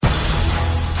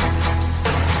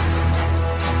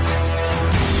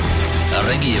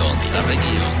Regióny.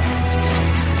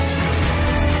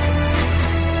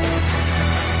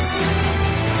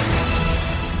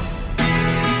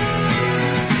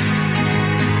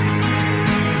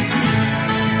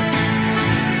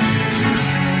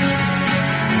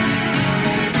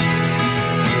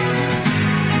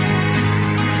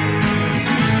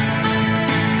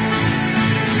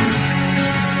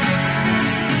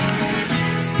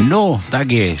 No,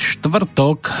 tak je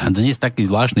štvrtok, dnes taký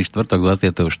zvláštny štvrtok,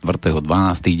 24.12.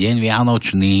 deň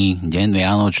vianočný,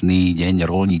 deň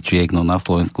roľničiek, no na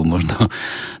Slovensku možno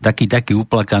taký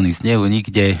uplakaný snehu,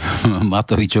 nikde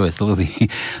Matovičové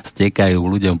slzy stekajú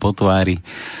ľuďom po tvári,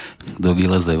 kto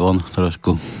vyleze von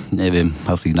trošku, neviem,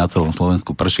 asi na celom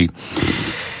Slovensku prší.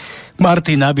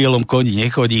 Martin na bielom koni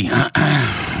nechodí,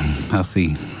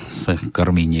 asi sa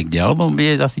krmí niekde, alebo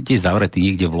je asi tiež zavretý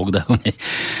niekde v lockdowne.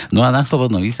 No a na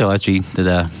Slobodnom vysielači,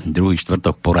 teda druhý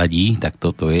štvrtok poradí, tak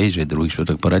toto je, že druhý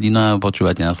štvrtok poradí, no a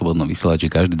počúvate na Slobodnom vysielači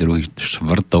každý druhý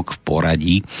štvrtok v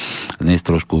poradí. Dnes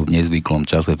trošku v nezvyklom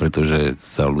čase, pretože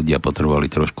sa ľudia potrebovali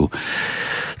trošku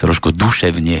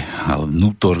duševne, ale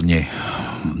vnútorne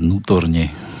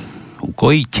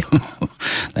ukojiť.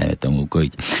 Najmä tomu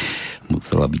ukojiť.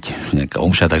 Musela byť nejaká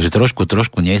omša, takže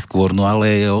trošku neskôr, no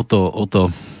ale o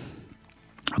to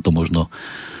možno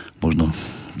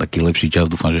taký lepší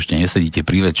čas. Dúfam, že ešte nesedíte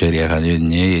pri večeriach a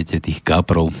nejete tých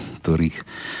kaprov, ktorých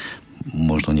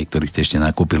možno niektorí ste ešte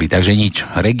nakúpili. Takže nič,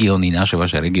 regióny,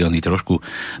 vaše regióny, trošku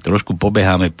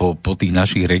pobeháme po tých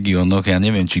našich regiónoch. Ja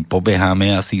neviem, či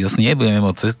pobeháme, asi nebudeme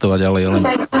môcť cestovať, ale len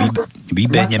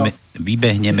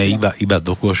vybehneme iba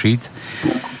do Košíc.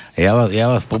 Ja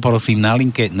vás poprosím, na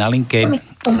linke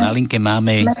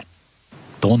máme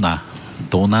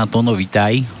Tono,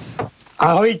 vitaj.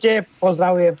 Ahojte,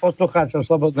 pozdravujem poslucháčov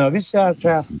Slobodného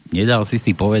vysielača. Nedal si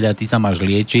povedať, ty sa máš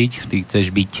liečiť, ty chceš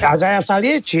byť... Ja sa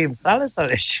liečím, stále sa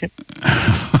liečím.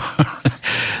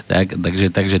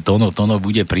 takže Tono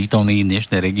bude prítomný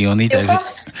dnešné regióny,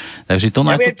 takže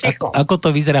Tono, ako to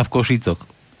vyzerá v Košicoch?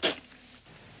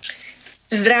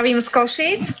 Zdravím z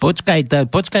Košíc.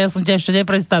 Počkaj, ja som ťa ešte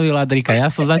nepredstavil, Adrika,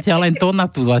 ja som zatiaľ len Tona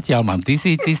tu zatiaľ mám. Ty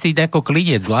si ako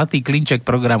klinec, zlatý klinček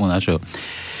programu našho.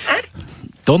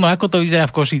 Tono, ako to vyzerá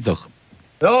v Košicoch?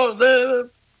 No,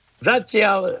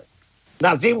 zatiaľ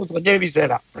na zimu to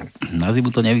nevyzerá. Na zimu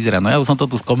to nevyzerá. No ja už som to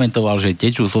tu skomentoval, že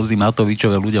tečú slzy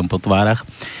Matovičové ľuďom po tvárach.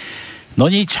 No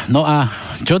nič, no a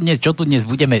čo tu dnes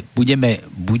budeme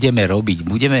robiť?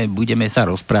 Budeme sa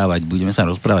rozprávať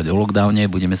o lockdowne,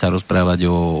 budeme sa rozprávať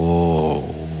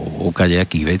o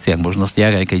kadejakých veciach,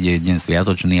 možnostiach, aj keď je deň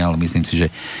sviatočný, ale myslím si, že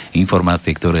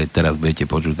informácie, ktoré teraz budete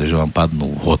počuť, že vám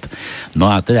padnú vhod. No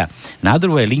a teda, na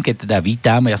druhej linke teda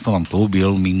vítam, ja som vám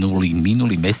slúbil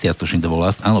minulý mesiac, tuším, to bolo,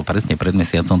 áno, presne pred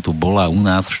mesiacom tu bola u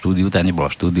nás v štúdiu, tá nebola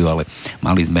v štúdiu, ale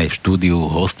mali sme v štúdiu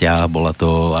hostia, bola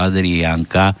to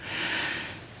Adrianka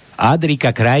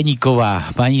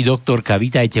Krajníková. Pani doktorka,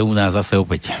 vítajte u nás zase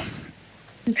opäť.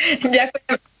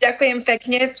 Ďakujem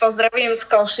pekne, pozdravujem z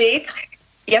Košíc.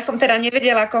 Ja som teda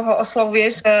nevedela, koho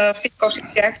oslovuješ v tých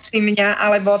Košiciach, či mňa,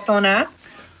 alebo Tona.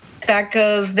 Tak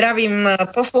zdravím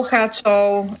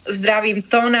poslucháčov, zdravím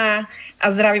Tona a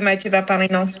zdravím aj teba,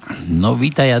 Palino. No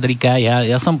vítaj, Adrika. Ja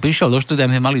som prišiel do štúdia,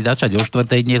 my mali začať o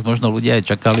 4:00 dnes, možno ľudia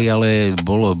aj čakali, ale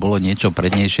bolo niečo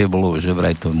prednejšie, že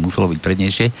vraj to muselo byť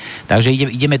prednejšie. Takže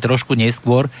ideme trošku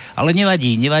neskôr, ale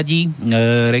nevadí.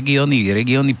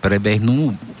 Regióny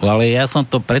prebehnú, ale ja som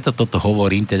to, preto toto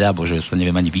hovorím, teda, bože, sa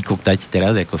neviem ani vykoktať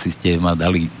teraz, ako si ste ma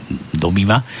dali do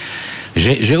mima.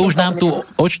 Že už nám tu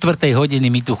od 4:00 hodiny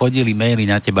mi tu chodili maily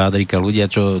na teba, Adrika, ľudia,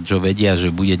 čo vedia,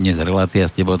 že bude dnes relácia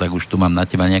s tebou, tak už tu mám na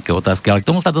teba nejaké otázky, ale k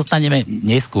tomu sa dostaneme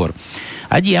neskôr.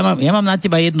 Adi, ja mám na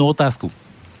teba jednu otázku.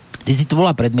 Ty si tu bola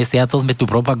pred mesiacom, sme tu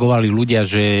propagovali ľudia,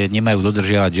 že nemajú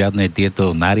dodržiavať žiadne tieto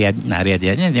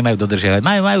nariadenia, nemajú dodržiavať,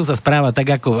 majú sa správať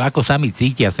tak, ako sami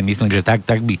cítia, si myslím, že tak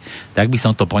by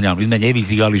som to poňal. My sme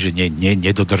nevyzývali, že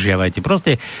nedodržiavajte.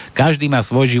 Proste každý má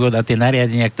svoj život a tie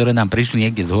nariadenia, ktoré nám prišli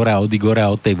niekde z hora, od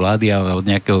Igora, od tej vlády a od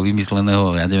nejakého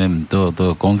vymysleného, ja neviem,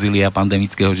 toho konzília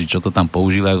pandemického, že čo to tam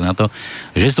používajú na to,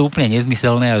 že sú úplne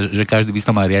nezmyselné a že každý by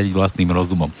sa mal riadiť vlastným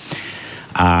rozumom.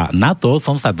 A na to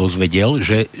som sa dozvedel,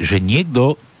 že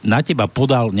niekto na teba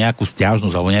podal nejakú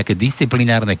sťažnosť alebo nejaké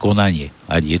disciplinárne konanie.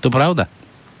 A je to pravda?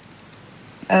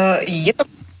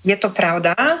 Je to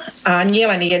pravda a nie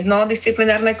len jedno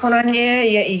disciplinárne konanie,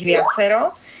 je ich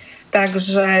viacero.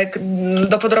 Takže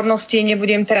do podrobností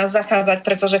nebudem teraz zachádzať,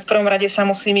 pretože v prvom rade sa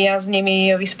musím ja s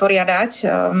nimi vysporiadať.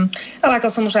 Ale ako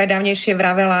som už aj dávnejšie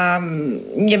vravela,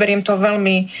 neberiem to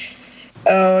veľmi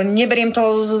Neberiem to,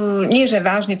 nie že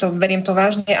vážne, beriem to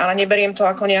vážne, ale neberiem to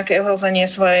ako nejaké ohrozenie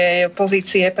svojej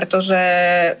pozície, pretože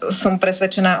som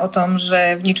presvedčená o tom,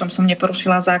 že v ničom som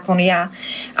neporušila zákon ja,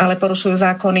 ale porušujú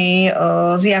zákony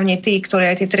zjavne tí, ktorí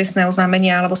aj tie trestné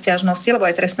oznámenia alebo sťažnosti, lebo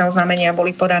aj trestné oznámenia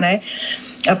boli podané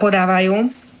a podávajú.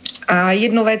 A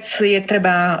jednu vec je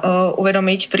treba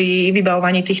uvedomiť pri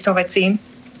vybavovaní týchto vecí,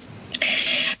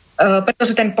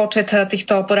 pretože ten počet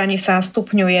týchto podaní sa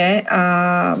stupňuje a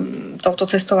touto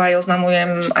cestou aj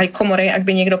oznamujem aj komore, ak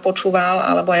by niekto počúval,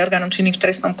 alebo aj orgánom činným v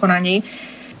trestnom konaní,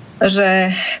 že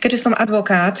keďže som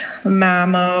advokát,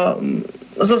 mám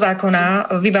zo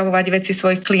zákona vybavovať veci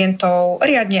svojich klientov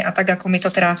riadne a tak, ako mi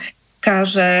to teda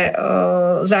káže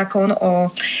zákon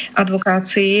o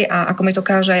advokácii a ako mi to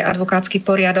káže aj advokátsky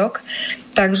poriadok.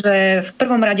 Takže v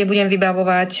prvom rade budem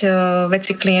vybavovať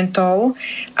veci klientov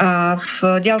a v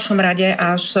ďalšom rade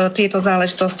až tieto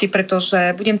záležitosti,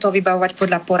 pretože budem to vybavovať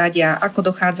podľa poradia,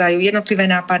 ako dochádzajú jednotlivé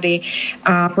nápady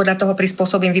a podľa toho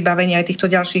prispôsobím vybavenie aj týchto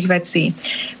ďalších vecí.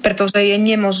 Pretože je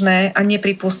nemožné a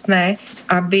nepripustné,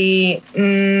 aby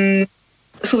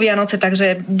sú Vianoce,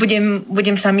 takže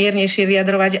budem sa miernejšie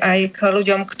vyjadrovať aj k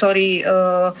ľuďom, ktorí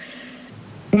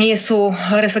nie sú,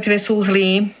 respektíve sú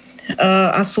zlí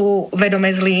a sú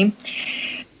vedome zlí,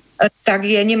 tak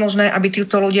je nemožné, aby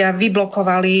títo ľudia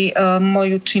vyblokovali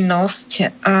moju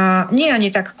činnosť a nie ani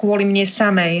tak kvôli mne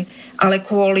samej, ale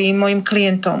kvôli mojim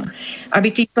klientom.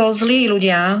 Aby títo zlí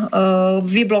ľudia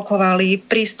vyblokovali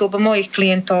prístup mojich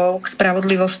klientov k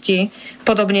spravodlivosti,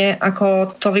 podobne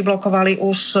ako to vyblokovali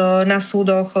už na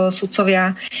súdoch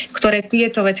sudcovia, ktoré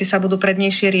tieto veci sa budú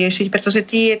prednejšie riešiť, pretože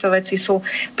tieto veci sú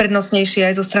prednostnejšie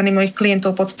aj zo strany mojich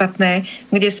klientov podstatné,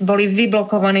 kde boli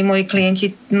vyblokovaní moji klienti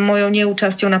mojou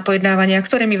neúčasťou na pojednávaniach,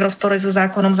 ktoré mi v rozpore so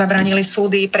zákonom zabránili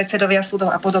súdy, predsedovia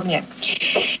súdov a podobne.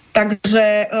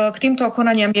 Takže k týmto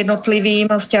konaniam jednotlivým,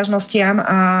 sťažnostiam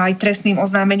a aj trestným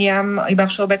oznámeniam iba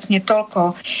všeobecne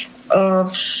toľko.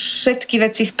 Všetky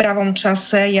veci v pravom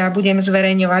čase ja budem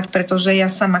zverejňovať, pretože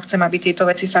ja sama chcem, aby tieto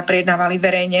veci sa prejednávali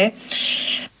verejne.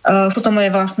 Sú to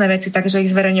moje vlastné veci, takže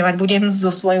ich zverejňovať budem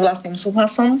so svojím vlastným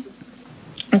súhlasom.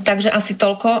 Takže asi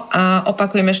toľko a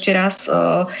opakujem ešte raz,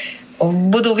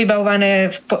 budú vybavované,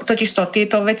 totižto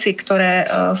tieto veci, ktoré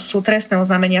sú trestné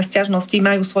oznámenia sťažnosti,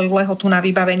 majú svoju lehotu na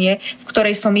vybavenie, v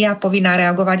ktorej som ja povinná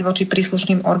reagovať voči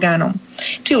príslušným orgánom.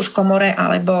 Či už komore,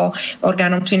 alebo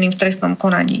orgánom činným v trestnom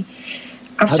konaní.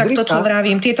 Avšak to, čo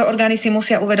vravím, tieto orgány si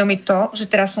musia uvedomiť to, že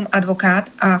teraz som advokát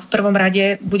a v prvom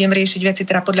rade budem riešiť veci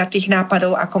teda podľa tých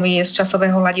nápadov, ako mi je z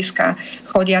časového hľadiska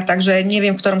chodia, takže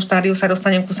neviem, v ktorom štádiu sa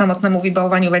dostanem ku samotnému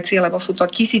vybavovaniu veci, lebo sú to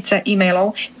tisíce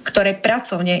e-mailov, ktoré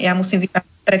pracovne ja musím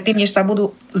vybaviť predtým, než sa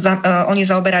budú oni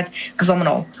zaoberať so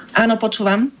mnou. Áno,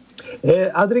 počúvam.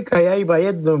 Adrika, ja iba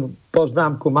jednu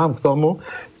poznámku mám k tomu.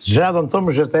 Vzhľadom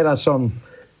tomu, že teraz som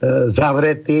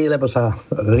zavretý, lebo sa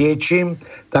liečím,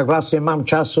 tak vlastne mám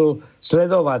času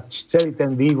sledovať celý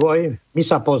ten vývoj. My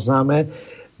sa poznáme.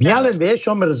 Mňa len vieš,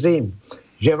 čo mrzím,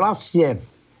 že vlastne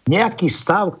nejaký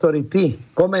stav, ktorý ty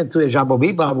komentuješ alebo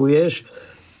vybavuješ,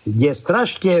 je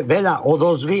strašne veľa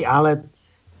odozvy, ale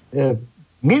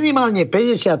minimálne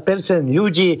 50%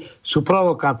 ľudí sú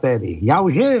provokatéri. Ja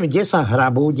už neviem, kde sa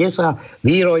hrabú, kde sa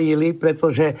vyrojili,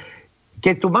 pretože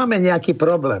keď tu máme nejaký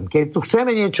problém, keď tu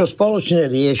chceme niečo spoločne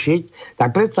riešiť,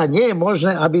 tak predsa nie je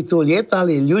možné, aby tu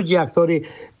lietali ľudia, ktorí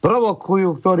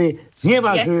provokujú, ktorí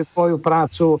znevažujú svoju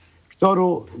prácu,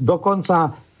 ktorú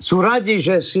dokonca sú radi,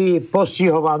 že si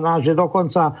postihovaná, že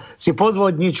dokonca si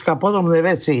podvodnička, podobné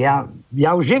veci. Ja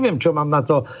už neviem, čo mám na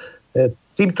to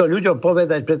týmto ľuďom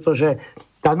povedať, pretože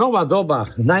tá nová doba,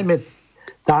 najmä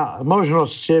tá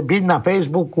možnosť byť na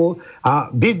Facebooku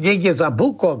a byť niekde za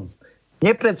bukom,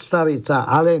 nepredstaviť sa,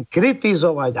 ale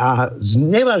kritizovať a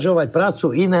znevažovať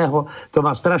prácu iného, to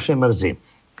ma strašne mrzí.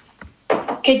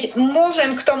 Keď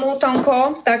môžem k tomu,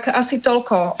 Tonko, tak asi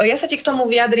toľko. Ja sa ti k tomu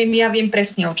vyjadrím, ja viem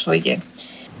presne, o čo ide.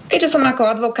 Keďže som ako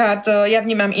advokát, ja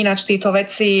vnímam ináč tieto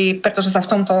veci, pretože sa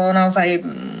v tomto naozaj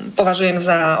považujem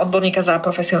za odborníka, za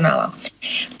profesionála.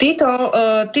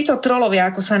 Títo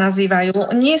trolovia, ako sa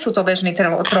nazývajú, nie sú to bežní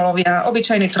trolovia,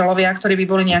 obyčajní trolovia, ktorí by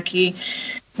boli nejakí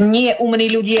nie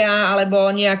umní ľudia, alebo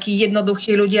nejakí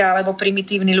jednoduchí ľudia, alebo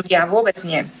primitívni ľudia. Vôbec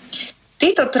nie.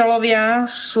 Títo trolovia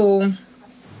sú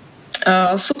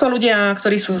Sú to ľudia,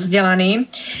 ktorí sú vzdelaní,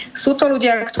 sú to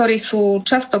ľudia, ktorí sú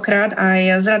častokrát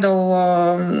aj z radou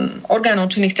orgánov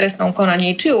činných v trestnom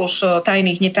konaní, či už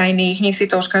tajných, netajných, nech si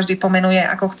to už každý pomenuje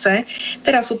ako chce.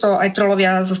 Teraz sú to aj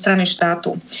trolovia zo strany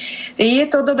štátu. Je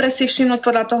to dobre si všimnúť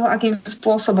podľa toho, akým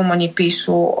spôsobom oni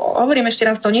píšu. Hovorím ešte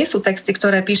raz, to nie sú texty,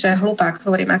 ktoré píše hlupák.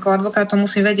 Hovorím, ako advokát to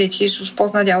musím vedieť tiež už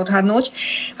poznať a odhadnúť,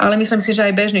 ale myslím si, že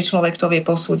aj bežný človek to vie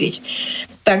posúdiť.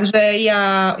 Takže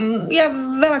ja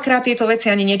veľakrát tieto veci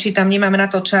ani nečítam, nemám na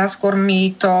to čas, skôr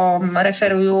mi to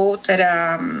referujú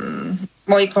teda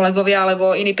moji kolegovia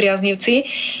alebo iní priaznivci.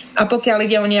 A pokiaľ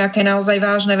ide o nejaké naozaj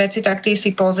vážne veci, tak tie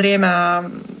si pozriem a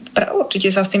určite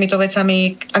sa s týmito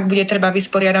vecami, ak bude treba,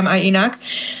 vysporiadam aj inak.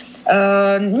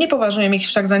 Nepovažujem ich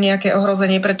však za nejaké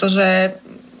ohrozenie, pretože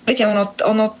viete,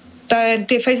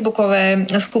 tie facebookové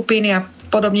skupiny a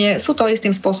podobne sú to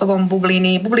istým spôsobom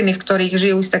bubliny, v ktorých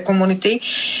žijú isté komunity.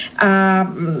 A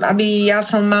aby ja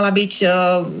som mala byť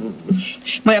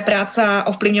moja práca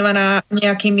ovplyvňovaná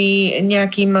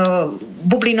nejakým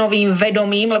bublinovým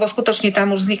vedomím, lebo skutočne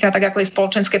tam už vzniká, tak ako je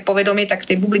spoločenské povedomie, tak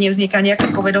v tej bubline vzniká nejaké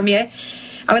povedomie.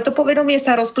 Ale to povedomie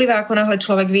sa rozplýva, ako náhle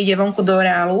človek vyjde vonku do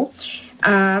reálu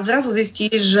a zrazu zistí,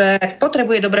 že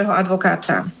potrebuje dobrého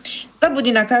advokáta.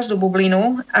 Zabudí na každú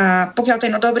bublinu a pokiaľ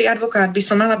ten dobrý advokát by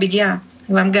som mala byť ja,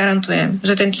 vám garantujem,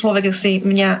 že ten človek si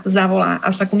mňa zavolá a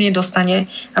sa ku mne dostane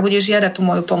a bude žiadať tú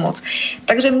moju pomoc.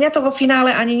 Takže mňa to vo finále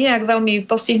ani nejak veľmi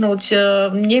postihnúť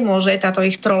nemôže, táto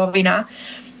ich trolovina.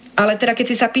 Ale teda keď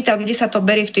si sa pýtal, kde sa to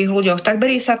berie v tých ľuďoch, tak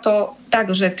berie sa to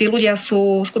tak, že tí ľudia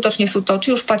skutočne sú to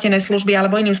či už platené služby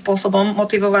alebo iným spôsobom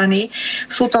motivovaní.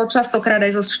 Sú to častokrát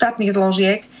aj zo štátnych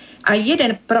zložiek a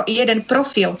jeden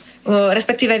profil,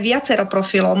 respektíve viacero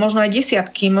profilov, možno aj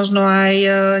desiatky, možno aj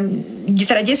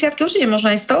teda desiatky, určite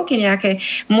možno aj stovky nejaké,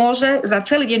 môže za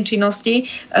celý deň činnosti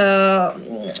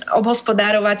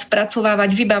obhospodárovať,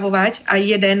 spracovávať, vybavovať aj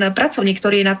jeden pracovník,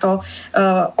 ktorý je na to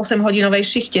 8-hodinovej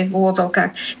šichte v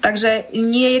úvodzovkách. Takže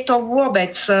nie je to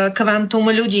vôbec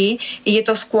kvantum ľudí, je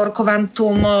to skôr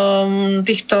kvantum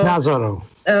týchto názorov.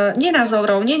 Nie,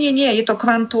 je to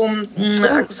kvantum,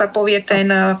 ako sa povie,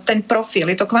 ten profil.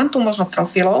 Je to kvantum možno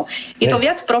profilov. Je to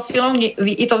viac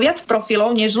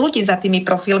profilov, než ľudí za tými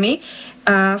profilmi.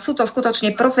 A sú to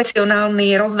skutočne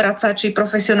profesionálni rozvracači,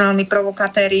 profesionálni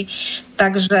provokatéri.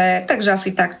 Takže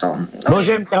asi takto.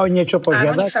 Môžem ťa o niečo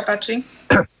požiadať? Áno, nech sa páči.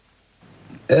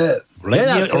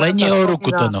 Len nie o ruku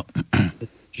to, no.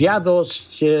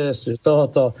 Žiadosť z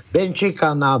tohoto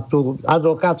Benčíka na tú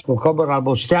advokátsku komoru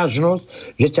alebo sťažnosť,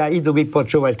 že ťa idú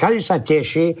vypočúvať. Každý sa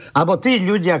teší, alebo tí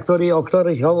ľudia, o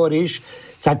ktorých hovoríš,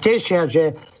 sa tešia,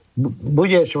 že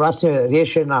budeš vlastne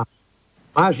riešená.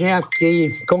 Máš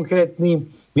nejaký konkrétny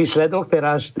výsledok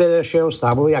terajšieho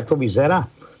stavu, jak to vyzerá?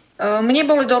 Mne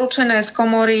boli doručené z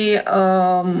komory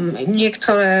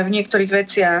v niektorých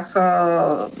veciach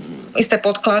isté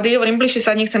podklady. Hovorím, bližšie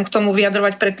sa nechcem k tomu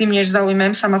vyjadrovať predtým, než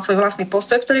zaujmem sama svoj vlastný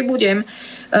postoj, ktorý budem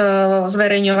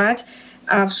zverejňovať.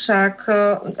 Avšak,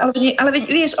 ale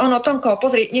vieš, Tonko,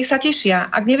 pozri, nech sa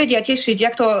tešia. Ak nevedia tešiť,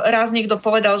 jak to raz niekto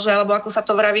povedal, že, alebo ako sa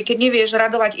to vraví, keď nevieš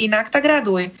radovať inak, tak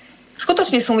raduj.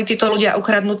 Skutočne sú mi títo ľudia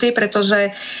ukradnutí,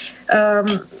 pretože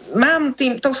mám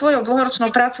tou svojou dlhoročnou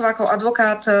prácou ako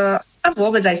advokát a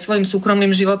vôbec aj svojim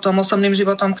súkromným životom, osobným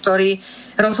životom, ktorý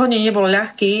rozhodne nebol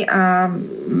ľahký a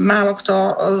málo kto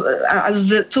a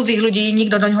z cudzích ľudí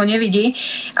nikto do ňoho nevidí,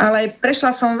 ale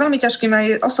prešla som veľmi ťažkým aj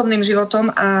osobným životom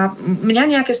a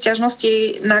mňa nejaké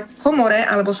sťažnosti na komore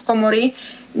alebo z komory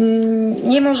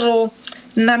nemôžu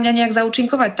na mňa nejak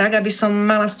zaúčinkovať tak, aby som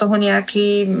mala z toho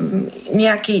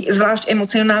nejaký zvlášť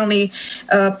emocionálny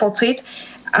pocit.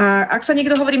 A ak sa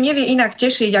niekto, nevie inak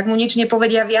tešiť, ak mu nič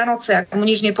nepovedia Vianoce, ak mu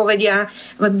nič nepovedia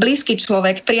blízky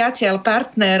človek, priateľ,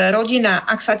 partner, rodina,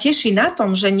 ak sa teší na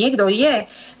tom, že niekto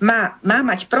má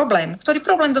mať problém, ktorý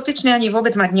problém dotyčný ani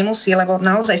vôbec mať nemusí, lebo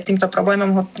naozaj s týmto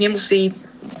problémom ho nemusí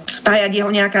spájať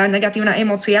jeho nejaká negatívna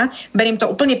emócia. Beriem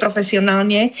to úplne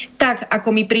profesionálne, tak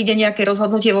ako mi príde nejaké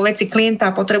rozhodnutie vo veci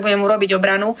klienta a potrebujem urobiť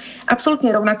obranu.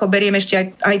 Absolútne rovnako beriem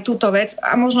ešte aj túto vec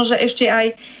a možno, že ešte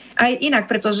aj inak,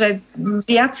 pretože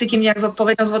viac cítim nejak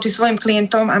zodpovednosť voči svojim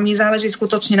klientom a mi záleží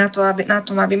skutočne na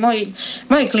tom, aby moji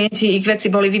klienti, ich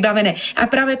veci boli vybavené. A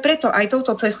práve preto aj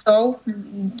touto cestou,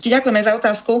 ďakujeme za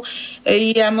otázku,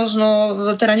 ja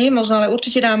ale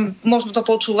určite dám, možno to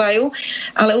počúvajú,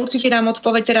 ale určite dám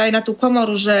odpoveď teda aj na tú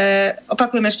komoru, že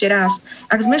opakujem ešte raz,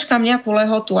 ak zmeškám nejakú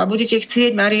lehotu a budete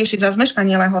chcieť ma riešiť za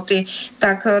zmeškanie lehoty,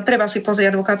 tak treba si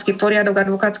pozrieť advokátsky poriadok,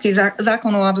 advokátsky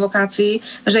zákon o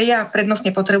advokácii, že ja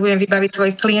prednostne potrebujem vybaviť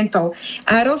svojich klientov.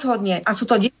 A rozhodne, a sú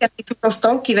to desiatky, sú to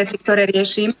stovky vecí, ktoré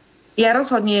riešim, ja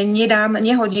rozhodne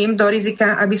nehodím do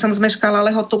rizika, aby som zmeškala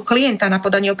lehotu klienta na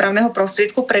podanie opravného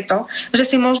prostriedku preto, že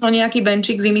si možno nejaký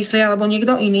benčík vymyslí alebo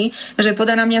niekto iný, že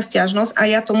podá na mňa sťažnosť a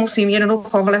ja to musím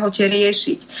jednoducho v lehote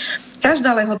riešiť.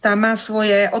 Každá lehota má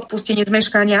svoje odpustenie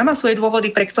zmeškania, má svoje dôvody,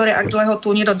 pre ktoré ak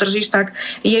lehotu nedodržíš, tak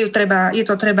je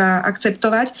to treba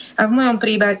akceptovať. A v mojom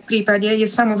prípade je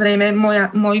samozrejme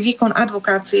môj výkon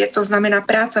advokácie, to znamená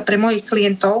práca pre mojich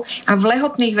klientov a v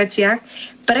lehotných veciach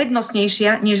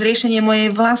prednostnejšia než riešenie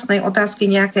mojej vlastnej otázky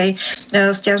nejakej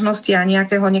sťažnosti a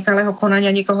nejakého nekalého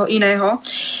konania niekoho iného.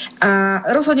 A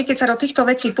rozhodne, keď sa do týchto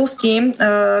vecí pustím,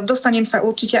 dostanem sa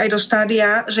určite aj do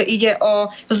štádia, že ide o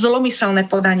zlomyselné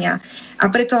podania. A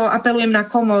preto apelujem na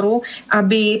komoru,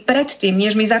 aby predtým,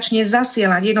 než mi začne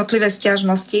zasielať jednotlivé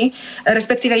sťažnosti,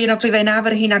 respektíve jednotlivé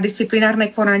návrhy na disciplinárne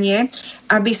konanie,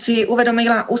 aby si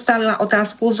ustálila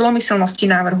otázku zlomyselnosti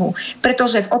návrhu.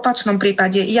 Pretože v opačnom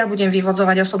prípade ja budem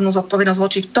vyvodzovať osobnú zodpovednosť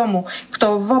voči tomu,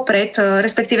 kto vopred,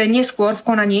 respektíve neskôr v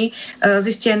konaní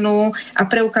zistenú a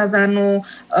preukázanú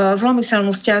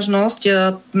zlomyselnú sťažnosť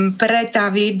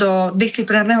pretaví do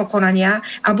disciplinárneho konania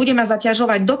a bude ma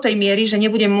zaťažovať do tej miery, že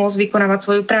nebudem môcť vykonávať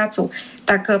svoju prácu.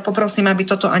 Tak poprosím, aby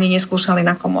toto ani neskúšali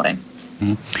na komore.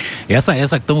 Ja sa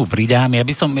k tomu pridám. Ja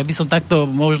by som takto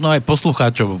možno aj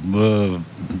poslucháčov,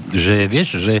 že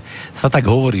vieš, že sa tak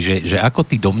hovorí, že ako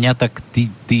ty do mňa, tak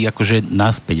ty akože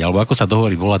naspäť, alebo ako sa do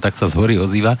hory volá, tak sa z hory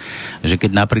ozýva, že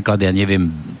keď napríklad, ja neviem,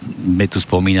 my tu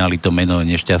spomínali to meno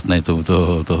nešťastné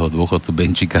toho dôchodcu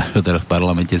Benčíka, čo teraz v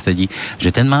parlamente sedí, že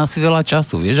ten má asi veľa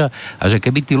času, vieš, a že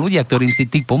keby tí ľudia, ktorým si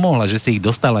ty pomohla, že si ich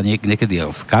dostala niekedy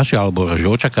z kaše, alebo že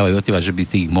očakávajú od teba, že by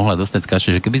si ich mohla dostať z kaše,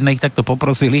 že keby sme ich takto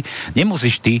poprosili,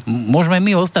 nemusíš ty, môžeme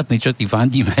my ostatní, čo ti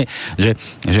fandíme,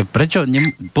 že prečo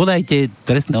podajte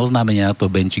trestné oznámenie na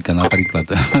toho Benčíka napríklad.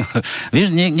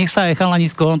 Vieš, nech sa aj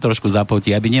chalanisko on trošku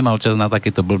zapotí, aby nemal čas na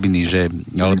takéto blbiny, že...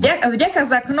 Vďaka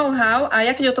za know-how a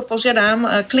ja keď o to požiadam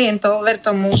klientov, ver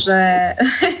tomu, že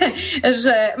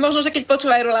možno, že keď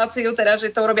počúvajú reláciu, teda, že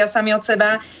to robia sami od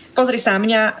seba, pozri sa,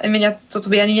 mňa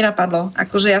toto by ani nenapadlo.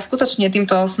 Akože ja skutočne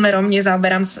týmto smerom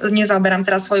nezaoberám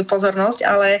teraz svoju pozornosť,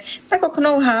 ale tako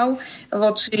know-how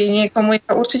voči niekomu je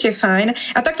to určite fajn.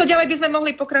 A takto ďalej by sme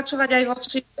mohli pokračovať aj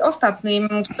voči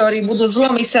ostatným, ktorí budú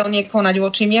zlomyselne konať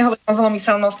voči mne, hovorím o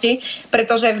zlomyselnosti,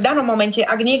 pretože v danom momente,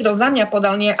 ak niekto na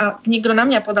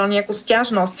mňa podal nejakú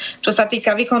sťažnosť, čo sa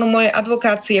týka výkonu mojej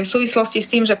advokácie v súvislosti s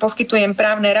tým, že poskytujem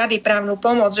právne rady, právnu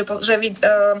pomoc, že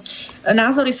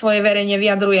názory svoje verejne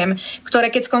vyjadrujem, ktoré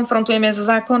keď skonfrontujeme so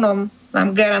zákonom,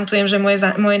 vám garantujem, že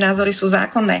moje názory sú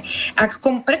zákonné.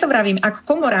 Preto vravím, ak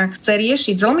komora chce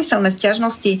riešiť zlomyselné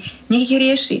sťažnosti, nech ich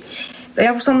rieši.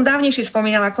 Ja už som dávnejšie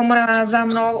spomínala, komora má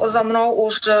so mnou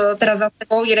už teraz za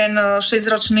sebou jeden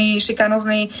 6-ročný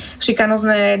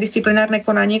šikanózne disciplinárne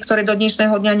konanie, ktoré do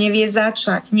dnešného dňa nevie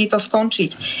začať, nie to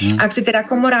skončiť. Ak si teda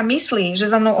komora myslí,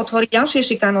 že so mnou otvorí ďalšie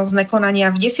šikanózne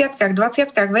konania v 10-kách,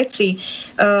 20-kách vecí,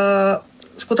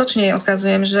 skutočne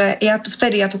odkazujem, že ja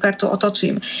tú kartu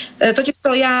otočím.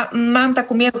 Totižto ja mám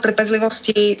takú mieru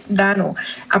trpezlivosti danú.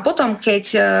 A potom, keď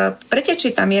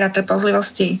pretečí tá miera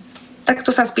trpezlivosti, tak to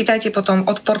sa spýtajte potom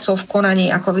odporcov v konaní,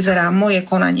 ako vyzerá moje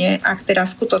konanie, ak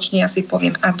teraz skutočne ja si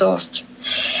poviem a dosť.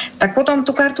 Tak potom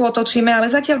tú kartu otočíme, ale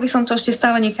zatiaľ by som to ešte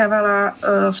stále nechávala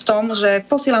v tom, že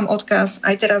posielam odkaz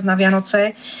aj teraz na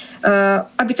Vianoce,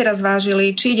 aby teraz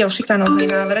vážili, či ide o šikanózny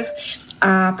návrh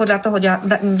a podľa toho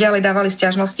ďalej dávali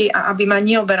sťažnosti a aby ma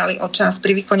neoberali o čas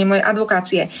pri výkone mojej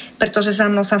advokácie, pretože za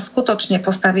mnou sa skutočne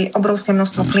postaví obrovské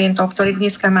množstvo klientov, ktorých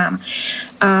dneska mám.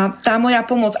 A tá moja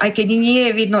pomoc, aj keď nie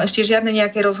je vidno, ešte žiadne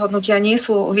nejaké rozhodnutia nie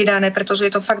sú vydané, pretože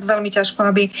je to fakt veľmi ťažko,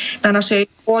 aby na našej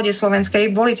pôde slovenskej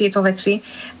boli tieto veci,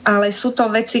 ale sú to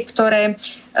veci, ktoré,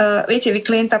 viete, vy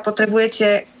klienta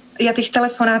potrebujete, ja tých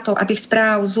telefonátov a tých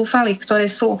správ zúfalých, ktoré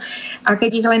sú, a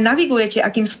keď ich len navigujete,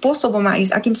 akým spôsobom má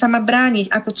ísť, akým sa má brániť,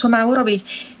 ako čo má urobiť,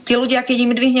 tí ľudia, keď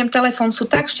im dvihnem telefón, sú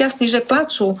tak šťastní, že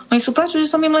plačú. Oni sú plačú, že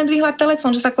som im len dvihla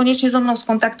telefón, že sa konečne so mnou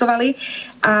skontaktovali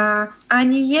a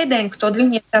ani jeden, kto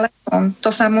dvihne telefón,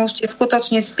 to sa môžete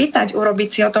skutočne spýtať, urobiť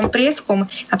si o tom prieskum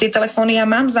a tie telefóny ja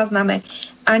mám zazname.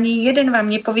 Ani jeden vám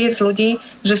nepovie z ľudí,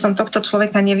 že som tohto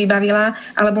človeka nevybavila,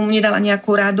 alebo mu nedala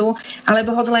nejakú radu,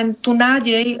 alebo hoď len tú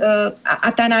nádej, a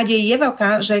tá nádej je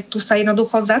veľká, že tu sa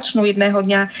jednoducho začnú jedného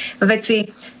dňa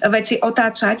veci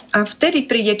otáčať a vtedy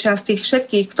príde čas tých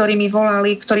všetkých, ktorí mi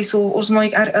volali, ktorí sú už z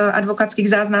mojich advokátskych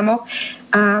záznamoch.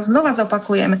 A znova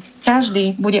zopakujem,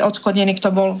 každý bude odškodnený,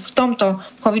 kto bol v tomto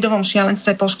covidovom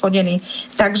šialenstve poškodený.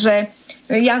 Takže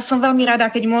ja som veľmi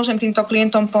rada, keď môžem týmto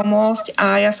klientom pomôcť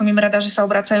a ja som im rada, že sa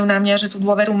obracajú na mňa, že tú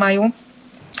dôveru majú.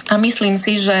 A myslím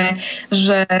si, že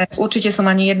určite som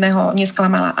ani jedného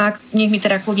nesklamala. A nech mi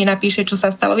teda kľudne napíše, čo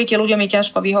sa stalo. Viete, ľuďom je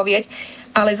ťažko vyhovieť,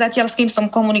 ale zatiaľ s kým som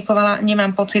komunikovala,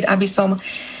 nemám pocit, aby som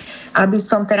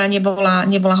teda nebola,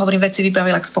 hovorím, veci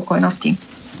vybavila k spokojnosti.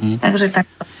 Takže tak.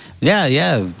 Ja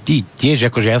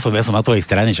tiež, akože ja som na tvojej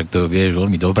strane, však to vieš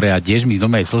veľmi dobre a tiež mi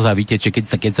doma aj slza vyteče,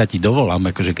 keď sa ti dovolám,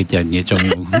 akože keď ťa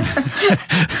niečomu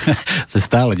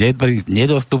stále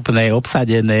nedostupné,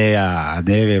 obsadené a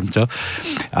neviem čo.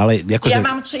 Ale akože...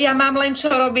 Ja mám len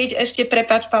čo robiť, ešte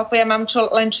prepáč, Pálko,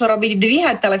 len čo robiť,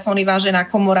 dvíhať telefóny, vážená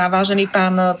komora, vážený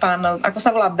pán, ako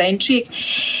sa volá, Benčík.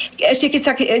 Ešte keď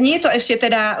sa, nie to ešte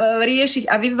teda riešiť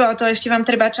a vybavať to, ešte vám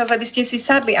treba čas, aby ste si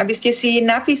sadli, aby ste si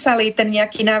napísali ten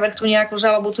nejaký návrh, tú nejakú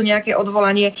žalobu, tú nejaké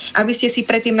odvolanie, aby ste si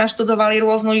predtým naštudovali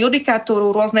rôznu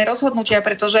judikatúru, rôzne rozhodnutia,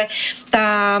 pretože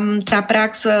tá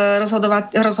prax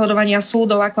rozhodovania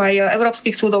súdov, ako aj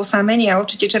európskych súdov sa mení a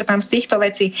určite čerpám z týchto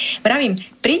vecí. Vravím,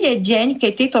 príde deň,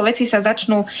 keď tieto veci sa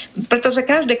začnú, pretože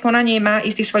každé konanie má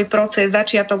istý svoj proces,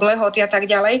 začiatok, lehoty a tak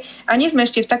ďalej a nie sme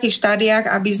ešte v takých štádiách,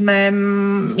 aby sme,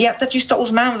 ja totiž to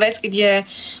už mám vec, kde,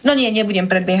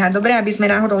 nebudem predbiehať, dobre, aby sme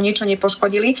náhodou niečo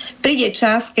nepoškodili. Príde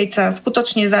čas, keď sa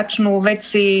skutočne začnú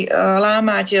veci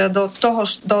lámať do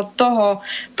toho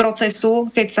procesu,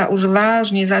 keď sa už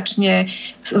vážne začne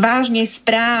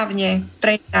správne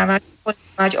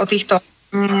prejednávať o týchto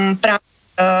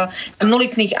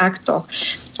nulitných aktoch.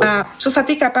 A čo sa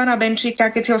týka pána Benčíka,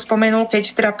 keď si ho spomenul,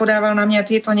 keď teda podával na mňa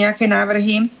tieto nejaké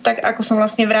návrhy, tak ako som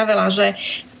vlastne vravela, že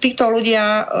títo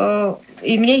ľudia,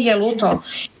 mne je ľúto,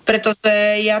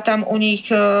 pretože ja tam u nich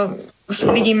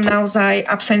vidím naozaj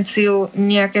absenciu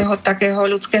nejakého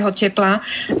takého ľudského tepla,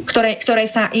 ktoré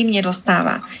sa im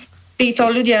nedostáva.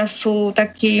 Títo ľudia sú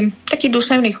takí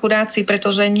duševní chudáci,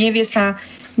 pretože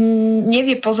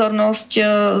nevie pozornosť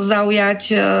zaujať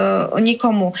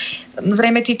nikomu.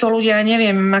 Zrejme títo ľudia,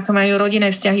 neviem, ako majú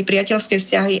rodinné vzťahy, priateľské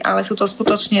vzťahy, ale sú to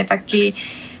skutočne takí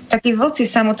vlci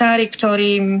samotári,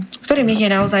 ktorým ich je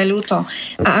naozaj ľúto.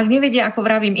 A ak nevedia, ako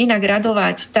vravím, inak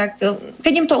radovať, tak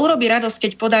keď im to urobí radosť,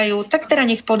 keď podajú, tak teda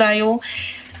nech podajú,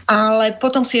 ale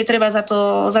potom si je treba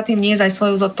za tým niesť aj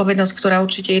svoju zodpovednosť, ktorá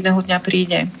určite jedného dňa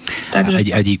príde. Takže...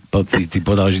 Si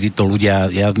povedal, že títo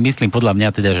ľudia, ja myslím podľa mňa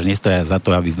teda, že nestoja za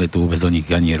to, aby sme tu vôbec o nich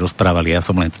ani rozprávali, ja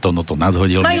som len to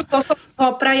nadhodil. Majú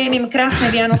prajem im krásne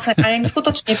Vianoce a ja im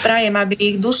skutočne prajem, aby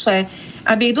ich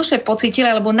duše pocítili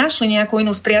alebo našli nejakú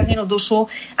inú spriaznenú dušu,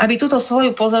 aby túto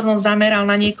svoju pozornosť zameral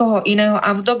na niekoho iného a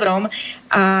v dobrom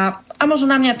a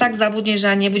možno na mňa tak zabudne, že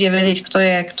nebude vedieť,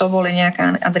 kto boli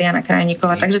nejaká Adriana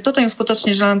KRAJNÍKOVÁ. Takže toto im skutočne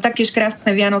želám taktiež krásne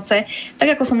Vianoce.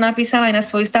 Tak ako som napísala aj na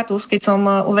svoj status, keď som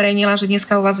uverejnila, že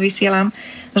dneska u vás vysielam,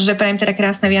 že prajem teda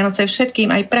krásne Vianoce všetkým,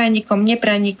 aj prajníkom,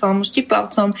 neprajníkom,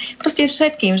 štiplavcom, proste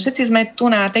všetkým. Všetci sme tu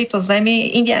na tejto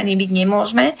zemi, inde ani byť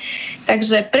nemôžeme.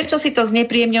 Takže prečo si to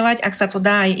znepríjemňovať, ak sa to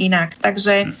dá aj inak.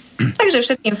 Takže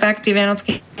všetkým fakty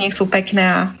vianocké nech sú pekné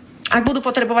a ak budú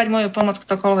potrebovať moju pomoc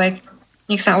ktokoľvek,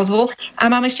 nech sa ozvú. A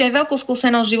mám ešte aj veľkú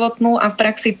skúsenosť životnú a v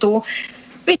praxi tu.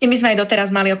 Viete, my sme aj doteraz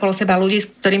mali okolo seba ľudí,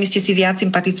 s ktorými ste si viac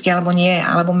sympatickí alebo nie,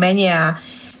 alebo menej a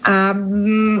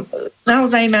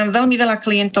naozaj mám veľmi veľa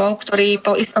klientov, ktorí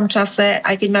po istom čase,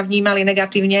 aj keď ma vnímali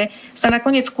negatívne, sa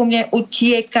nakoniec ku mne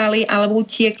utiekli,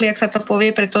 ak sa to povie,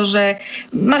 pretože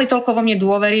mali toľko vo mne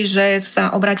dôvery, že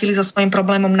sa obrátili so svojím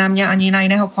problémom na mňa a nie na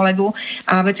iného kolegu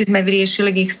a veci sme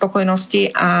vyriešili k ich spokojnosti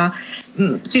a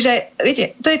čiže,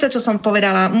 viete, to je to, čo som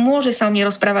povedala, môže sa o mne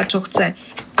rozprávať, čo chce,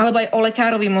 alebo aj o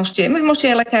lekárovi môžete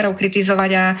aj lekárov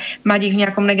kritizovať a mať ich v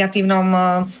nejakom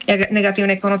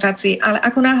negatívnej konotácii, ale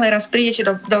ako náhle raz prídete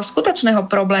do skutočného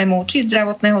problému, či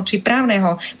zdravotného, či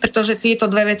právneho, pretože tieto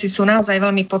dve veci sú naozaj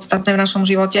veľmi podstatné v našom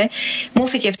živote,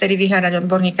 musíte vtedy vyhľadať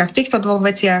odborníka. V týchto dvoch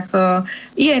veciach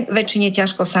je väčšine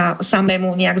ťažko sa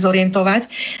samému nejak zorientovať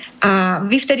a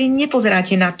vy vtedy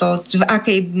nepozeráte na to, v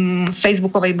akej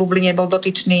facebookovej bubline bol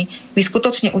dotyčný. Vy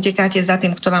skutočne utekáte za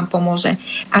tým, kto vám pomôže.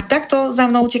 A takto za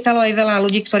mnou utekalo aj veľa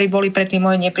ľudí, ktorí boli predtým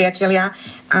moji nepriatelia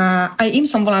a aj im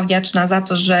som bola vďačná za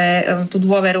to, že tú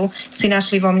dôveru si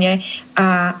našli vo mne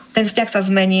a ten vzťah sa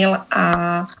zmenil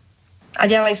a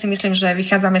ďalej si myslím, že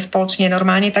vychádzame spoločne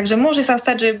normálne. Takže môže sa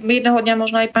stať, že jedného dňa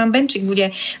možno aj pán Benčík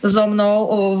bude so mnou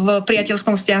v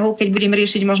priateľskom vzťahu, keď budem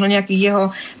riešiť možno nejakých jeho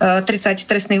 30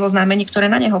 trestných oznámení,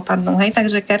 ktoré na neho padnú. Hej?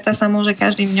 Takže karta sa môže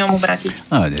každým dňom obrátiť.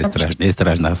 No,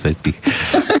 nestráž na všetkých.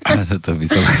 To by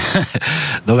som...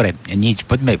 Dobre, nič,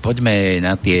 poďme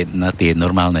na tie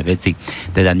normálne veci.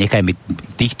 Teda nechajme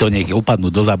týchto, nech upadnú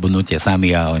do zabudnutia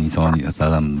sami a oni sa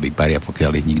tam vyparia,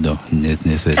 pokiaľ ich nikto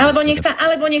nesvedčí. Alebo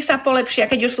nech sa polepšia,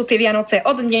 keď už sú tie Vianoce.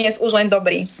 Od dnes už len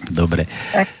dobrý. Dobre.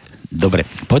 Tak. Dobre,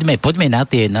 poďme na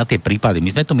tie prípady.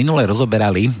 My sme tu minule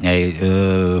rozoberali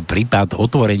prípad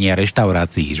otvorenia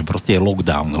reštaurácií, že proste je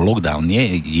lockdown.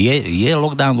 Je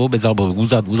lockdown vôbec, alebo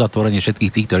uzatvorenie všetkých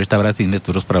týchto reštaurácií? Sme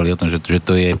tu rozprávali o tom, že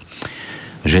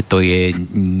to je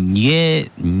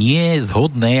nie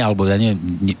zhodné, alebo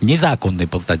nezákonné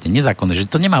v podstate, že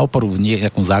to nemá oporu v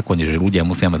nejakom zákone, že ľudia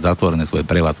musia mať zatvorené svoje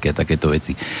prevádzky a takéto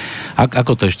veci.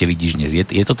 Ako to ešte vidíš dnes?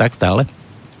 Je to tak stále?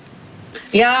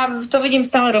 Ja to vidím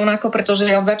stále rovnako, pretože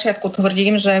od začiatku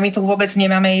tvrdím, že my tu vôbec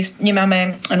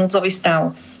nemáme núdzový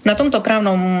stav. Na tomto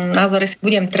právnom názore si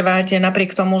budem trvať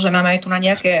napriek tomu, že máme aj tu na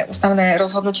nejaké ústavné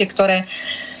rozhodnutie, ktoré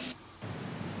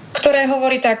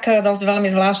hovorí tak dosť veľmi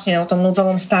zvláštne o tom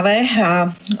núdzovom stave a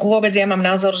vôbec ja mám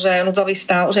názor, že núdzový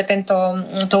stav, že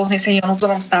to uznesenie o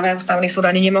núdzovom stave ústavný súd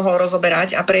ani nemohol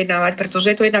rozoberať a prejednávať,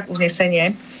 pretože je to jednak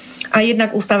uznesenie a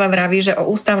jednak ústava vraví, že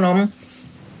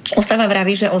Ústava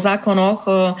vraví, že o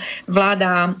zákonoch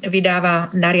vláda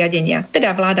vydáva nariadenia.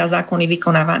 Teda vláda zákony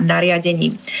vykonáva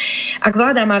nariadením. Ak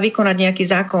vláda má vykonať nejaký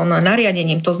zákon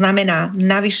nariadením, to znamená,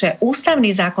 navyše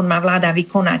ústavný zákon má vláda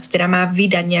vykonať, teda má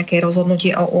vydať nejaké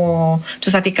rozhodnutie, čo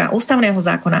sa týka ústavného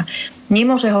zákona,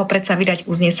 nemôže ho predsa vydať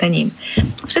uznesením.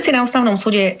 Všetci na ústavnom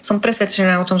súde, som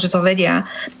presvedčená o tom, že to vedia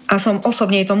a som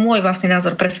osobne, je to môj vlastný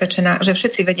názor, presvedčená, že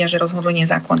všetci vedia, že rozhodnutie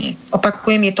zákon je.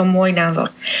 Opakujem, je to môj názor.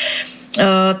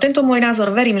 Tento môj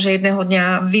názor verím, že jedného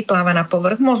dňa vypláva na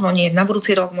povrch, možno nie na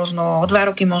budúci rok, možno o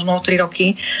 2 roky, možno o 3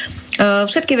 roky.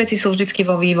 Všetky veci sú vždycky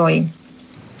vo vývoji.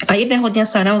 A jedného dňa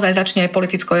sa naozaj začne aj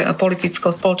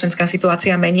politicko-spoločenská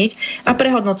situácia meniť a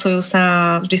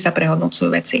vždy sa prehodnocujú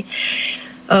veci.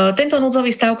 Tento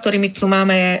núdzový stav, ktorý my tu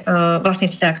máme,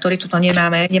 ktorý tu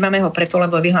nemáme ho preto,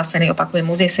 lebo je vyhlásený,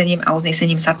 opakujem, uznesením a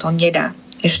uznesením sa to nedá.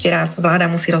 Ešte raz, vláda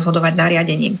musí rozhodovať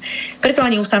nariadením. Preto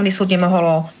ani ústavný súd nemohol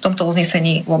o tomto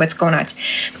uznesení vôbec konať.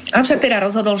 Avšak teda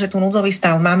rozhodol, že tu núdzový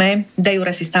stav máme, de jure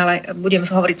si stále budem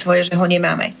hovoriť svoje, že ho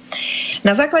nemáme.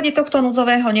 Na základe tohto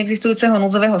neexistujúceho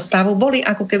núdzového stavu boli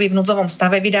ako keby v núdzovom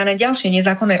stave vydané ďalšie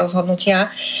nezákonné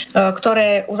rozhodnutia,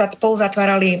 ktoré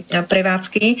pouzatvárali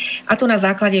prevádzky, a to na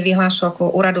základe vyhlášok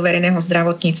Úradu verejného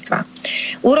zdravotníctva.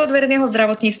 Úrad verejného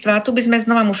zdravotníctva, tu by sme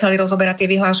znova museli rozoberať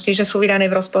tie vyhlášky, že sú vydané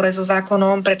v rozpore so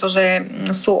zákonom, pretože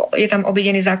je tam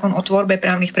obídený zákon o tvorbe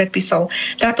právnych predpisov.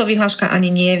 Táto vyhláška ani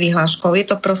nie je vyhláškou. Je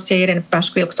to proste jeden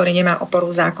paškvil, ktorý nemá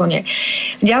oporu v zákone.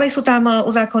 Ďalej sú tam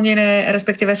uzákonené,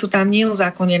 respektíve sú tam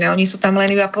neuzákonené. Oni sú tam len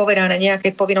iba povedané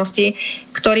nejaké povinnosti,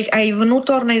 ktorých aj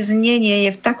vnútorné znenie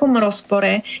je v takom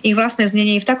rozpore, ich vlastné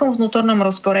znenie je v takom vnútornom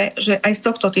rozpore, že aj z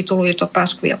tohto titulu je to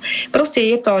paškvil. Proste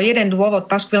je to jeden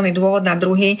dôvod, paškvilný dôvod na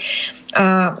druhý.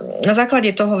 A na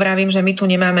základe toho vravím, že my tu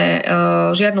nemáme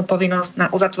žiadnu povinnosť na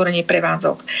uzatvorenie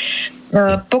prevádzok.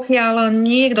 Pokiaľ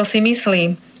niekto si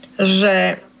myslí,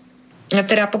 že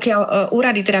pokiaľ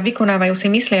úrady vykonávajú, si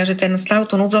myslia, že ten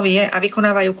stav tu núdzový je a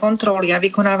vykonávajú kontroly a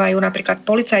vykonávajú napríklad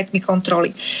policajtmi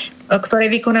kontroly, ktoré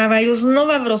vykonávajú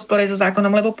znova v rozpore so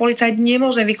zákonom, lebo policajt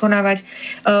nemôže vykonávať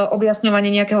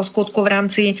objasňovanie nejakého skutku v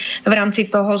rámci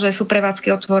toho, že sú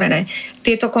prevádzky otvorené.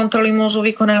 Tieto kontroly môžu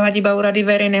vykonávať iba úrady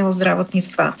verejného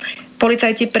zdravotníctva.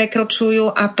 Policajti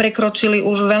prekročili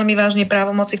už veľmi vážne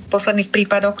právomoci v posledných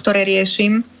prípadoch, ktoré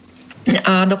riešim,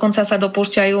 a dokonca sa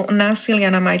dopúšťajú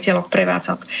násilia na majiteľoch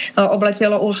prevádzok.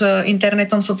 Obletelo už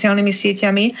internetom, sociálnymi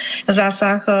sieťami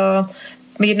zásah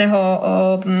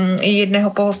jedného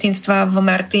pohostinstva v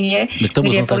Martine,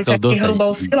 kde policajti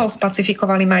hrubou silou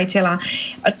spacifikovali majiteľa.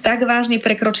 Tak vážne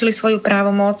prekročili svoju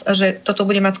právomoc, že toto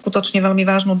bude mať skutočne veľmi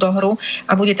vážnu dohru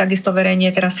a bude takisto verejne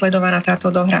teraz sledovaná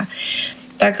táto dohra.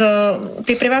 Tak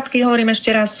tie prevádzky, hovorím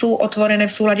ešte raz, sú otvorené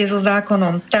v súlade so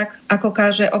zákonom, tak ako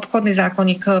káže obchodný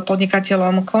zákonník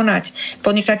podnikateľom konať.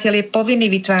 Podnikateľ je povinný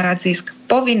vytvárať zisk.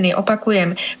 Povinný,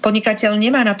 opakujem. Podnikateľ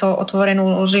nemá na to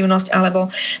otvorenú živnosť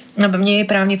alebo nie je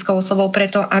právnickou osobou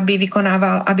preto, aby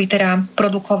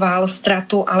produkoval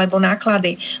stratu alebo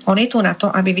náklady. On je tu na to,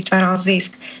 aby vytváral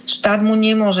zisk. Štát mu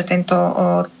nemôže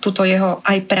túto jeho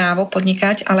aj právo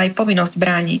podnikať, ale aj povinnosť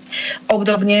brániť.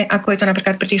 Obdobne, ako je to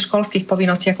napríklad pri tých školských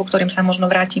povinnostiach, ku ktorým sa možno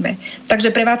vrátime.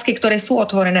 Takže prevádzky, ktoré sú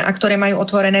otvorené a ktoré majú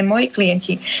otvorené moji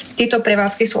klienti, tieto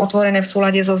prevádzky sú otvorené v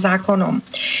súlade so zákonom.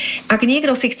 Ak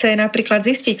niekto si chce napríklad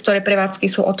zistiť, ktoré prevádzky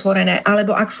sú otvorené,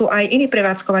 alebo ak sú aj iní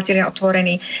prevádzkovateľia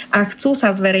otvorení a chcú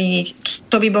sa zverejniť,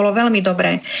 čo by bolo veľmi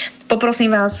dobré, poprosím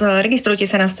vás, registrujte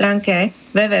sa na stránke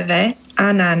www.ananas.to.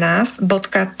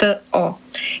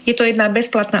 Je to jedna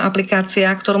bezplatná aplikácia,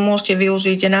 ktorú môžete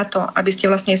využiť na to, aby ste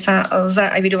vlastne sa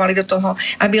zaevidovali do toho,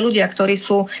 aby ľudia, ktorí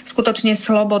sú skutočne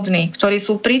slobodní, ktorí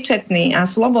sú príčetní a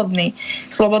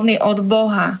slobodní od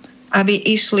Boha, aby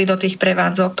išli do tých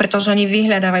prevádzok, pretože oni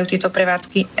vyhľadávajú tieto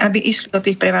prevádzky, aby išli do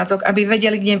tých prevádzok, aby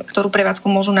vedeli, ktorú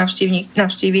prevádzku môžu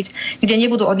navštíviť, kde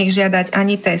nebudú od nich žiadať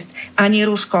ani test, ani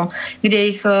rúško,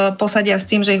 kde ich posadia s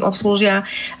tým, že ich obslúžia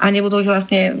a nebudú ich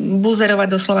vlastne buzerovať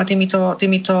doslova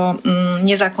týmito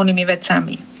nezákonnými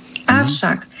vecami.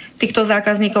 Avšak týchto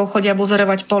zákazníkov chodia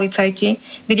buzerovať policajti,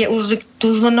 kde už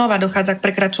tu znova dochádza k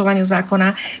prekračovaniu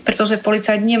zákona, pretože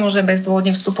policajt nemôže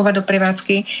bezdôvodne vstupovať do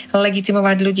prevádzky,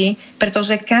 legitimovať ľudí,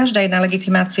 pretože každá jedna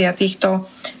legitimácia týchto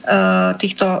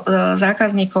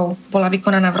zákazníkov bola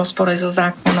vykonaná v rozpore so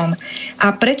zákonom.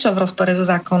 A prečo v rozpore so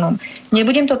zákonom?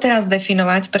 Nebudem to teraz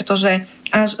definovať, pretože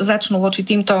až začnú voči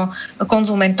týmto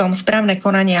konzumentom správne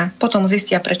konania, potom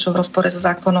zistia, prečo v rozpore so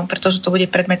zákonom, pretože to bude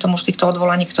predmetom už týchto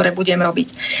odvolaní, ktoré budem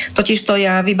robiť. Totižto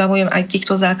ja vybavujem aj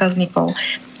týchto zákazníkov.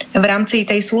 V rámci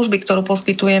tej služby, ktorú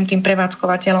poskytujem tým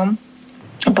prevádzkovateľom,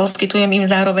 poskytujem im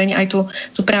zároveň aj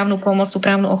tú právnu pomoc, tú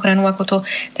právnu ochranu, ako to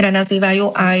teda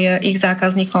nazývajú, aj ich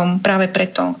zákazníkom práve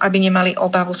preto, aby nemali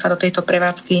obavu sa do tejto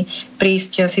prevádzky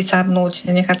prísť, si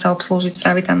sadnúť, nechať sa obslúžiť,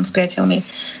 stráviť tam s priateľmi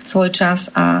svoj čas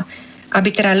a aby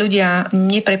teda ľudia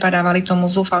neprepadávali tomu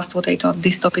zúfalstvu tejto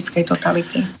dystopickej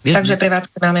totality. Takže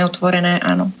prevádzky máme otvorené,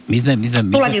 áno. V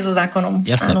súlade so zákonom.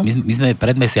 Jasné, my sme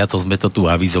pred mesiacom sme to tu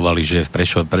avizovali, že v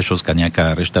Prešovská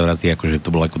nejaká reštaurácia, akože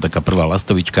to bola ako taká prvá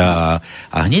lastovička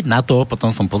a hneď na to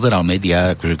potom som pozeral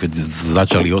médiá, akože keď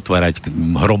začali otvárať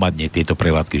hromadne tieto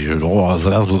prevádzky, že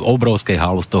zrazu obrovské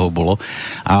halo z toho bolo,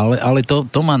 ale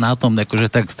to má na tom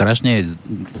akože tak strašne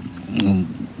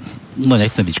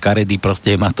nechcem byť škaredý,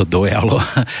 proste ma to dojalo.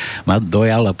 Ma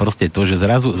dojalo proste to, že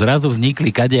zrazu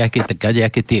vznikli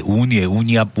kadejaké tie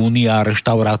únia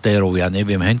reštauratérov, ja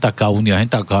neviem, hentaká únia,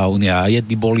 a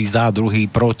jedni boli za, druhí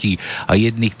proti, a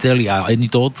jedni chceli, a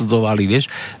jedni to odsudzovali, vieš,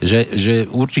 že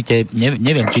určite,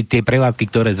 neviem, či tie prevádzky,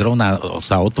 ktoré zrovna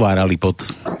sa otvárali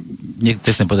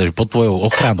nechcem povedať, že pod tvojou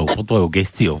ochranou, pod tvojou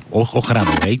gestiou,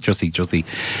 ochranou, hej, čo si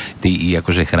ty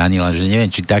akože chránila, že neviem,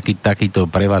 či takíto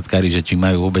prevádzkári, že či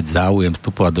majú vôbec záujem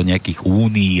vstupovať do nejakých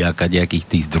únií a kadejakých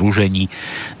tých združení,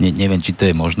 neviem, či to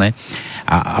je možné.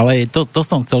 Ale to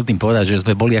som chcel tým povedať, že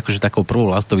sme boli akože takou prvou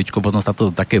lastovičkou, potom sa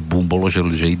to také boom bolo, že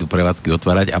idú prevádzky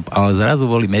otvárať, ale zrazu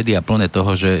boli médiá plné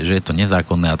toho, že je to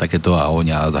nezákonné a takéto a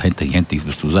oni a henty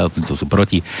sú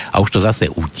proti a už to zase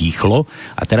utíchlo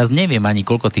a teraz neviem ani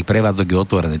koľko tých prevádzok je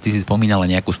otvorené. Ty si spomínala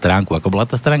nejakú stránku. Ako bola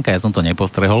tá stránka? Ja som to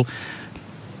nepostrehol.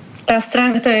 Tá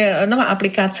stránka, to je nová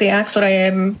aplikácia, ktorá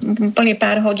je plne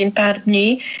pár hodín, pár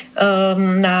dní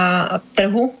na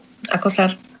trhu,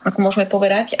 ako môžeme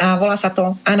povedať, a volá sa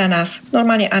to Ananás.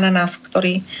 Normálne Ananás,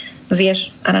 ktorý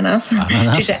zješ ananás.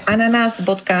 Čiže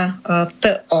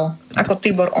ananás.to ako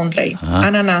Tibor Ondrej.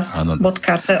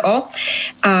 Ananás.to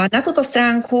a na túto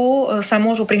stránku sa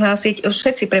môžu prihlásiť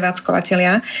všetci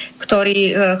prevádzkovateľia,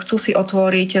 ktorí chcú si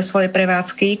otvoriť svoje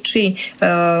prevádzky, či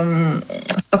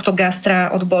z tohto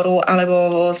gastra odboru,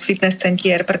 alebo z fitness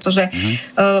centier, pretože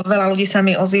veľa ľudí sa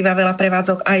mi ozýva, veľa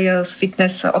prevádzok aj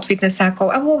od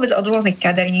fitnessákov a vôbec od rôznych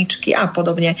kaderníčky a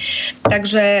podobne.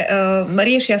 Takže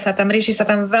rieši sa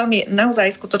tam veľmi,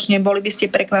 naozaj skutočne boli by ste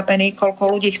prekvapení,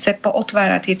 koľko ľudí chce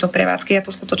pootvárať tieto prevádzky. Ja to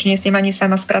skutočne s tým ani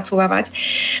sama spracovávať.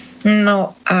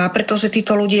 No a pretože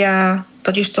títo ľudia,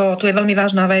 totižto tu je veľmi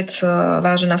vážna vec,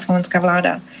 vážená slovenská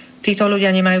vláda. Títo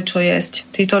ľudia nemajú čo jesť.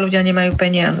 Títo ľudia nemajú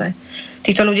peniaze.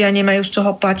 Títo ľudia nemajú z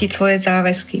čoho platiť svoje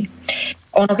záväzky.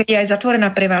 Ono, keď je aj zatvorená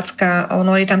prevádzka,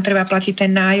 ono je tam treba platiť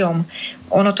ten nájom.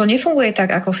 Ono to nefunguje tak,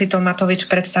 ako si to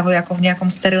Matovič predstavuje, ako v nejakom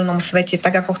sterilnom svete,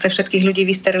 tak ako chce všetkých ľudí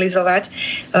vysterilizovať,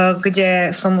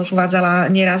 kde som už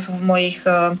uvádzala nieraz v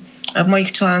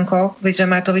mojich článkoch, že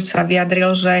Matovič sa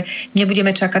vyjadril, že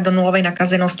nebudeme čakať do nulovej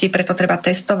nakazenosti, preto treba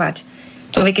testovať.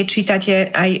 To vy keď čítate,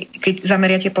 aj keď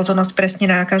zameriate pozornosť presne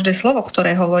na každé slovo,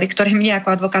 ktoré hovorí, ktoré mne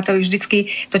ako advokátovi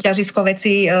vždycky to ťažisko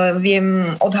veci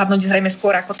viem odhadnúť zrejme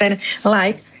skôr ako ten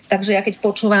like. Takže ja keď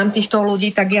počúvam týchto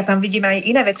ľudí, tak ja tam vidím aj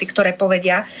iné veci, ktoré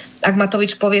povedia. Ak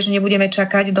Matovič povie, že nebudeme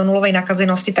čakať do nulovej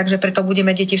nakazenosti, takže preto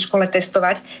budeme deti v škole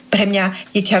testovať. Pre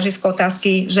mňa je ťažisko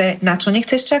otázky, že na čo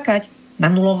nechceš čakať? Na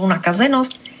nulovú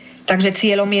nakazenosť? Takže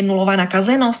cieľom je nulová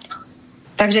nakazenosť?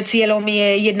 Takže cieľom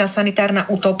je jedna sanitárna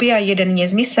utopia, jeden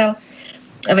nezmysel.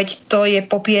 Veď to je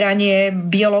popieranie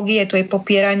biológie, to je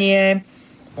popieranie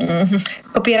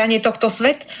tohto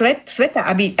sveta,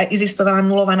 aby existovala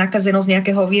nulová nakazenosť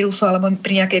nejakého vírusu alebo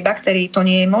pri nejakej baktérii. To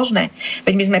nie je možné.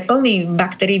 Veď my sme plní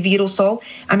baktérií, vírusov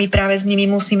a my práve s nimi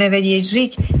musíme vedieť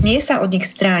žiť. Nie sa od nich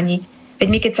strániť. Veď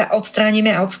my keď sa odstránime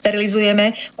a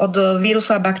odsterilizujeme od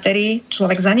vírusov a baktérií,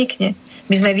 človek zanikne.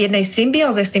 My sme v jednej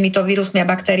symbióze s týmito vírusmi a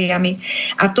baktériami.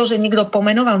 A to, že niekto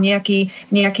pomenoval nejaký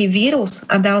vírus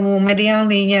a dal mu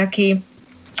mediálny nejaký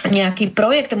nejaký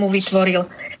projekt mu vytvoril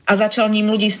a začal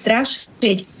ním ľudí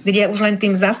strašiť, kde už len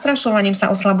tým zastrašovaním sa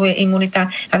oslabuje imunita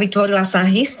a vytvorila sa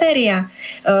hystéria.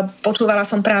 Počúvala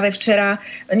som práve včera,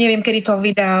 neviem, kedy to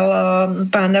vydal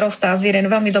pán Rostáz, jeden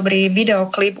veľmi dobrý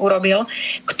videoklip urobil,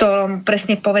 ktorom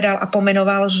presne povedal a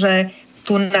pomenoval, že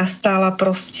tu nastala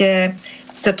proste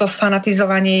toto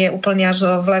sfanatizovanie je úplne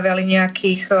až v leveli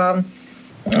nejakých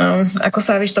ako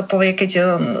sa to povie, keď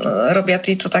robia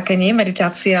títo také nie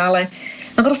meditácie, ale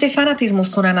no proste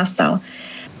fanatizmus tu nastal.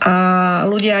 A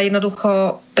ľudia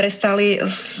jednoducho prestali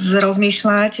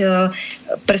rozmýšľať,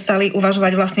 prestali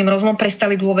uvažovať vlastným rozumom,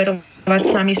 prestali dôverovať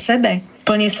sami sebe.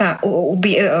 Plne sa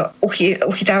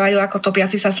uchytávajú ako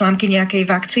topiaci sa slámky nejakej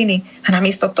vakcíny. A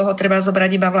namiesto toho treba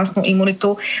zobrať iba vlastnú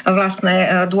imunitu,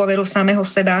 vlastné dôveru samého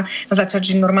seba,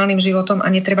 začať žiť normálnym životom a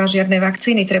netreba žiadne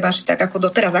vakcíny. Treba žiť tak ako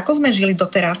doteraz. Ako sme žili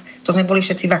doteraz? To sme boli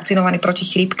všetci vakcinovaní proti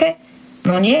chrípke?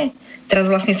 No nie. Teraz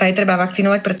vlastne sa aj treba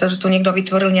vakcinovať, pretože tu niekto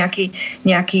vytvoril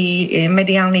nejaký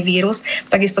mediálny vírus.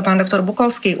 Takisto pán doktor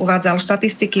Bukovský uvádzal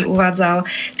štatistiky,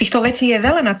 týchto vecí je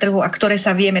veľa na trhu, a ktoré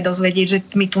sa vieme dozvedieť, že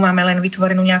my tu máme len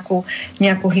vytvorenú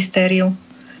nejakú hystériu.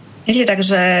 Viete,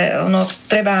 takže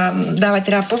treba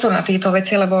dávať teda pozor na tieto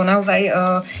veci, lebo naozaj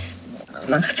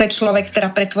chce človek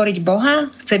teda pretvoriť Boha,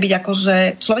 chce byť akože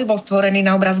človek bol stvorený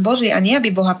na obraz Boží a nie,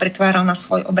 aby Boha pretváral na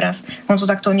svoj obraz. On to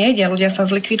takto nejde, ľudia sa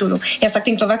zlikvidujú. Ja sa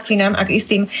k týmto vakcínám a k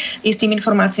istým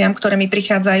informáciám, ktoré mi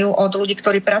prichádzajú od ľudí,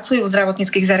 ktorí pracujú v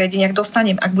zdravotníckych zariadeniach,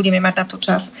 dostanem, ak budeme mať na to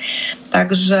čas.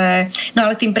 Takže, no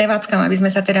ale tým prevádzkam, aby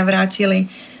sme sa teda vrátili,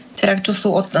 teda čo sú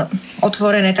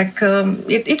otvorené, tak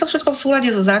je to všetko v súlade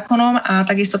so zákonom a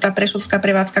takisto tá prešovská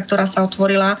prevádzka, ktorá sa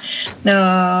otvorila,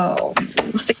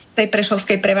 z tej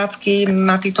prešovskej prevádzky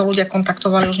ma títo ľudia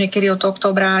kontaktovali už niekedy od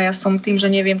októbra a ja som tým,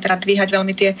 že neviem teda dvíhať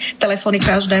veľmi tie telefóny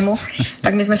každému,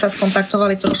 tak my sme sa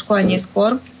skontaktovali trošku aj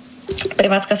neskôr.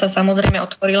 Prevádzka sa samozrejme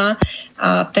otvorila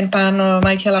a ten pán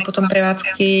majiteľ a potom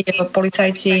prevádzky, jeho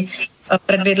policajti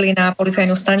predviedli na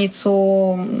policajnú stanicu,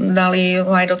 dali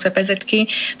ho aj do CPZ-ky,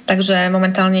 takže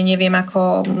momentálne neviem,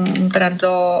 ako teda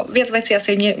do viac vecí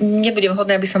asi nebude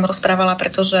vhodné, aby som rozprávala,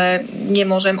 pretože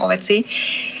nemôžem o veci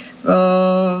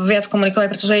viac komunikovať,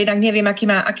 pretože jednak neviem,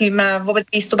 aký má vôbec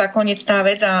výstup a koniec tá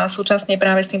vec a súčasne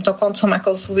práve s týmto koncom,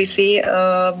 ako súvisí,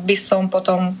 by som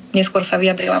potom neskôr sa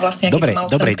vyjadrila vlastne, aký mal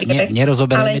celý príbeh.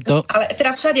 Nerozoberáme to. Ale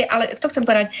teda všade, ale to chcem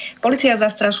povedať, polícia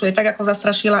zastrašuje, tak ako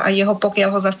zastrašila aj jeho, pokiaľ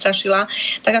ho zastrašila,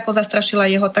 tak ako zastrašila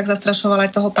jeho, tak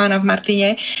zastrašovala aj toho pána v Martine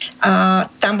a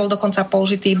tam bol dokonca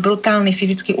použitý brutálny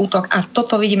fyzický útok a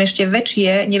toto vidím ešte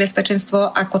väčšie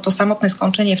nebezpečenstvo ako to samotné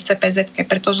skončenie v CPZ-ke,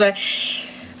 pretože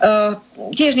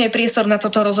tiež nie je priestor na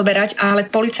toto rozoberať, ale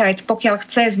policajt, pokiaľ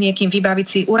chce s niekým vybaviť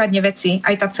si úradne veci,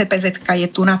 aj tá CPZ-ka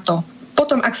je tu na to.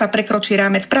 Potom, ak sa prekročí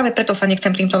rámec, práve preto sa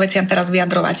nechcem týmto veciam teraz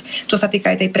vyjadrovať, čo sa týka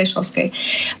aj tej prešovskej.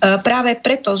 Práve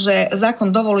preto, že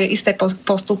zákon dovoluje isté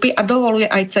postupy a dovoluje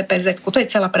aj CPZ-ku, to je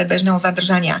celá predbežného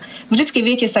zadržania. Vždycky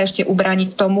viete sa ešte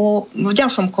ubrániť tomu v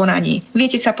ďalšom konaní.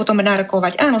 Viete sa potom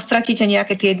nárokovať. Áno, stratíte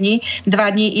nejaké tie dni, 2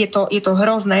 dní, je to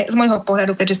hrozné. Z môjho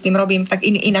pohľadu, keďže s tým robím, tak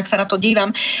inak sa na to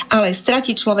dívam, ale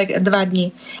stratí človek 2 dní.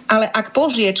 Ale ak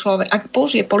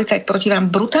použije policajt proti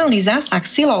vám brutálny zásah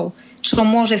silou, čo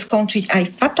môže skončiť aj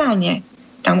fatálne,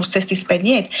 tam už cesty späť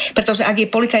nie. Pretože ak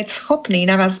je policajt schopný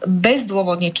na vás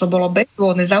bezdôvodne, čo bolo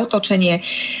bezdôvodné zaútočenie,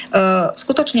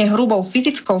 skutočne hrubou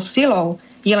fyzickou silou,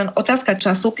 je len otázka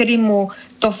času, kedy mu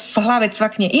to v hlave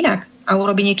cvakne inak a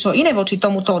urobí niečo iné voči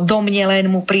tomuto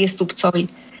domnelému priestupcovi.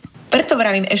 Preto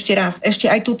vravím ešte raz, ešte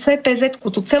aj tú CPZ-ku,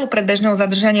 tú celú predbežného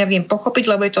zadržania viem pochopiť,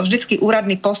 lebo je to vždycky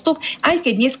úradný postup, aj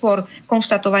keď neskôr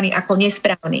konštatovaný ako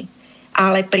nesprávny.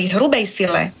 Ale pri hrubej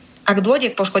sile, ak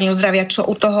dôjde k poškodeniu zdravia, čo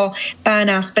u toho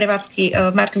pána z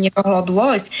prevádzky v Martine mohlo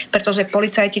dôjsť, pretože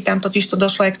policajti tam totiž to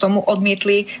došlo aj k tomu,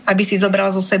 odmietli, aby si zobral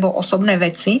so sebou osobné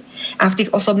veci a v tých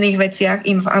osobných veciach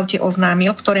im v aute oznámil,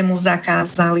 ktoré mu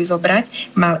zakázali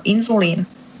zobrať, mal inzulín.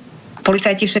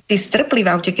 Policajti všetci strpli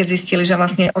v aute, keď zistili, že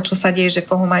vlastne o čo sa deje, že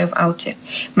koho majú v aute.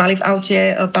 Mali v aute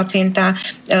pacienta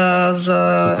s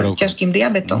ťažkým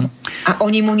diabetom a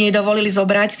oni mu nedovolili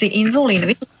zobrať si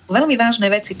inzulín. Veľmi vážne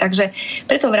veci, takže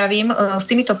preto vravím, s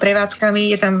týmito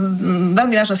prevádzkami je tam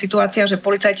veľmi vážna situácia, že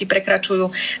policajti prekračujú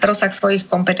rozsah svojich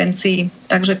kompetencií.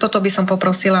 Takže toto by som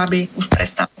poprosila, aby už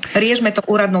prestal. Riešme to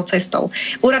úradnou cestou.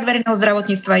 Úrad verejného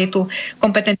zdravotníctva je tu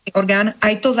kompetentný orgán,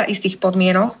 aj to za istých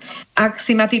podmienok. Ak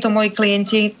si ma títo moji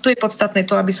klienti, tu je podstatné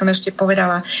to, aby som ešte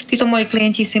povedala, títo moji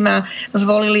klienti si ma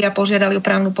zvolili a požiadali o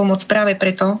právnu pomoc práve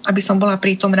preto, aby som bola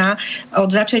prítomná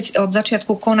od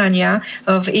začiatku konania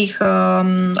v ich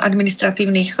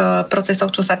administratívnych procesoch,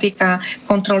 čo sa týka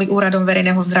kontroly úradom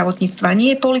verejného zdravotníctva.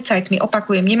 Nie policajtmi,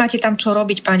 opakujem, nemáte tam čo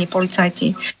robiť, páni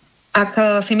policajti. Ak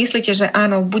si myslíte, že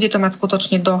áno, bude to mať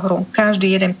skutočne dohru,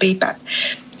 každý jeden prípad.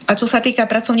 A čo sa týka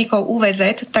pracovníkov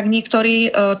UVZ, tak niektorí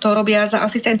to robia za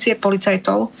asistencie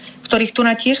policajtov, ktorých tu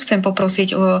tiež chcem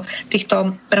poprosiť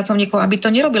týchto pracovníkov, aby to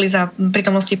nerobili za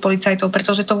prítomnosti policajtov,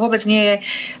 pretože to vôbec nie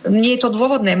je to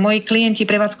dôvodné. Moji klienti,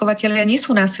 prevádzkovateľia nie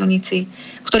sú násilníci,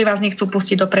 ktorí vás nechcú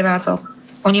pustiť do prevádzok.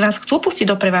 Oni vás chcú pustiť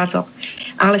do prevádzok,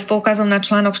 ale s poukazom na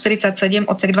článok 47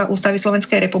 odsek 2 Ústavy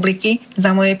Slovenskej republiky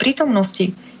za mojej prítomnosti.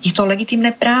 Je to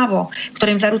legitímne právo,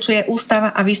 ktorým zaručuje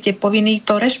ústava a vy ste povinní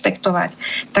to rešpektovať.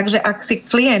 Takže ak si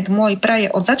klient môj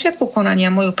praje od začiatku konania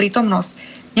moju prítomnosť,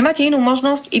 nemáte inú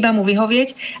možnosť iba mu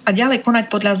vyhovieť a ďalej konať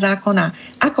podľa zákona.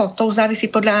 Ako? To už závisí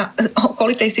podľa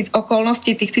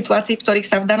okolností tých situácií, v ktorých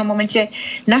sa v danom momente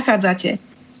nachádzate.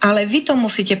 Ale vy to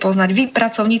musíte poznať. Vy,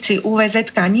 pracovníci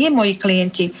UVZK, nie moji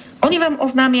klienti. Oni vám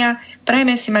oznámia,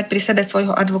 prajme si mať pri sebe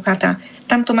svojho advokáta.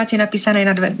 Tam to máte napísané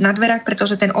na dverách,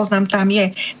 pretože ten oznam tam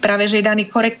je. Práve, že je daný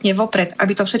korektne vopred,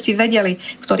 aby to všetci vedeli,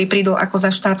 ktorí prídu ako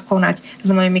za štát konať s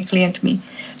mojimi klientmi.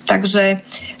 Takže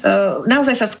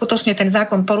naozaj sa skutočne ten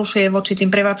zákon porušuje voči tým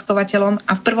prevádzkovateľom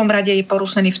a v prvom rade je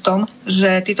porušený v tom,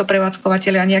 že títo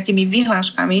prevádzkovateľia nejakými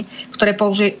vyhláškami, ktoré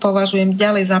považujem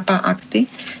ďalej za akty,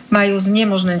 majú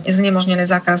znemožnený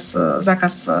zákaz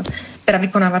teda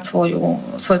vykonávať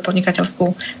svoju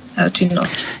podnikateľskú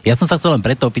činnosť. Ja som sa chcel len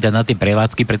preto opýtať na tie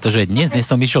prevádzky, pretože dnes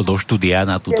som išiel do štúdia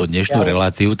na túto dnešnú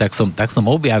reláciu, tak som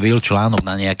objavil článok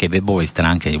na nejakej webovej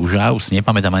stránke. Už si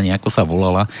nepamätám ani, ako sa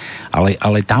volala,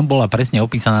 ale tam bola presne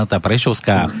opísaná tá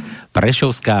prešovská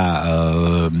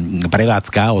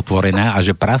prevádzka otvorená a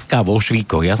že praská vo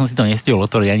Švíkoch. Ja som si to nestihol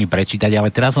otvoriť ani prečítať,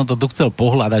 ale teraz som to tu chcel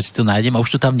pohľadať, či to nájdem a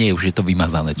už to tam nie je, už je to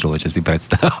vymazané, človeče, si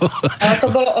predstav. Ale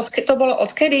to bolo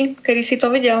odkedy? Kedy si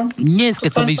to videl? Dnes,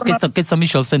 keď som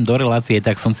išiel sem do relácie,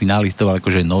 tak som si nalistoval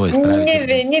akože nové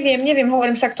správy. Neviem,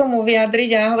 hovorím sa k tomu vyjadriť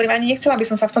a hovorím, ani nechcela by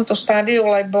som sa v tomto štádiu,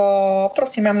 lebo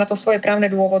prosím, mám na to svoje právne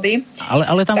dôvody.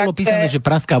 Ale tam bolo písané, že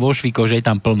praská vo Švíkoch, že je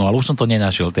tam plno, ale už som to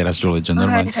nenašiel teraz, človeče,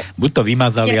 normálne. Buď to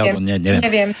vymazali, alebo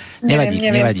neviem.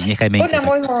 Nevadí, nechajme ich.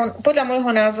 Podľa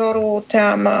môjho názoru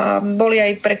tam boli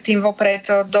aj predtým vopred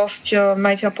dosť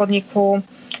majiteľ podniku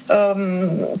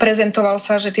prezentoval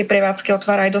sa, že tie prevádzky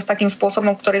otvára aj dosť takým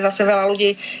spôsobom, ktorý zase veľa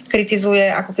ľudí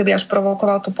kritizuje, ako keby až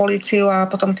provokoval tú políciu a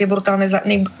potom tie brutálne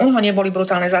u neho neboli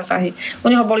brutálne zásahy. U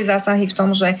neho boli zásahy v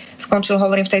tom, že skončil,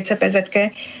 hovorím, v tej CPZ-ke,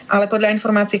 ale podľa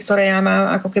informácií, ktoré ja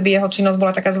mám, ako keby jeho činnosť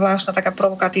bola taká zvláštna, taká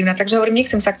provokatívna. Takže hovorím,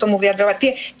 nechcem sa k tomu vyjadrovať.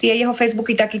 Tie jeho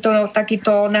Facebooky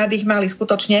takýto nádych mali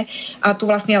skutočne a tu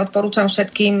vlastne ja odporúčam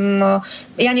všetkým.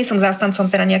 Ja nie som zástancom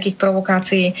teda nejakých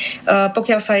provokácií.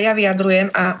 Pokiaľ sa ja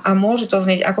vyjadrujem a môže to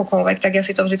znieť akokoľvek, tak ja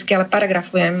si to vždycky ale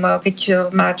paragrafujem. Keď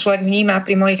ma človek vníma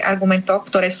pri mojich argumentoch,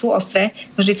 ktoré sú ostré,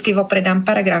 vždycky vopred dám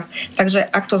paragraf. Takže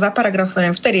ak to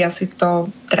zaparagrafujem, vtedy ja si to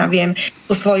teda viem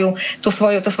to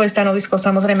svoje stanovisko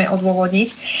samozrejme odôvodniť.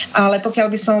 Ale pokiaľ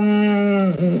by som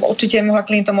určite mohla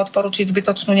klientom odporučiť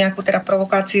zbytočnú nejakú teda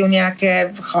provokáciu,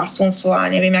 nejaké chlastuncu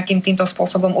a neviem, akým týmto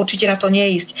spôsobom, určite na to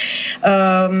neísť.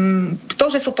 To,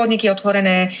 že sú podniky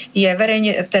otvorené, je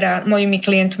verejne, teda mojimi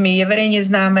klientmi, je verejne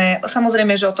známe.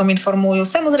 Samozrejme, že o tom informujú.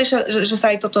 Samozrejme, že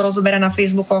sa aj toto rozoberá na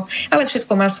Facebookoch, ale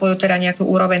všetko má svoju teda nejakú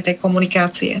úroveň tej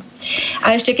komunikácie.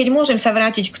 A ešte keď môžem sa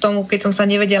vrátiť k tomu, keď som sa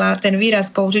nevedela ten výraz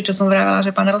použiť, čo som vravela, že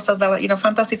pán Rozsas dal jedno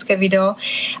fantastické video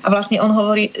a vlastne on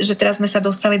hovorí, že teraz sme sa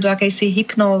dostali do akejsi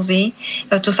hypnózy,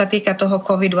 čo sa týka toho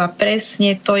covidu a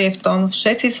presne to je v tom.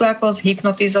 Všetci sú ako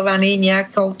zhypnotizovaní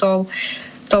nejakou tou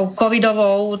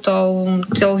covidovou,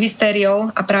 tou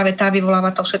hystériou a práve tá vyvoláva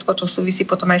to všetko, čo súvisí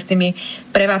potom aj s tými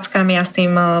prevádzkami a s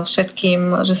tým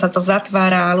všetkým, že sa to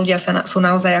zatvára a ľudia sú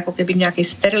naozaj ako keby v nejakej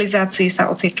sterilizácii sa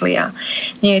ocitli a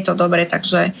nie je to dobre,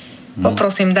 takže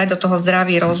poprosím dať do toho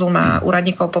zdravý rozum a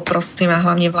úradníkov poprosím a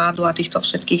hlavne vládu a týchto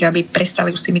všetkých, aby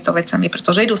prestali už s týmito vecami,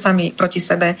 pretože idú sami proti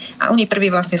sebe a oni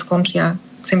prví vlastne skončia,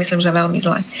 si myslím, že veľmi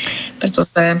zle.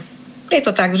 Pretože je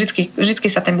to tak, vždycky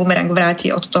sa ten bumerang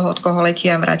vráti od toho, od koho letí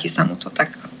a vráti sa mu to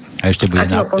tak. A ešte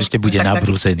bude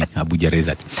nabrúsený a bude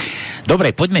rezať.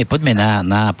 Dobre, poďme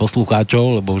na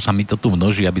poslucháčov, lebo už sa mi to tu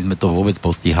množí, aby sme to vôbec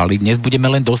postihali. Dnes budeme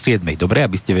len do 7. Dobre,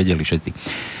 aby ste vedeli všetci.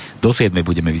 Do 7.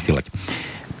 budeme vysielať.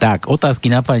 Tak, otázky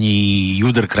na pani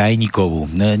JUDr Krajníkovú.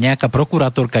 Nejaká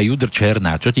prokurátorka JUDr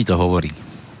Černá, čo ti to hovorí?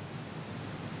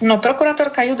 No,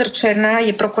 prokurátorka JUDr Černá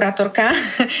je prokurátorka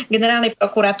generálnej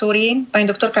prokuratúry, pani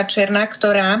doktorka Černá,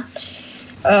 ktorá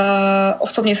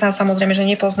osobne sa samozrejme, že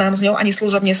nepoznám s ňou, ani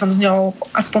služobne som s ňou,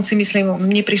 aspoň si myslím,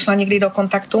 neprišla nikdy do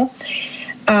kontaktu.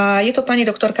 A je to pani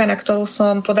doktorka, na ktorú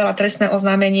som podala trestné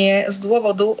oznámenie z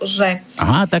dôvodu, že...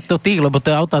 Aha, tak to ty, lebo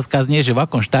tá otázka znie, že v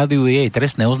akom štádiu je jej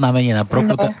trestné oznámenie na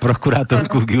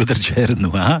prokurátorku JUDr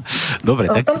Černú. Aha, dobre.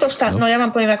 V tomto ja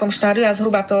vám poviem, v akom štádiu, ja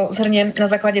zhruba to zhrniem,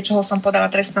 na základe čoho som podala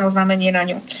trestné oznámenie na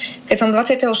ňu. Keď som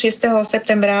 26.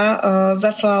 septembra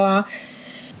zaslala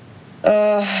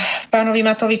pánovi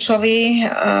Matovičovi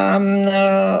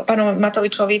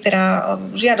teda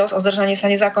žiadosť o zdržanie sa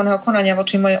nezákonného konania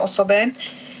voči mojej osobe,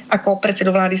 ako predsedu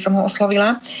vlády som ho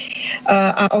oslovila,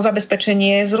 a o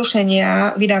zabezpečenie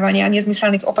zrušenia vydávania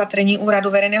nezmyselných opatrení Úradu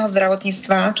verejného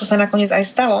zdravotníctva, čo sa nakoniec aj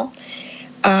stalo.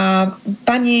 A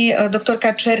pani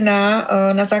doktorka Černá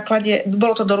na základe,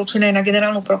 bolo to doručené na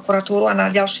generálnu prokuratúru a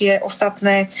na ďalšie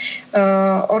ostatné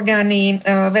orgány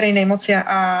verejnej moci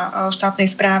a štátnej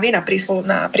správy, na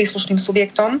príslušným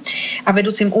subjektom a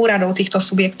vedúcim úradov týchto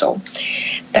subjektov.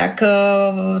 Tak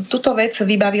túto vec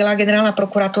vybavila generálna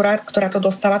prokuratúra, ktorá to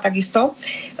dostala takisto,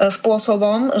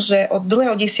 spôsobom, že od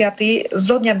 2.10.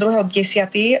 zo dňa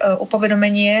 2.10.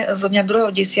 upovedomenie zo dňa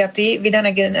 2.10.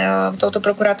 vydané touto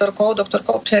prokurátorkou,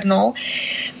 doktorkou Černou,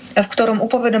 v ktorom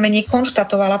upovedomení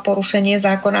konštatovala porušenie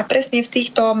zákona presne v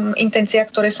týchto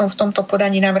intenciách, ktoré som v tomto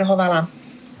podaní navrhovala.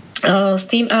 S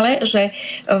tým ale, že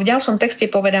v ďalšom texte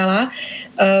povedala,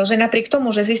 že napriek tomu,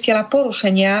 že zistila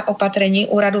porušenia opatrení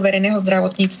Úradu verejného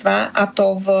zdravotníctva, a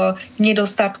to v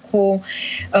nedostatku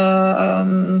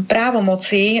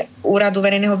právomoci Úradu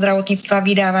verejného zdravotníctva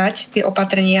vydávať tie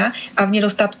opatrenia a v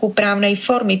nedostatku právnej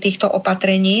formy týchto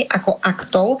opatrení ako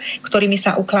aktov, ktorými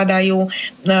sa ukladajú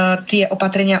tie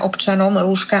opatrenia občanom,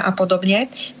 rúška a podobne.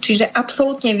 Čiže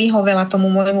absolútne vyhovela tomu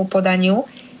môjmu podaniu,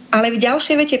 ale v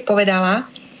ďalšej vete povedala,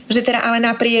 že teda ale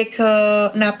napriek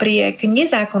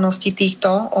nezákonnosti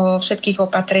týchto všetkých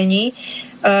opatrení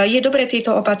je dobré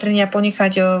tieto opatrenia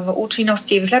ponechať v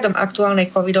účinnosti vzhľadom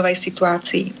aktuálnej covidovej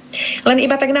situácii. Len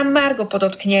iba tak na margo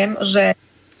podotknem, že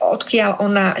odkiaľ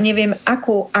ona, neviem,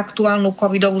 akú aktuálnu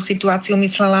covidovú situáciu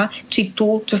myslela, či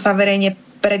tú, čo sa verejne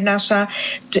prednáša.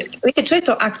 Viete, čo je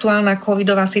to aktuálna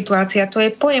covidová situácia? To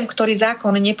je pojem, ktorý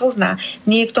zákon nepozná.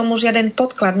 Nie je k tomu žiaden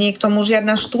podklad, nie je k tomu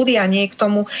žiadna štúdia, nie je k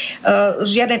tomu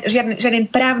žiaden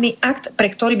právny akt,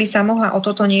 pre ktorý by sa mohla o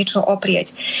toto niečo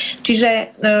oprieť.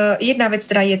 Čiže jedna vec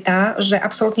teda je tá, že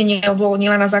absolútne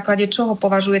neodôvodnila, na základe čoho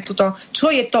považuje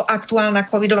čo je to aktuálna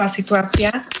covidová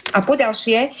situácia, a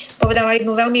poďalšie povedala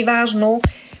jednu veľmi vážnu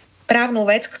právnu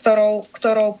vec,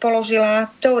 ktorou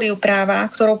položila teóriu práva,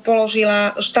 ktorou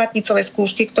položila štátnicové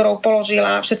skúšky, ktorou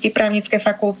položila všetky právnické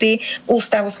fakulty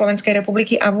Ústavu Slovenskej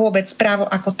republiky a vôbec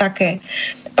právo ako také.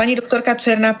 Pani doktorka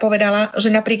Černá povedala, že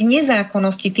napriek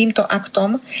nezákonnosti týmto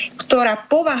aktom, ktorá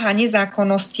povaha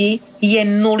nezákonnosti je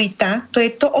nulita, to je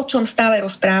to, o čom stále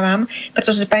rozprávam,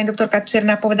 pretože pani doktorka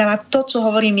Černá povedala to, čo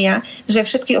hovorím ja, že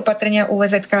všetky opatrenia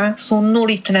UVZK sú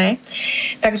nulitné.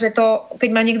 Takže to, keď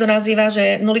ma niekto nazýva,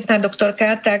 že nulitná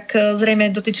doktorka, tak zrejme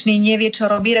dotyčný nevie, čo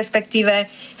robí, respektíve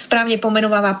správne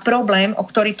pomenováva problém, o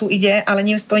ktorý tu ide, ale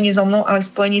nie v spojení so mnou, ale v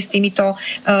spojení s týmito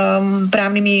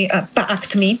právnymi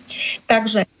aktmi.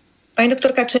 Takže pani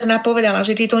doktorka Černá povedala,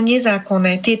 že tieto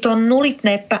nezákonné, tieto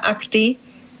nulitné akty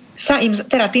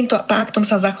týmto aktom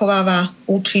sa zachováva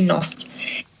účinnosť.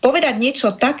 Povedať niečo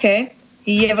také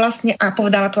je vlastne, a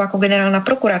povedala to ako generálna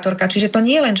prokurátorka, čiže to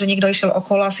nie je len, že niekto išiel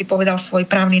okolo a si povedal svoj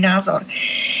právny názor.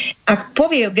 Ak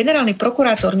povie generálny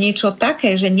prokurátor niečo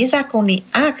také, že nezákonný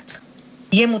akt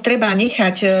jemu treba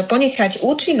ponechať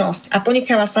účinnosť a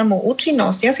ponecháva samú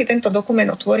účinnosť. Ja si tento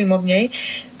dokument otvorím od nej,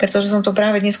 pretože som to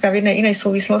práve dneska v jednej inej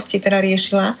súvislosti teda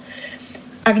riešila.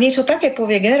 Ak niečo také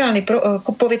povie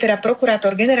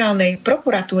prokurátor generálnej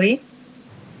prokuratúry,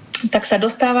 tak sa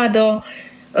dostáva do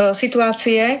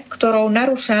situácie, ktorou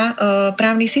narúša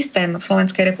právny systém v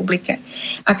Slovenskej republike.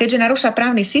 A keďže narúša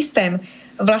právny systém,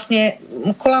 vlastne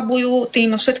kolabujú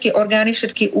tým všetky orgány,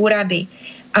 všetky úrady.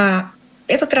 A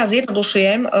ja to teraz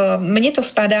zjednodušujem, mne to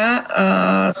spadá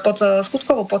pod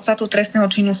skutkovú podstatu trestného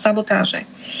činu sabotáže.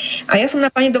 A ja som na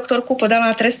pani doktorku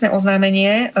podala trestné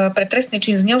oznámenie pre trestný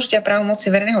čin zneužitia právomoci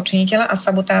verejného činiteľa a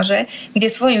sabotáže, kde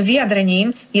svojim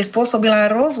vyjadrením je spôsobila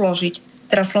rozložiť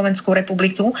teraz Slovenskú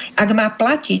republiku, ak má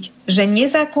platiť, že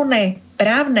nezákonné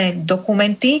právne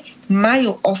dokumenty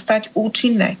majú ostať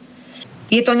účinné.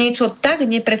 Je to niečo tak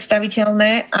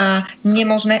nepredstaviteľné a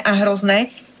nemožné a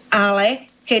hrozné, ale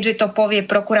keďže to povie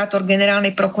prokurátor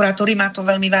generálnej prokuratúry, má to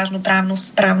veľmi vážnu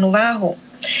správnu váhu.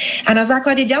 A na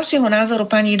základe ďalšieho názoru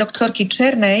pani doktorky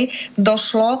Černej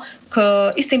došlo k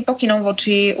istým pokynom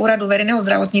voči Úradu verejného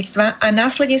zdravotníctva a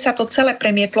následne sa to celé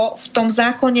premietlo v tom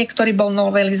zákone, ktorý bol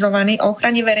novelizovaný o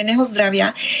ochrane verejného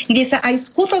zdravia, kde sa aj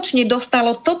skutočne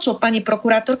dostalo to, čo pani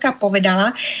prokurátorka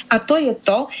povedala, a to je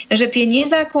to, že tie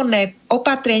nezákonné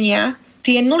opatrenia,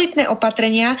 tie nulitné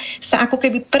opatrenia sa ako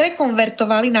keby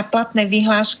prekonvertovali na platné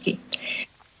vyhlášky.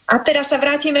 A teraz sa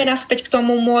vrátime naspäť k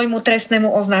tomu môjmu trestnému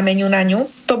oznámeniu na ňu.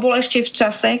 To bolo ešte v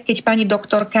čase, keď pani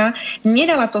doktorka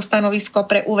nedala to stanovisko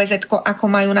pre UVZ-ko, ako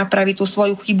majú napraviť tú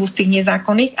svoju chybu z tých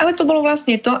nezákonných, ale to bolo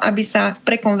vlastne to, aby sa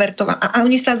prekonvertovali. A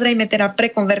oni sa zrejme teda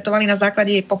prekonvertovali na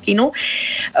základe jej pokynu.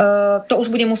 To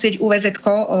už bude musieť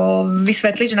UVZ-ko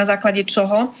vysvetliť, že na základe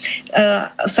čoho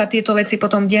sa tieto veci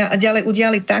potom ďalej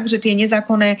udiali tak, že tie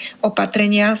nezákonné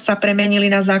opatrenia sa premenili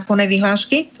na zákonné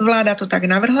vyhlášky. Vláda to tak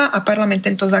navrhla a parlament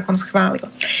tento zákon schválil.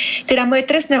 Teda moje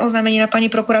trestné oznámenie na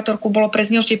pani prokurátorku bolo pre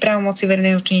zneužitie právomoci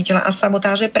verejného činiteľa a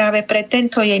sabotáže práve pre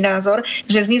tento jej názor,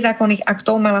 že z nezákonných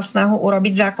aktov mala snahu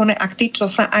urobiť zákonné akty, čo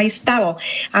sa aj stalo.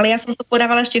 Ale ja som to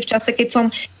podávala ešte v čase, keď som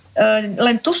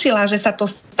len tušila, že sa to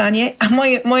stane, a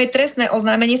moje trestné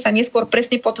oznámenie sa neskôr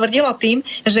presne potvrdilo tým,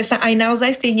 že sa aj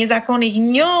naozaj z tých nezákonných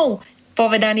ňou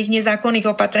povedaných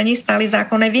nezákonných opatrení stali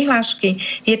zákonné vyhlášky.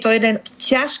 Je to jeden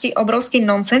ťažký, obrovský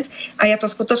nonsens a ja to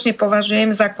skutočne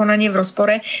považujem za konanie v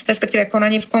rozpore, respektíve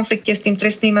konanie v konflikte s tým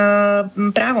trestným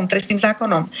právom, trestným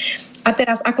zákonom. A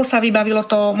teraz, ako sa vybavilo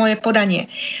to moje podanie?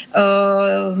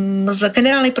 Z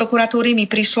generálnej prokuratúry mi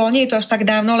prišlo, nie je to až tak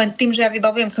dávno, len tým, že ja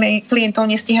vybavujem klientov,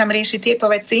 nestíham riešiť tieto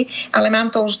veci, ale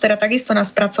mám to už teda takisto na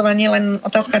spracovanie, len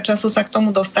otázka času sa k tomu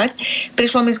dostať.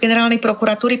 Prišlo mi z generálnej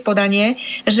prokuratúry podanie,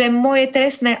 že moje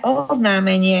trestné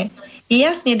oznámenie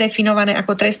jasne definované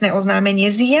ako trestné oznámenie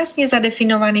s jasne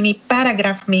zadefinovanými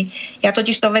paragrafmi. Ja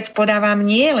totiž to vec podávam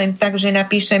nie len tak, že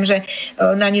napíšem, že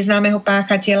na neznámeho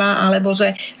páchateľa, alebo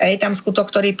že je tam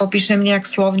skutok, ktorý popíšem nejak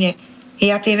slovne.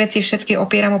 Ja tie veci všetky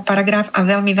opieram o paragraf a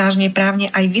veľmi vážne právne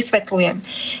aj vysvetľujem.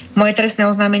 Moje trestné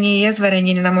oznámenie je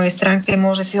zverejnené na mojej stránke,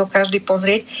 môže si ho každý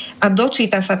pozrieť a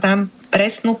dočíta sa tam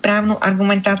presnú právnu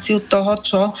argumentáciu toho,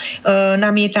 čo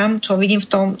namietam, čo vidím v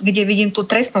tom, kde vidím tú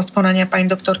trestnosť konania pani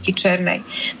doktorky Černej.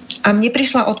 A mne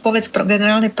prišla odpoveď z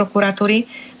generálnej prokuratúry,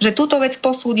 že túto vec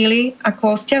posúdili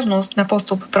ako sťažnosť na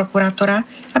postup prokurátora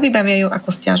a vybavia ju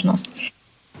ako sťažnosť.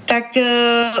 Tak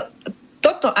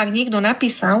toto, ak niekto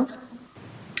napísal,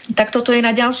 tak toto je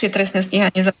na ďalšie trestné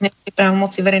stíhanie za zneužitie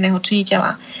právomoci verejného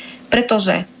činiteľa.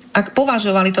 Pretože ak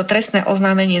považovali to trestné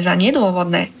oznámenie za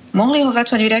nedôvodné, mohli ho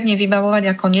začať riadne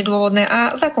vybavovať ako nedôvodné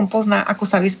a zákon pozná, ako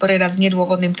sa vysporiadať s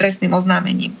nedôvodným trestným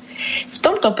oznámením. V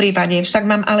tomto prípade však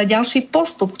mám ale ďalší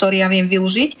postup, ktorý ja viem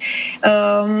využiť.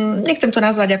 Nechcem to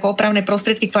nazvať ako opravné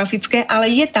prostriedky klasické,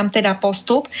 ale je tam teda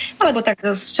postup, alebo tak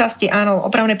z časti áno,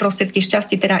 opravné prostriedky, z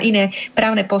časti teda iné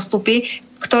právne postupy,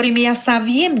 ktorými ja sa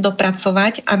viem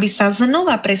dopracovať, aby sa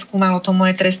znova preskúmalo to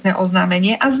moje trestné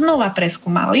oznámenie a znova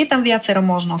preskúmalo. Je tam viacero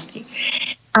možností.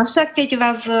 Avšak keď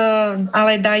vás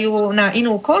ale dajú na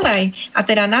inú koľaj, a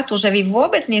teda na to, že vy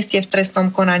vôbec nie ste v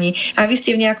trestnom konaní a vy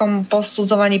ste v nejakom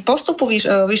posudzovaní postupu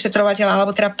vyšetrovateľa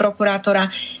alebo teda prokurátora,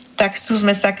 tak sú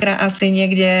sme sakra asi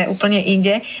niekde úplne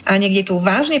inde a niekde tu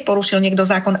vážne porušil niekto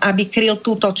zákon, aby kryl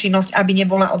túto činnosť, aby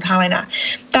nebola odhalená.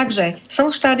 Takže som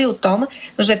v štádiu tom,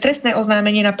 že trestné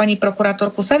oznámenie na pani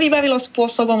prokurátorku sa vybavilo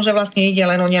spôsobom, že vlastne ide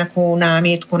len o nejakú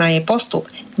námietku na jej postup.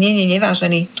 Nie,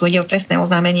 nevážený. Tu ide o trestné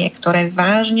oznámenie, ktoré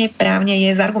vážne právne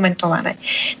je zargumentované.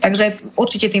 Takže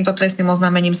určite týmto trestným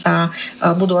oznámením sa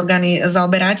budú orgány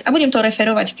zaoberať a budem to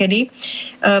referovať kedy,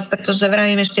 pretože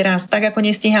vravím ešte raz, tak ako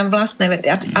nestíham vlastné veci.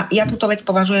 Ja túto vec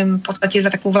považujem v podstate za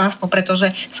takú vlastnú,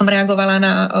 pretože som reagovala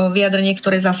na vyjadrenie,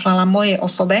 ktoré zaslala mojej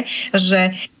osobe,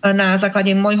 že na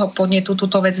základe môjho podnetu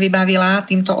túto vec vybavila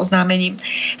týmto oznámením.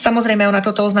 Samozrejme, ona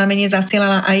toto oznámenie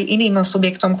zasielala aj iným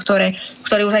subjektom,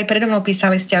 ktorí už aj predo mnou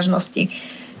písali sťažnosti.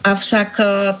 Avšak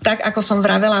tak, ako som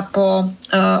vravela po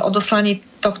odoslaní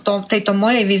tejto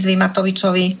mojej výzvy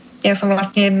Matovičovi, ja som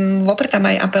vlastne vopred tam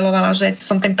aj apelovala, že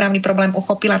som ten právny problém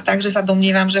uchopila tak, že sa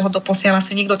domnievam, že ho doposiaľ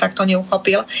asi nikto takto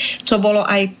neuchopil, čo bolo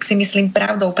aj, si myslím,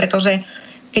 pravdou, pretože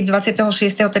keď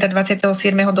 26. teda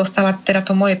 27. dostala teda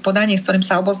to moje podanie, s ktorým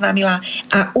sa oboznámila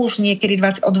a už niekedy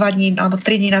o 2 dní alebo 3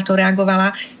 dní na to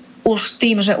reagovala, už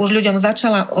tým, že už ľuďom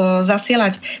začala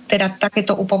zasielať teda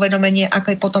takéto upovedomenie,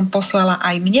 ako potom poslala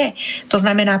aj mne. To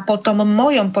znamená po tom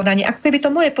mojom podaní. Ako keby to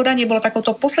moje podanie bolo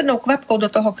takouto poslednou kvapkou do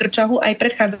toho krčahu aj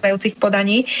predchádzajúcich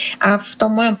podaní a v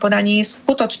tom mojom podaní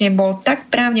skutočne bol tak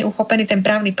právne uchopený ten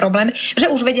právny problém, že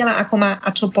už vedela, ako má a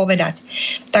čo povedať.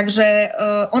 Takže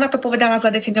ona to povedala,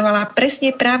 zadefinovala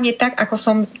presne právne tak, ako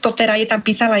som to teda je tam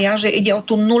písala ja, že ide o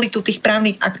tú nulitu tých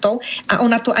právnych aktov a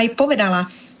ona to aj povedala,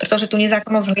 pretože tu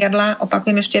nezákonnosť hliadla,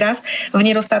 opakujem ešte raz, v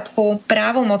nedostatku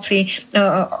právomoci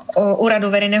Úradu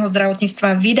verejného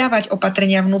zdravotníctva vydávať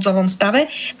opatrenia v núdzovom stave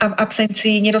a v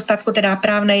absencii nedostatku teda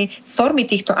právnej formy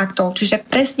týchto aktov. Čiže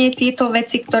presne tieto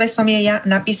veci, ktoré som jej ja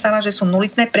napísala, že sú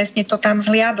nulitné, presne to tam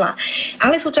zhliadla.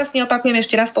 Ale súčasne opakujem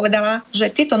ešte raz povedala, že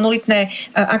tieto nulitné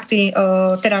akty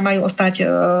teda majú ostať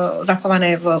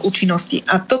zachované v účinnosti.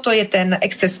 A toto je ten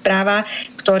exces práva,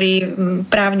 ktorý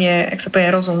právne, ak sa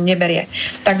povie, rozum neberie.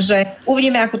 Takže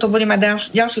uvidíme, ako to bude mať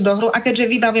ďalšiu dohru. A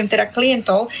keďže vybavujem teda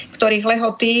klientov, ktorých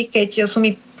lehoty, keď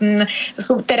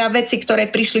sú teda veci, ktoré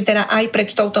prišli teda aj pred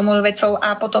touto mojou vecou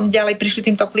a potom ďalej prišli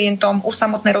týmto klientom už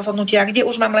samotné rozhodnutia, kde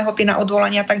už mám lehoty na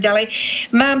odvolanie a tak ďalej.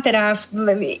 Mám teraz,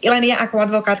 len ja ako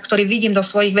advokát, ktorý vidím do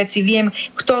svojich vecí, viem,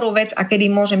 ktorú vec a kedy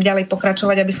môžem ďalej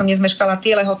pokračovať, aby som nezmeškala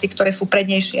tie lehoty, ktoré sú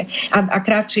prednejšie a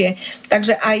kratšie.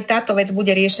 Takže aj táto vec bude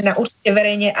riešená určite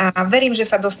verejne a verím, že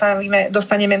sa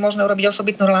dostaneme možno urobiť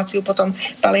osobitnú reláciu potom,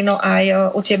 Palino,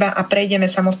 aj u teba a prejdeme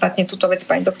samostatne túto vec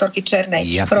pani doktorky Černej.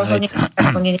 Rozhodne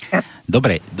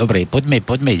Dobre,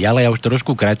 poďme ďalej. Ja už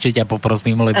trošku kratšie ťa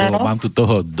poprosím, lebo mám tu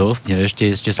toho dosť.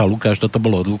 Ešte sa Lukáš, toto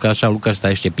bolo od Lukáša. Lukáš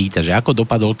sa ešte pýta, že ako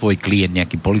dopadol tvoj klient,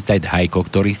 nejaký policajt Hajko,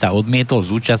 ktorý sa odmietol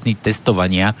zúčastniť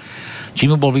testovania, či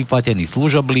mu bol vyplatený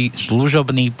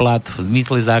služobný plat v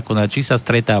zmysle zákona, či sa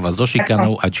stretáva so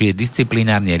šikanou a či je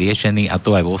disciplinárne riešený, a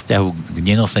to aj vo vzťahu k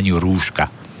nenoseniu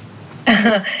rúška.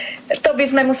 To by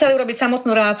sme museli urobiť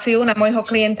samotnú reláciu na môjho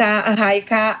klienta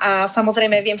Hajka a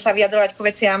samozrejme viem sa vyjadrovať ku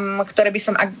veciam, ktoré by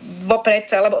som vopred,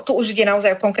 lebo tu už ide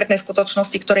naozaj o konkrétne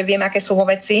skutočnosti, ktoré viem, aké sú vo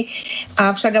veci.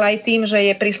 A však ale aj tým, že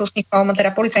je príslušníkom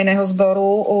teda policajného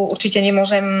zboru, určite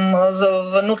nemôžem z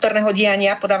vnútorného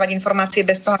diania podávať informácie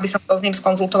bez toho, aby som to s ním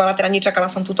skonzultovala, teda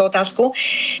nečakala som túto otázku.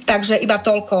 Takže iba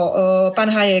toľko. Pán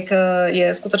Hajek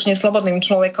je skutočne slobodným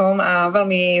človekom a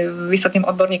veľmi vysokým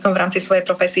odborníkom v rámci svojej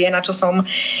profesie, na čo som.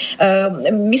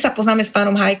 My sa poznáme s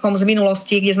pánom Hajkom z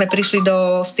minulosti, kde sme prišli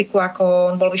do styku, ako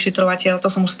on bol vyšetrovateľ, to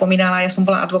som už spomínala, ja som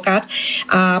bola advokát.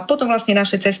 A potom vlastne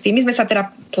naše cesty, my sme sa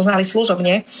teda poznali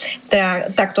služobne,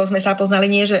 teda takto sme sa poznali,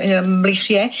 nie že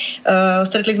bližšie.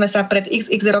 Stretli sme sa pred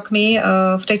x rokmi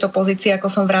v tejto pozícii, ako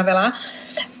som vravela.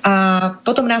 A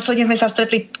potom následne sme sa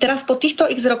stretli teraz po týchto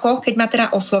x rokoch, keď ma teda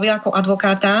oslovil ako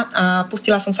advokáta a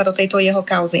pustila som sa do tejto jeho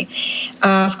kauzy.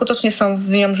 A skutočne som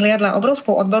v ňom zhliadla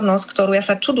obrovskú odbornosť, ktorú ja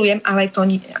sa čudujem, ale to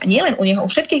nie len u neho, u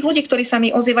všetkých ľudí, ktorí sa mi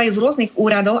ozývajú z rôznych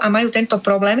úradov a majú tento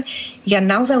problém, ja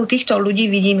naozaj u týchto ľudí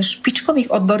vidím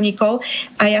špičkových odborníkov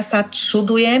a ja sa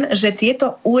čudujem, že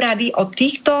tieto úrady od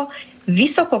týchto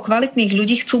vysoko kvalitných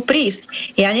ľudí chcú prísť.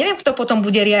 Ja neviem, kto potom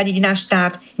bude riadiť náš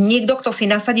štát. Niekto, kto si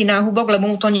nasadí náhubok, lebo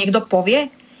mu to niekto povie?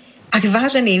 Ak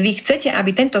vážení, vy chcete,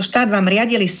 aby tento štát vám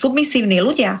riadili submisívni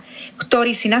ľudia,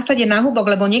 ktorí si nasadia náhubok,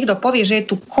 lebo niekto povie, že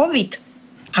je tu COVID.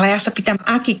 Ale ja sa pýtam,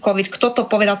 aký COVID, kto to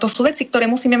povedal? To sú veci, ktoré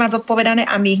musíme mať zodpovedané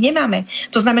a my ich nemáme.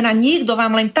 To znamená, niekto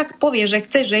vám len tak povie, že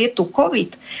chce, že je tu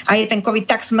COVID a je ten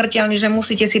COVID tak smrteľný, že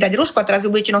musíte si dať rúško a teraz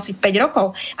ju budete nosiť 5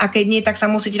 rokov a keď nie, tak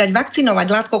sa musíte dať vakcinovať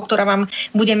látkou, ktorá vám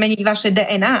bude meniť vaše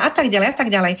DNA a tak ďalej a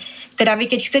tak ďalej. Teda vy,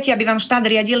 keď chcete, aby vám štát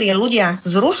riadili ľudia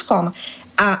s rúškom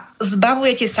a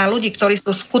zbavujete sa ľudí, ktorí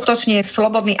sú skutočne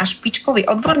slobodní a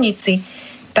špičkoví odborníci,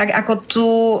 tak ako tu,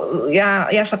 ja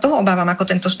sa toho obávam, ako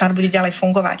tento štát bude ďalej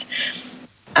fungovať.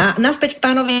 A naspäť k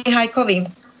pánovi Hajkovi.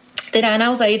 Teda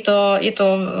naozaj je to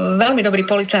veľmi dobrý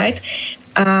policajt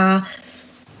a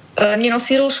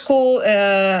nenosí rúšku,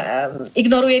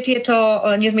 ignoruje tieto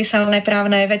nezmyselné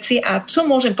právne veci a čo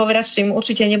môžem povedať, s čím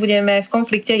určite nebudeme v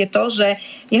konflikte, je to, že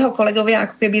jeho kolegovia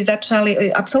ako keby začali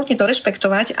absolútne to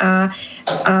rešpektovať a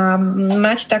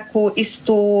mať takú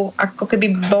istú, ako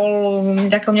keby bol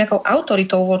nejakou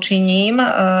autoritou voči ním.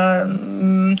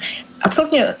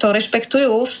 Absolútne to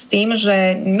rešpektujú s tým,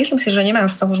 že myslím si, že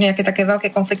nemám z toho už nejaké také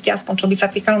veľké konflikty, aspoň čo by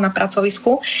sa týkalo na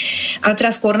pracovisku, ale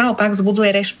teraz skôr naopak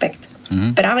vzbudzuje rešpekt.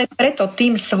 Práve preto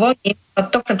tým svojím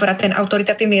to chcem povedať, ten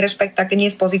autoritatívny rešpekt, tak nie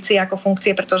z pozície ako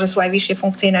funkcie, pretože sú aj vyššie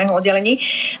funkcie na jeho oddelení,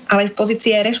 ale z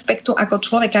pozície rešpektu ako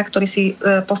človeka, ktorý si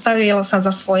postavil sa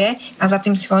za svoje a za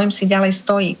tým svojím si ďalej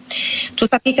stojí. Čo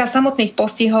sa týka samotných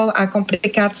postihov a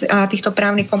komplikácií a týchto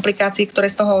právnych komplikácií, ktoré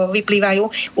z toho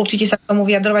vyplývajú, určite sa k tomu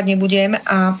vyjadrovať nebudem,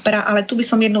 ale tu by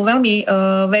som jednu veľmi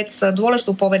vec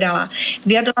dôležitú povedala.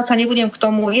 Vyjadrovať sa nebudem k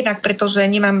tomu jednak preto, že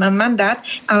nemám mandát,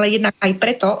 ale jednak aj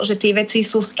preto, že tie veci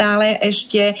sú stále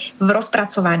ešte v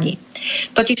rozpracovaní.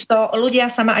 Totižto ľudia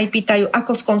sa ma aj pýtajú,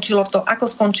 ako skončilo to, ako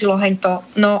skončilo hento.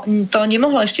 No to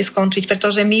nemohlo ešte skončiť,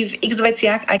 pretože my v x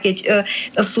veciach, aj keď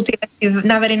sú tie veci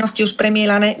na verejnosti už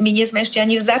premielané, my nie sme ešte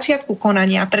ani v začiatku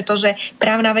konania, pretože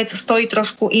právna vec stojí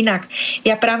trošku inak.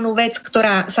 Ja právnu vec,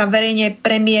 ktorá sa verejne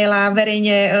premiela,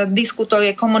 verejne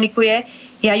diskutuje, komunikuje,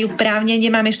 ja ju právne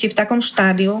nemám ešte v takom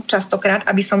štádiu, častokrát,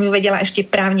 aby som ju vedela ešte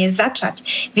právne začať.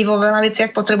 Vy vo veľa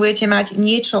veciach potrebujete mať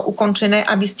niečo ukončené,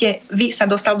 aby ste vy sa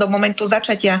dostali do momentu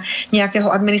začatia nejakého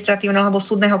administratívneho alebo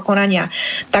súdneho konania.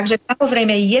 Takže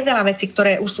samozrejme je veľa vecí,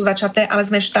 ktoré už sú začaté, ale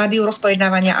sme v štádiu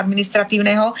rozpojednávania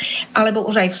administratívneho alebo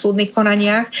už aj v súdnych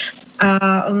konaniach.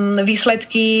 A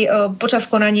výsledky počas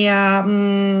konania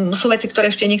sú veci,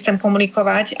 ktoré ešte nechcem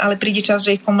komunikovať, ale príde čas,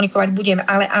 že ich komunikovať budem,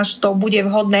 ale až to bude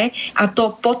vhodné a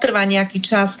to potrvá nejaký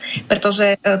čas,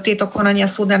 pretože tieto konania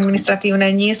súdne administratívne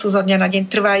nie sú zo dňa na deň,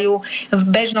 trvajú, v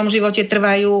bežnom živote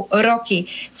trvajú roky.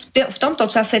 V tomto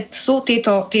čase sú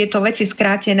tieto veci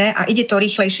skrátené a ide to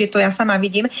rýchlejšie, to ja sama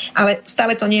vidím, ale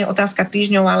stále to nie je otázka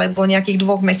týždňov alebo nejakých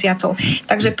 2 mesiacov.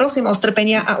 Takže prosím o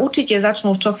strpenia a určite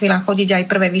začnú v čo chvíľa chodiť aj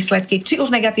prvé výsledky, či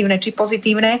už negatívne, či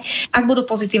pozitívne. Ak budú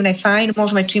pozitívne, fajn,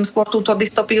 môžeme čím skôr túto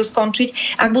dystopiu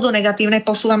skončiť. Ak budú negatívne,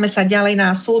 posúvame sa ďalej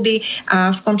na súdy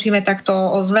a skončíme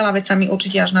takto s veľa vecami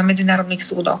určite až na medzinárodných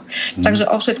súdoch. Takže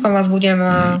o všetkom vás budem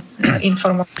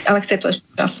informovať, ale chce to ešte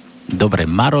čas. Dobre,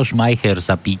 Maroš Majcher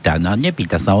sa pýta, no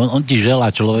nepýta sa, on ti želá,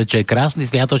 človeče, krásny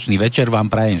sviatočný večer vám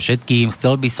prajem všetkým,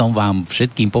 chcel by som vám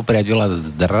všetkým popriať veľa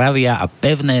zdravia a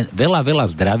veľa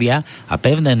zdravia a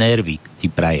pevné nervy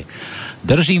ti praje.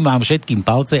 Držím vám všetkým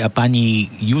palce a pani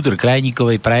JUDr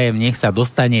Krajníkovej prajem, nech sa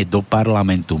dostane do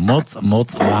parlamentu. Moc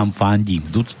vám fandím.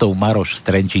 S úctou Maroš z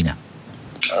Trenčína.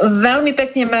 Veľmi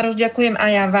pekne, Maroš, ďakujem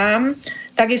aj ja vám.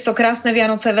 Takisto krásne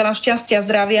Vianoce, veľa šťastia,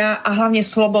 zdravia a hlavne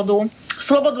slobodu.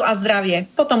 Slobodu a zdravie.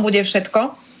 Potom bude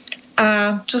všetko. A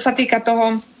čo sa týka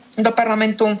toho do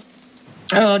parlamentu,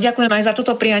 ďakujem aj za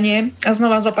toto prianie a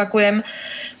znova zopakujem.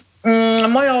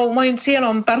 Mojím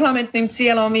cieľom, parlamentným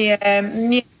cieľom je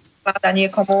nie vláda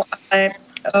niekomu, ale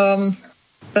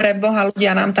pre Boha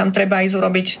ľudia nám tam treba ísť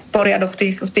urobiť poriadok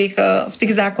v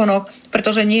tých zákonoch,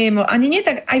 pretože nie je, ani nie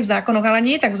tak aj v zákonoch, ale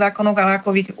nie je tak v zákonoch, ale ako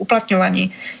v ich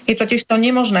uplatňovaní. Je totiž to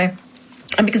nemožné,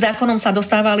 aby k zákonom sa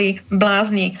dostávali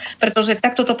blázni, pretože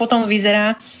takto to potom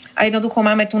vyzerá a jednoducho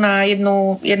máme tu na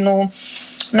jednu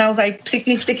naozaj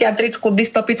psychiatrickú,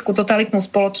 dystopickú, totalitnú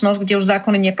spoločnosť, kde už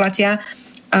zákony neplatia.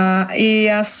 A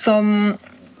ja som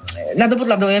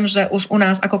nadobudla dojem, že už u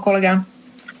nás ako kolega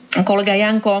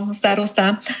Janko,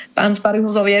 starosta, pán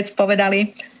Sparihuzoviec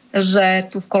povedali, že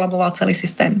tu vkolaboval celý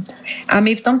systém. A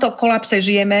my v tomto kolapse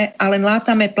žijeme, ale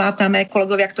látame, plátame,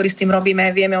 kolegovia, ktorí s tým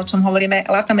robíme, vieme, o čom hovoríme,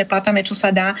 látame, plátame, čo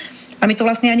sa dá. A my to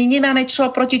vlastne ani nemáme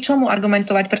proti čomu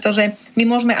argumentovať, pretože my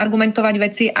môžeme argumentovať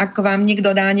veci, ak vám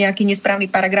niekto dá nejaký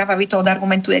nesprávny paragraf a vy to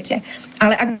odargumentujete.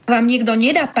 Ale ak vám niekto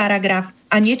nedá paragraf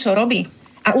a niečo robí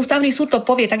a ústavný súd to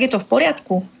povie, tak je to v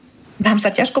poriadku. Vám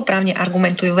sa ťažko právne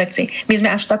argumentujú veci. My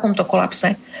sme až v takomto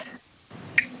kolapse.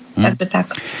 Takže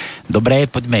tak. Dobre,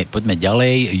 poďme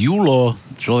ďalej. Julo,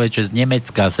 človeče z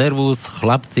Nemecka, servus,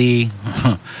 chlapci.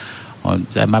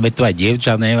 Máme tu aj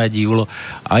dievča, nevadí Julo.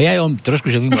 A ja on trošku,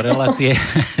 že mimo relácie.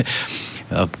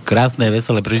 Krásne,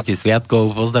 veselé prežitie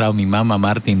sviatkov. Pozdrav mi mama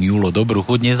Martin, Julo. Dobrú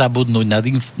chuť. Nezabudnúť na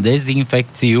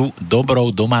dezinfekciu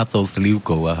dobrou domácou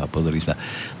slívkou. Aha, pozri sa.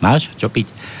 Máš čo piť?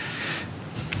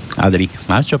 Adri,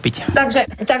 máš čo piť?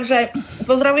 Takže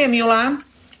pozdravujem Jula.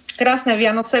 Krásne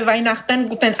Vianoce,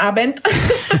 Weihnachten, guten Abend.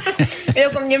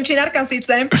 Ja som nemčinárka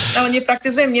síce, ale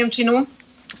nepraktizujem nemčinu.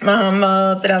 Mám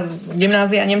teda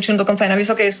gymnázia nemčinu, dokonca aj na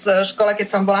vysokej škole, keď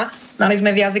som bola. Mali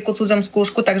sme v jazyku cudzom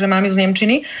skúšku, takže mám ju z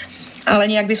nemčiny. Ale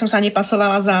nejak by som sa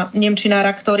nepasovala za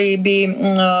nemčinára, ktorý by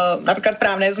napríklad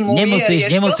právne zmluvy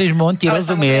Nemusíš mu, on ti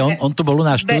rozumie, on tu bol u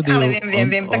nás štúdiu. Ale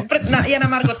viem. Tak ja na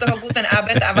margo toho guten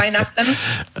Abend a Weihnachten.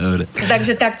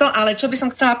 Takže takto, ale čo by som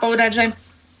chcela povedať, že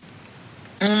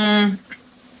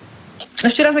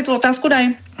ešte raz mi tú otázku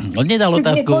daj. On nedal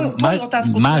otázku. Tvoju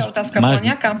otázka bola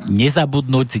nejaká.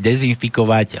 Nezabudnúť si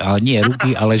dezinfikovať, ale nie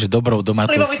ruky, ale že dobrou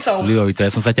domácou slivovicou.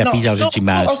 Ja som sa ťa pýtal, že či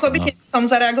máš. Osobitne som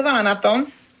zareagovala na to,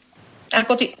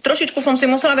 ako ty. Trošičku som si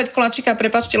musela dať koláčika,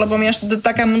 prepáčte, lebo mi až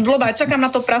taká mdloba. Čakám na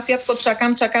to prasiatko,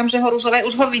 čakám, že ho rúžové,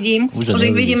 už ho vidím. Už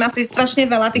ich vidím asi strašne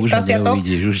veľa tých prasiatok.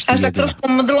 Až tak trošku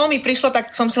mdlo mi prišlo,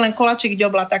 tak som si len koláčik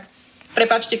ďobla, tak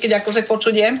prepáčte, keď akože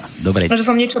počuť je. Dobre. Že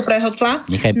som niečo prehotla.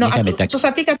 Necháme tak. Čo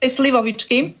sa týka tej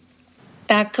slivovičky,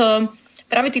 tak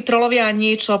práve tí trolovia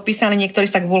niečo písali, niektorí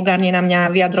sa tak vulgárne na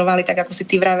mňa vyjadrovali, tak ako si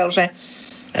ty vravel,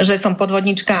 že som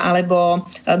podvodnička alebo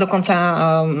dokonca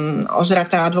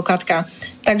ožratá advokátka.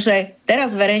 Takže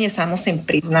teraz verejne sa musím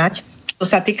priznať, čo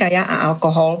sa týka ja a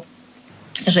alkohol,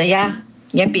 že ja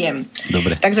nepijem.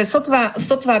 Dobre. Takže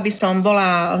sotva by som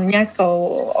bola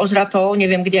nejakou ožratou,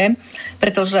 neviem kde,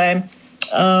 pretože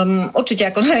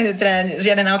určite akože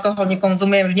žiaden alkohol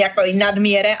nekonzumujem v nejakej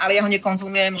nadmiere, ale ja ho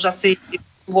nekonzumujem už asi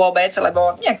vôbec,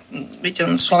 lebo viete,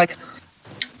 človek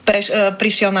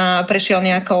prešiel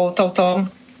nejakou touto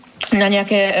na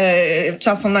nejaké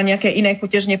časom na nejaké iné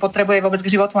chute, že nepotrebuje vôbec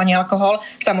k životu ani alkohol.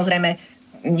 Samozrejme,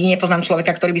 nepoznám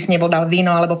človeka, ktorý by si nebodal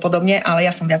víno alebo podobne, ale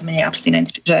ja som viac menej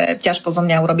abstinent, čiže ťažko zo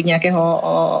mňa urobiť nejakého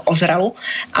ožralu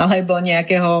alebo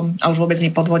nejakého, a už vôbec nie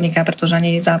podvodníka, pretože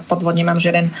ani za podvod nemám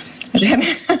žiaden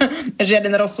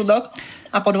rozsudok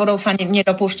a podvodov sa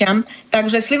nedopúšťam.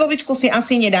 Takže slivovičku si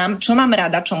asi nedám. Čo mám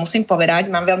rada, čo musím povedať,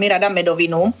 mám veľmi rada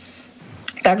medovinu.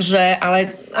 Takže,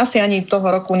 ale asi ani toho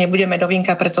roku nebude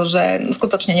medovinka, pretože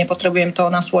skutočne nepotrebujem to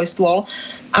na svoj stôl.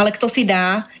 Ale kto si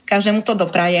dá, každému to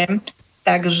doprajem.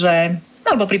 Takže,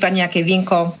 alebo prípadne nejaké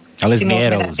vínko. Ale s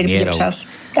mierou.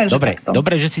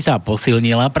 Dobre, že si sa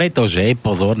posilnila, pretože,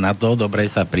 pozor na to, dobre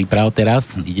sa priprav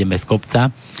teraz, ideme z kopca.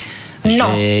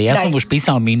 Ja som už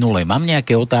písal minule, mám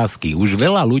nejaké otázky. Už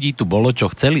veľa ľudí tu bolo, čo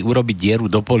chceli urobiť dieru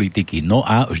do politiky. No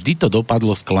a vždy to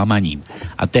dopadlo sklamaním.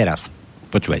 A teraz,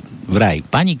 počúvaj, vraj,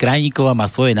 pani Krajníková má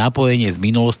svoje nápojenie z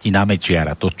minulosti na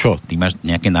Mečiara. To čo? Ty máš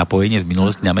nejaké nápojenie z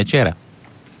minulosti na Mečiara?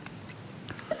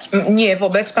 Nie,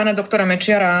 vôbec. Pána doktora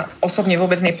Mečiara osobne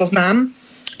vôbec nepoznám.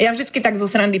 Ja vždycky tak zo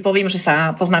srandy poviem, že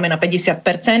sa poznáme na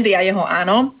 50%, ja jeho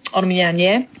áno, on mňa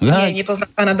nie. Nie,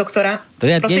 nepoznám pána doktora. To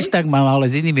ja tiež tak mám,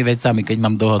 ale s inými vecami, keď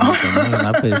mám dohodnuté.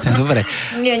 Na 50%. Dobre.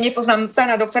 Nie, nepoznám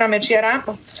pána doktora Mečiara,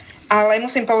 ale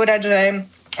musím povedať, že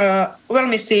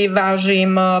veľmi si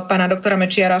vážim pána doktora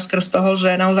Mečiara skrz toho,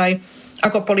 že naozaj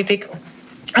ako politik,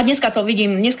 a dneska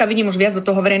vidím už viac do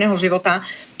toho verejného života,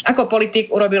 ako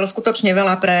politik urobil skutočne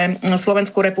veľa pre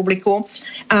Slovenskú republiku.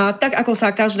 A tak, ako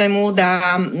sa každému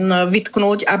dá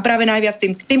vytknúť, a práve najviac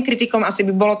tým kritikom asi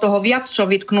by bolo toho viac čo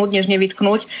vytknúť, než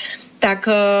nevytknúť, tak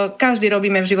každý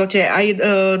robíme v živote aj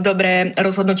dobré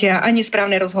rozhodnutia, aj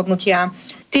nesprávne rozhodnutia.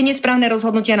 Tie nesprávne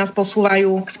rozhodnutia nás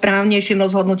posúvajú k správnejším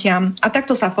rozhodnutiam a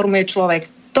takto sa formuje človek.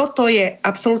 Toto je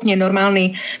absolútne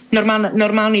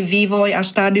normálny vývoj a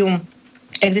štádium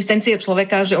existencie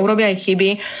človeka, že urobia aj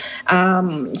chyby a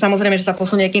samozrejme, že sa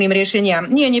posunie k iným riešeniam.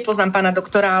 Nie, nepoznám pána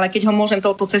doktora, ale keď ho môžem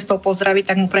touto cestou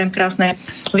pozdraviť, tak mu prajem krásne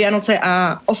Vianoce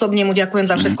a osobne mu ďakujem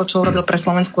za všetko, čo urobil pre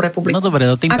Slovenskú republiku. No dobre,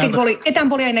 a keď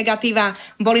tam boli aj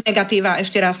negatíva,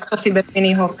 ešte raz, kto si bez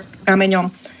iného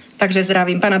kameňom. Takže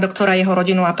zdravím pána doktora, jeho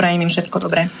rodinu a prajem im všetko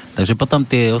dobré. Takže potom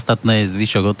tie ostatné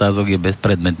zvyšok otázok je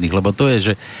bezpredmetných, lebo to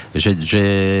je, že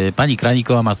pani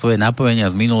Krajníková má svoje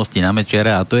napojenia z minulosti na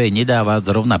Mečiara a to jej nedáva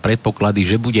zrovna predpoklady,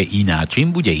 že bude iná.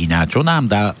 Čím bude iná? Čo nám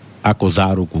dá ako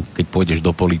záruku, keď pôjdeš do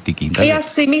politiky? Ja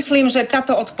si myslím, že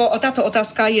táto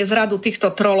otázka je z radu týchto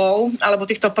trolov alebo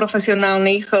týchto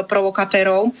profesionálnych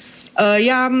provokatérov.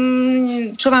 Ja,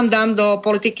 čo vám dám do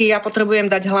politiky, ja potrebujem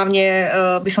dať hlavne,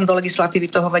 by som do legislatívy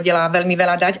toho vedela veľmi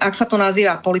veľa dať. Ak sa to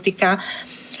nazýva politika,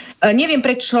 neviem,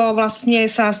 prečo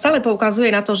vlastne sa stále poukazuje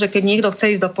na to, že keď niekto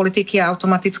chce ísť do politiky,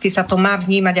 automaticky sa to má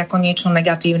vnímať ako niečo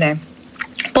negatívne.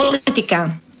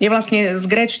 Politika je vlastne z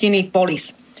gréčtiny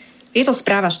polis. Je to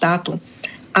správa štátu.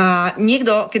 A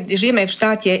niekto, keď žijeme v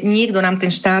štáte, niekto nám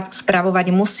ten štát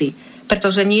spravovať musí.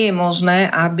 Pretože nie je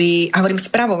možné, aby, a hovorím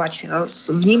spravovať,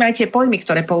 vnímajte pojmy,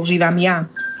 ktoré používam ja.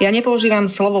 Ja nepoužívam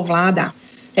slovo vláda.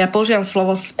 Ja používam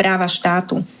slovo správa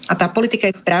štátu. A tá politika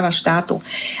je správa štátu.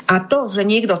 A to, že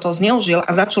niekto to zneužil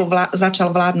a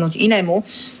začal vládnuť inému,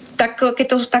 tak keď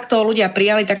to takto ľudia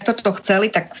prijali, tak to chceli,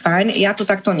 tak fajn, ja to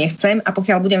takto nechcem a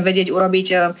pokiaľ budem vedieť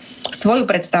urobiť svoju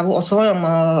predstavu o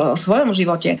svojom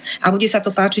živote a bude sa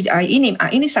to páčiť aj iným a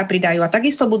iní sa pridajú a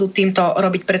takisto budú týmto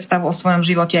robiť predstavu o svojom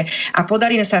živote a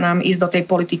podarí sa nám ísť do tej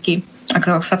politiky,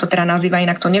 ako sa to teda nazýva,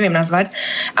 inak to neviem nazvať.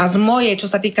 A z mojej, čo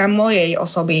sa týka mojej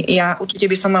osoby, ja určite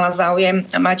by som mala záujem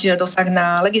mať dosah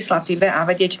na legislatíve a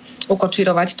vedieť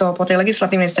ukočírovať to po tej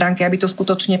legislatívnej stránke, aby to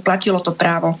skutočne platilo to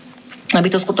právo, aby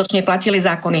to skutočne platili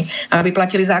zákony, aby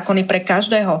platili zákony pre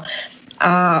každého.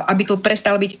 a aby tu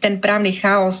prestal byť ten právny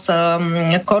chaos,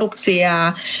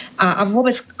 korupcia a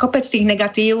vôbec kopec tých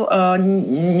negatív,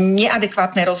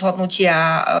 neadekvátne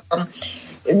rozhodnutia,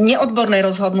 neodborné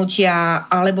rozhodnutia,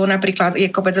 alebo napríklad je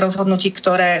kopec rozhodnutí,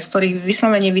 z ktorých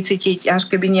vyslovene vycítiť až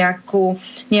keby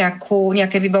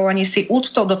nejaké vybavovanie si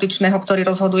účtov dotyčného, ktorý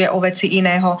rozhoduje o veci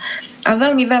iného. A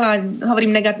veľmi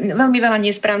veľa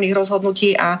nesprávnych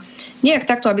rozhodnutí a nejak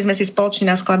takto, aby sme si spoločne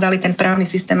naskladali ten právny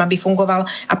systém, aby fungoval.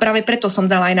 A práve preto som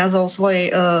dala aj názov svojej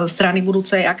strany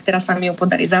budúcej, ak teraz sa mi ju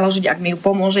podarí založiť, ak mi ju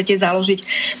pomôžete založiť,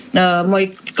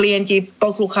 moji klienti,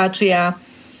 poslucháči a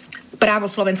právo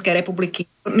Slovenskej republiky.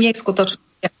 Nie je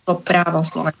skutočne to právo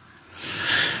Slovenska.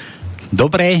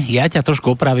 Dobre, ja ťa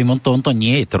trošku opravím, on to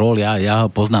nie je troll, ja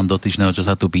ho poznám dotyčného, čo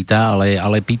sa tu pýta,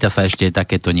 ale pýta sa ešte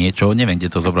takéto niečo, neviem,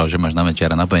 kde to zobral, že máš na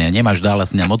Mečiara napojenia, nemáš, dala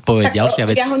si nám odpoveď, ďalšia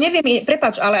vec. Ja ho neviem,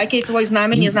 prepáč, ale aj keď je tvoj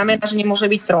známy, neznamená, že nemôže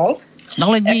byť troll. No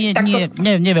ale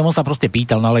neviem, on sa proste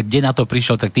pýtal, no ale kde na to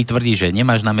prišiel, tak ty tvrdíš, že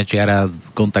nemáš na Mečiara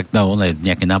kontakt, no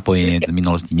nejaké napojenie z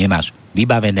minulosti nemáš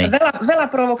vybavené.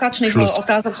 Veľa provokačných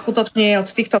otázok skutočne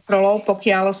od týchto trollov,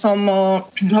 pokiaľ som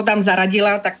ho tam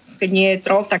zaradila, tak keď nie je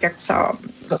troll, tak ako sa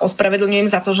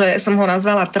ospravedlňujem za to, že som ho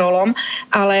nazvala trollom,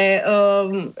 ale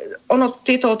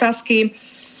tieto otázky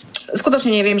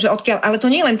skutočne neviem, že odkiaľ, ale to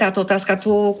nie je len táto otázka,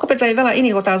 tu kopec aj veľa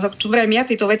iných otázok, čo vrem, ja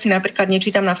tieto veci napríklad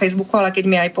nečítam na Facebooku, ale keď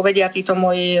mi aj povedia títo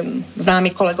moji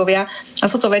známi kolegovia, a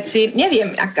sú to veci,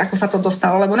 neviem, ako sa to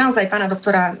dostalo, lebo naozaj pána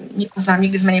doktora nepoznám,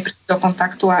 nikdy sme neprišli do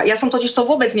kontaktu a ja som totiž to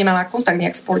vôbec nemala kontakt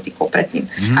nejak s politikou predtým.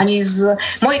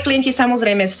 Moji klienti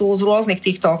samozrejme sú z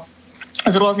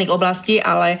rôznych oblastí,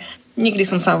 ale nikdy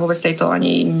som sa vôbec tejto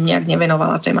ani nejak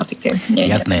nevenovala tematike.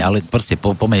 Jasné, ale proste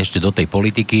pomeň ešte do tej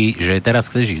politiky, že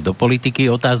teraz chceš ísť do politiky,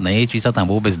 otázne je, či sa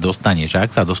tam vôbec dostaneš. A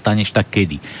ak sa dostaneš, tak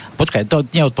kedy? Počkaj, to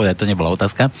neodpovedať, to nebola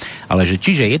otázka, ale že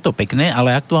čiže je to pekné,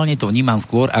 ale aktuálne to vnímam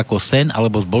skôr ako sen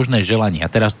alebo zbožné želanie. A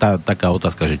teraz taká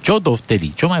otázka, že čo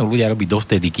dovtedy? Čo majú ľudia robiť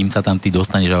dovtedy, kým sa tam ty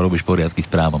dostaneš a robíš poriadky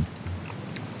s právom?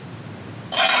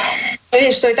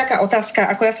 Vieš, to je taká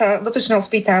otázka, ako ja sa dotyčného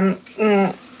spýtam.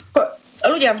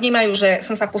 Ľudia vnímajú, že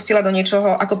som sa pustila do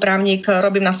niečoho ako právnik,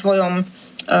 robím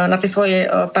na tej svojej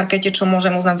parkete, čo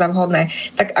môžem uznať za vhodné.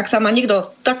 Tak ak sa ma niekto,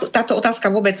 táto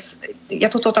otázka vôbec, ja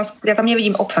tam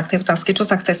nevidím obsah tej otázky, čo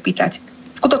sa chce spýtať.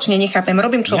 Skutočne nechápem,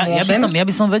 robím čo môžem. Ja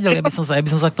by som vedel, ja by som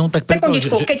sa k tomu tak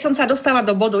pripojil. Keď som sa dostala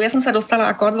do bodu, ja som sa dostala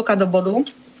ako advokát do bodu,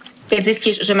 keď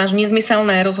zistíš, že máš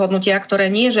nezmyselné rozhodnutia,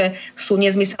 ktoré nie, že sú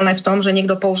nezmyselné v tom, že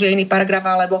niekto použije iný paragraf,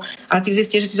 ale ty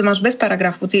zistíš, že ty to máš bez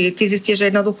paragrafu. Ty zistíš,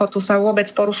 že jednoducho tu sa vôbec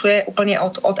porušuje úplne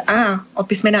od od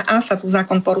písmena A sa tu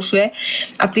zákon porušuje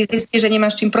a ty zistíš, že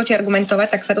nemáš čím protiargumentovať,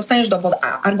 tak sa dostaneš do bodu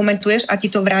a argumentuješ a ti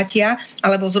to vrátia,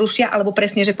 alebo zrušia, alebo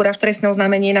presne, že podáš trestné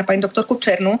oznámenie na pani doktorku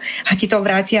Černú a ti to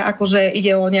vrátia, akože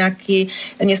ide o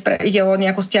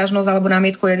nejakú sťažnosť alebo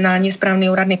námietku na nesprávny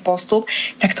úradný postup,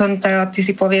 tak ty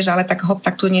si povieš, ale tak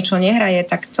tu niečo nehraje,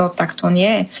 tak to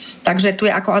nie. Takže tu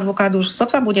je ako advokát už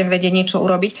sotva budem vedieť niečo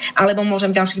urobiť, alebo môžem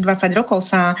ďalších 20 rokov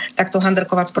sa takto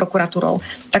handrkovať s prokuratúrou.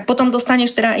 Tak potom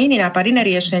dostaneš teda iný nápad, iné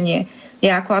riešenie.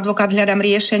 Ja ako advokát hľadám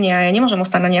riešenie a ja nemôžem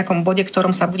ostať na nejakom bode,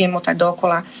 ktorom sa budem motať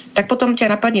dookola. Tak potom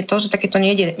ťa napadne to, že takéto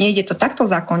nejde to takto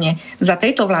zákonne za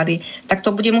tejto vlády, tak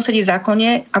to bude musieť ísť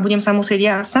zákonne a budem sa musieť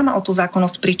ja sama o tú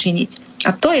zákonnosť pričiniť.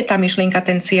 A to je tá myšlienka,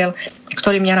 ten cieľ,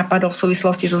 ktorý mňa napadol v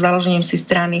súvislosti so založením si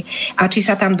strany. A či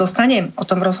sa tam dostanem, o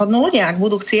tom rozhodnú ľudia, ak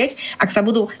budú chcieť,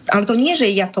 ale to nie, že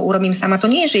ja to urobím sama, to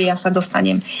nie, že ja sa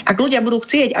dostanem. Ak ľudia budú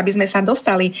chcieť, aby sme sa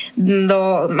dostali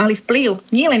mali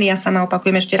vplyv, nie len ja sama,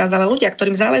 opakujem ešte raz, ale ľudia,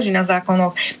 ktorým záleží na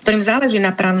zákonoch, ktorým záleží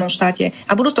na právnom štáte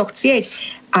a budú to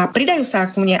chcieť a pridajú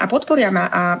sa ku mne a podporia ma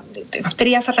a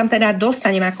vtedy ja sa tam teda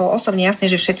dostanem ako osobne,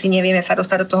 jasne, že všetci nevieme sa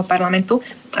dostať do toho parlamentu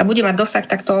a bude mať dosah,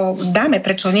 tak to dáme,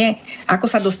 prečo nie? Ako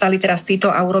sa dostali teraz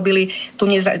títo a urobili tu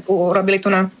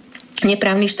na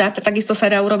neprávny štát, takisto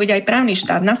sa dá urobiť aj právny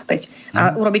štát naspäť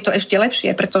a urobiť to ešte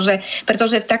lepšie,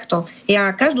 pretože takto,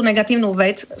 ja každú negatívnu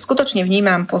vec skutočne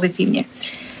vnímam pozitívne.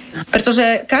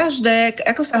 Pretože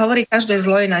ako sa hovorí, každé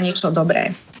zlo je na niečo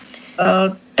dobré.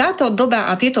 Táto doba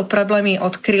a tieto problémy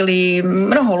odkryli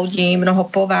mnoho ľudí, mnoho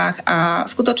povách a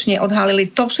skutočne odhalili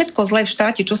to všetko zlé v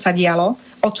štáte, čo sa dialo,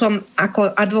 o čom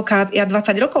ako advokát, ja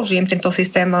 20 rokov žijem tento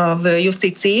systém v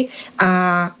justícii a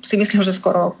si myslím, že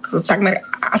skoro takmer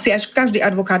asi až každý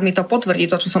advokát mi to potvrdí,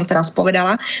 to, čo som teraz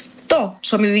povedala. To,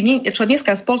 čo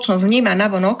dneska spoločnosť vníma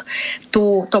navonok,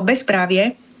 to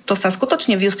bezprávie, to sa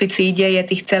skutočne v justícii deje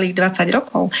tých celých 20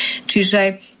 rokov.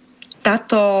 Čiže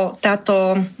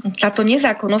táto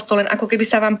nezákonnosť, to len ako keby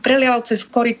sa vám prelialo cez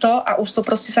korito a už to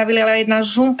proste sa vyliala jedna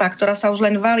žumpa, ktorá sa už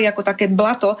len valí ako také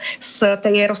blato z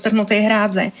tej roztrhnutej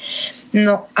hrádze.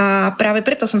 No a práve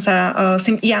preto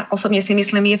ja osobne si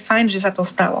myslím, je fajn, že sa to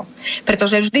stalo.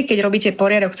 Pretože vždy, keď robíte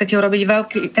poriadok, chcete urobiť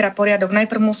veľký poriadok,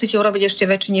 najprv musíte urobiť ešte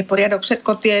väčší poriadok,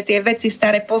 všetko tie veci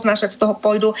staré poznášať, z toho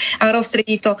pôjdu a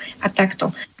rozstrediť to a takto.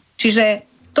 Čiže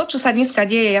to, čo sa dneska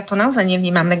deje, ja to naozaj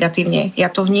nevnímam negatívne.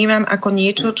 Ja to vnímam ako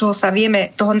niečo, čo sa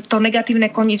vieme, to negatívne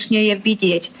konečne je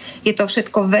vidieť. Je to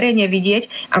všetko verejne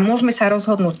vidieť a môžeme sa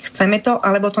rozhodnúť, chceme to,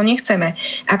 alebo to nechceme.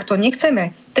 Ak to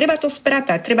nechceme, treba to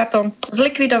spratať, treba to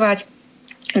zlikvidovať,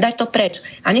 dať to preč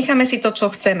a necháme si to, čo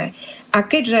chceme. A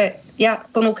keďže ja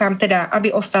ponúkam teda, aby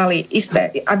ostali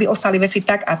veci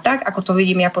tak a tak, ako to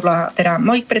vidím ja podľa teda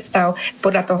mojich predstav,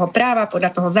 podľa toho práva, podľa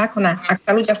toho zákona. Ak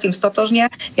sa ľudia s tým stotožnia,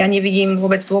 ja nevidím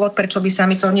vôbec dôvod, prečo by sa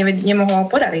mi to nemohlo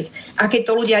podariť. A keď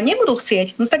to ľudia nebudú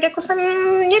chcieť, no tak ako sa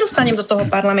nedostanem do toho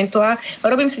parlamentu a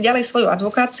robím si ďalej svoju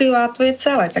advokáciu a to je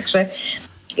celé. Takže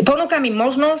ponúkam im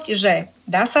možnosť, že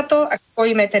dá sa to, ak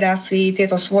spojíme teda si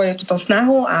túto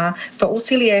snahu a to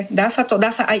úsilie, dá sa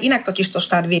aj inak totiž to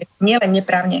štát vie. Nie len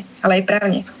neprávne, ale aj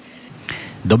právne.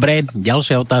 Dobre,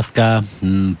 ďalšia otázka.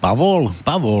 Pavol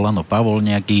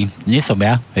nejaký, nie som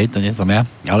ja,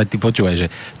 ale ty počúvaj, že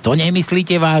to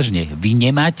nemyslíte vážne. Vy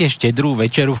nemáte štedrú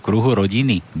večeru v kruhu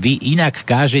rodiny. Vy inak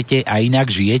kážete a inak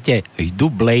žijete.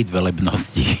 Jdu Blade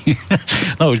velebnosti.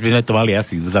 No už by sme to mali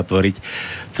asi zatvoriť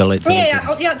celé. Nie,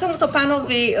 ja tomuto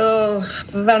pánovi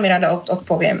veľmi rada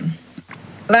odpoviem.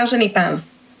 Vážený pán,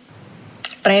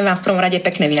 prajem vám v prvom rade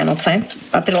pekné Vianoce.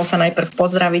 Patrilo sa najprv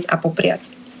pozdraviť a popriať.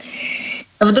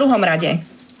 V druhom rade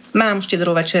mám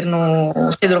štedrú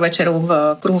večeru v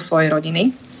kruhu svojej rodiny.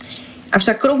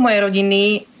 Avšak kruh mojej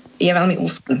rodiny je veľmi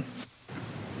úzky.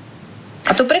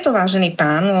 A to preto, vážený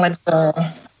pán, lebo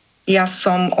ja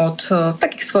som od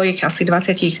takých svojich asi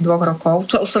 22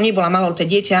 rokov, čo už som nebola malé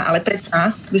dieťa, ale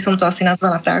predsa, by som to asi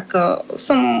nazvala tak,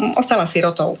 som ostala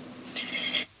sirotou.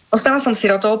 Ostala som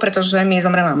sirotou, pretože mi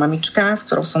zomrela mamička, s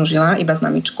ktorou som žila iba s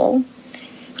mamičkou,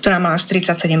 ktorá mala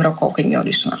 47 rokov, keď mi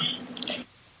odišla.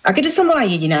 A keďže som bola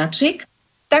jedináčik,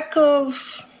 tak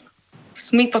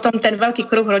mi potom ten veľký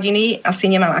kruh rodiny asi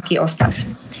nemal aký ostať.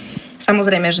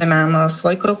 Samozrejme, že mám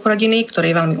svoj kruh rodiny, ktorý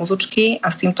je veľmi uzučký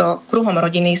a s týmto kruhom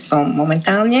rodiny som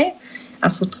momentálne a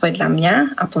sú to vedľa mňa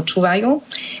a počúvajú.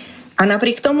 A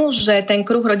napriek tomu, že ten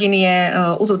kruh rodiny je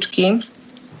uzučký,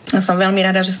 som veľmi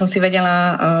rada, že som si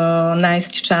vedela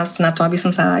nájsť čas na to, aby som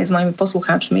sa aj s mojimi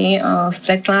poslucháčmi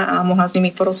stretla a mohla s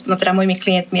nimi teda mojimi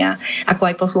klientmi a ako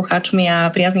aj poslucháčmi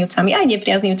a priaznivcami, aj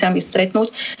nepriaznivcami stretnúť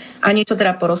a niečo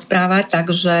teda porozprávať,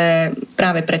 takže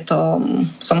práve preto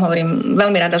hovorím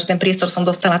veľmi rada, že ten priestor som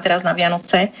dostala teraz na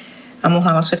Vianoce a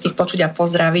mohla vás všetkých počuť a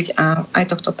pozdraviť a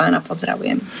aj tohto pána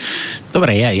pozdravujem.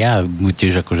 Dobre, ja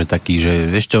tiež akože taký, že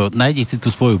vieš čo, nájdi si tú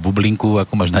svoju bublinku,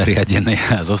 ako máš nariadené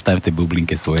a zostaň v tej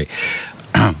bublinke svojej.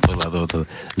 Podľa toho to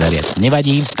nariad.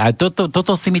 Nevadí. A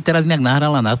toto si mi teraz nejak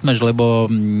nahrala na smeč, lebo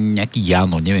nejaký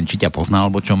Jano, neviem, či ťa poznal,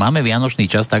 alebo čo, máme vianočný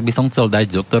čas, tak by som chcel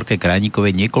dať doktorke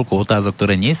Krajníkovej niekoľko otázok,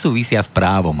 ktoré nesúvisia s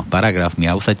právom, paragrafmi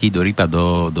a už sa ti dorýpa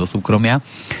do súkromia.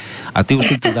 A ty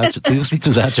už si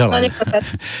tu začala.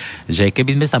 Že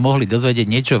keby sme sa mohli dozvedieť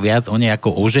niečo viac o nej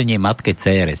ako o žene, matke,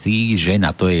 dcére. Si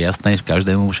žena, to je jasné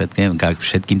každému,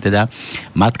 všetkým teda.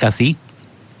 Matka si?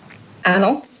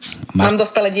 Áno. Mám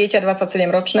dospelé dieťa,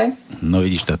 27-ročné. No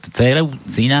vidíš to. Dcéru,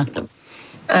 syna?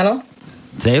 Áno.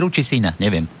 Dcéru či syna?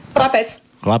 Neviem.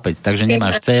 Chlapec, takže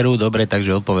nemáš dcéru, dobre,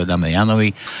 takže odpovedáme Janovi.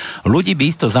 Ľudí by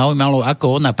isto zaujímalo,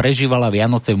 ako ona prežívala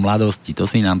Vianoce v mladosti. To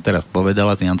si nám teraz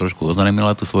povedala, si nám trošku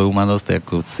ozrejmila tú svoju mladosť,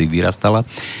 ako si vyrastala.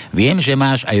 Viem, že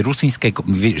má aj rusínske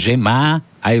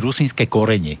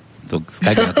korene.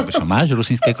 Máš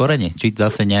rusínske korene? Či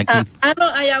zase nejaký? Áno,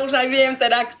 a ja už aj viem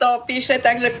teda, kto píše,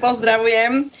 takže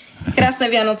pozdravujem. Krásne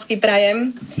Vianocky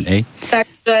prajem. Hej.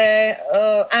 Takže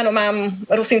áno, mám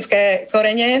rusínske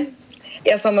korene.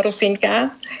 Ja som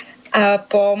Rusínka a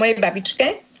po mojej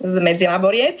babičke z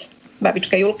Medzilaboriec,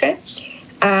 babičke Julke,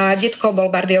 a detko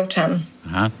bol Bardejovčan.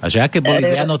 Aha. A že aké boli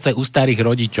Vianoce u starých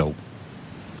rodičov?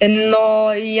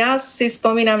 No, ja si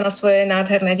spomínam na svoje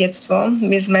nádherné detstvo.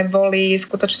 My sme boli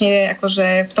skutočne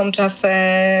akože v tom čase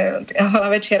oveľa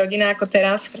väčšia rodina ako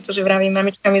teraz, pretože vravím,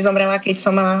 mamička mi zomrela, keď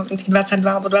som mala 22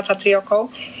 alebo 23 rokov.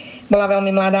 Bola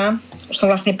veľmi mladá. Už som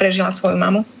vlastne prežila svoju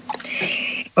mamu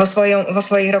vo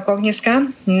svojich rokoch dneska.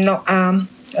 No a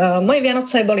moje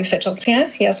Vianoce boli v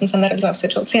Sečovciach. Ja som sa narodila v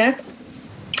Sečovciach.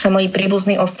 A moji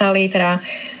príbuzní ostali teda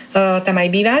tam aj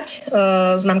bývať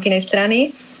z mamkinej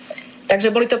strany. Takže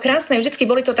boli to krásne, vždycky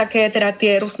boli to také teda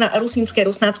tie rusínske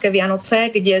Vianoce,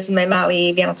 kde sme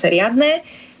mali Vianoce riadne,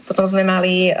 potom sme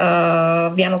mali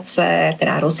Vianoce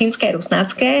teda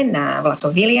rusnácké na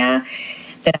Vlatovilia,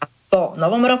 teda po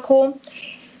Novom roku.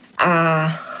 A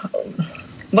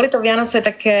boli to Vianoce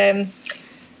také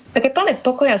plné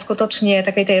pokoja skutočne,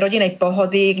 takej tej rodinej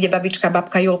pohody, kde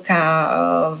babka Julka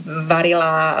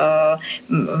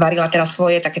varila teraz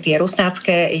svoje také tie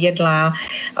rusnácké jedlá.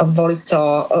 Boli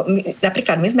to,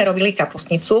 napríklad my sme robili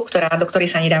kapustnicu, do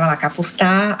ktorej sa nedávala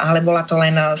kapusta, ale bola to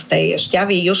len z tej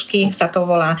šťavy, jušky sa to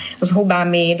volá, s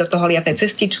hubami, do toho liaté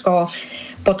cestičko.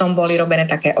 Potom boli robené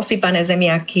také osypané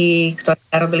zemiaky, ktoré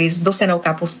sa robili s dusenou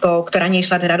kapustou, ktorá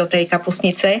nešla teda do tej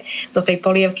kapustnice, do tej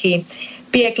polievky.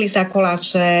 Piekli sa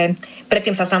koláče,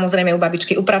 predtým sa samozrejme u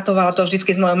babičky upratovalo, to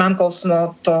vždycky s mojou mamkou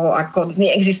to ako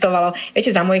neexistovalo.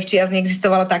 Viete, za mojich čias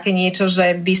neexistovalo také niečo,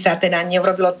 že by sa teda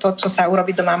neurobilo to, čo sa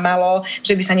urobiť doma malo,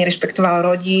 že by sa nerešpektoval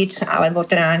rodič, alebo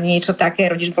teda niečo také,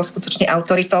 rodič bol skutočne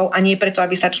autoritou a nie preto,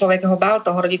 aby sa človek ho bál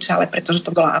toho rodiča, ale preto, že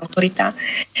to bola autorita.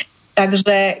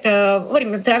 Takže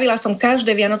trávila som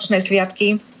každé vianočné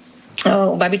sviatky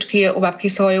u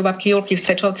babky Julky v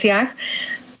Sečovciach.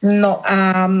 No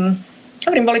a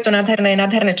boli to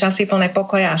nádherné časy, plné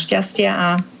pokoja a šťastia a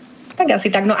tak asi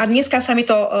tak. No a dneska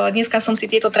som si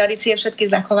tieto tradície všetky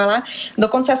zachovala.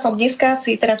 Dokonca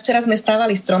včera sme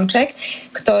stávali stromček,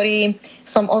 ktorý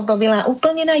som ozdobila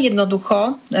úplne na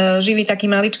jednoducho, živý taký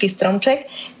maličký stromček,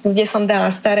 kde som dala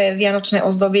staré vianočné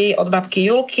ozdoby od babky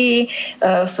Julky,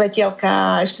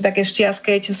 svetielka, ešte také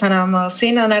šťastké, čo sa nám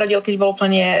syn narodil, keď bol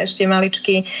úplne ešte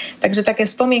maličký. Takže také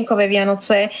spomienkové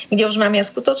Vianoce, kde už mám ja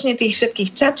skutočne tých všetkých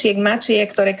čačiek, mačiek,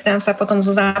 ktoré k nám sa potom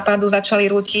zo západu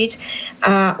začali rútiť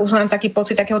a už mám taký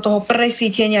pocit takého toho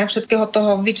presítenia, všetkého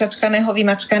toho vyčačkaného,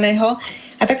 vymačkaného.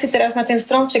 A tak si teraz na ten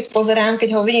stromček pozerám,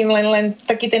 keď ho vidím len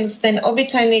taký ten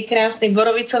obyčajný, krásny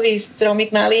borovicový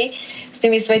stromik malý s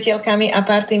tými svetielkami a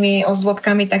pár tými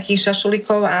ozdôbkami takých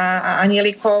šašulikov a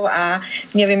anielikov a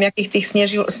neviem, jakých tých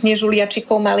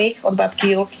snežuliačikov malých od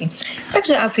babky Julky.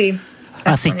 Takže asi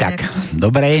tak.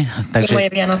 Dobre. Takže moje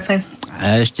Vianoce.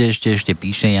 A ešte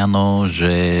píše Jano,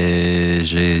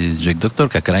 že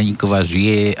doktorka Krajníková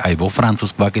žije aj vo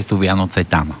Francúzsku. Aké sú Vianoce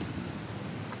tam?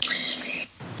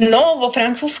 No, vo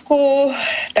Francúzsku,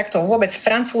 takto vôbec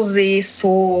Francúzi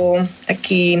sú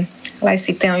takí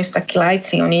laicité, oni sú takí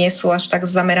laici, oni nie sú až tak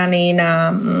zameraní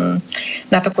na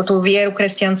takú tú vieru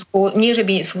kresťanskú. Nie, že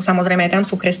by sú, samozrejme, aj tam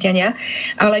sú kresťania,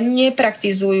 ale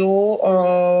nepraktizujú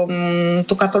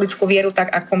tú katolickú vieru tak,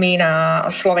 ako my na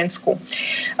Slovensku.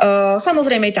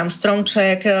 Samozrejme je tam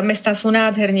stromček, mestá sú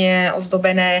nádherne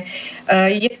ozdobené.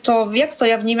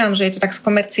 Ja vnímam, že je to tak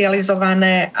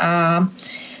skomercializované a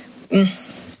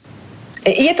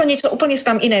je to niečo, úplne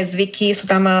sú tam iné zvyky, sú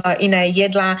tam iné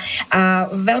jedlá a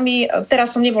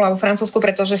teraz som nebola vo Francúzsku,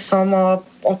 pretože som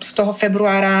od toho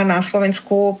februára na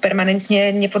Slovensku permanentne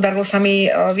nepodarilo sa mi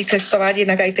vycestovať,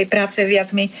 jednak aj tej práce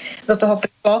viac mi do toho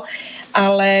prišlo,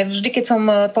 ale vždy, keď som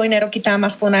po iné roky tam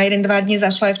aspoň na 1-2 dní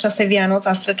zašla aj v čase Vianoc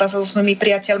a stretla sa so svojimi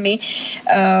priateľmi,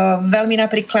 veľmi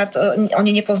napríklad,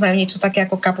 oni nepoznajú niečo také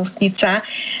ako kapustnica.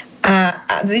 A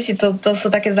to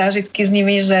sú také zážitky s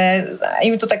nimi, že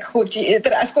im to tak chutí,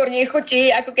 teda skôr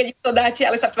nechutí, ako keď to dáte,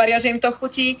 ale sa tvária, že im to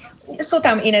chutí. Sú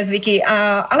tam iné zvyky,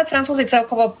 ale Francúzi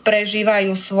celkovo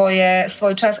prežívajú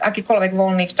svoj čas akýkoľvek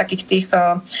voľný v takých tých,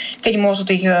 keď môžu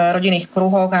tých rodinných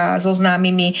kruhoch a so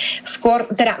známymi, skôr,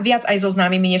 teda viac aj so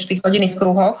známymi než v tých rodinných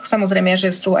kruhoch. Samozrejme,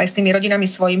 že sú aj s tými rodinami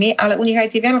svojimi, ale u nich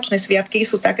aj tie vianočné sviatky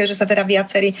sú také, že sa teda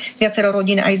viacero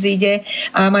rodín aj zíde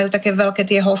a majú také veľké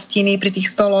tie hostiny pri tých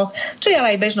stoloch, čo je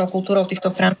ale aj bežnou kultúrou týchto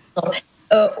Francúzov.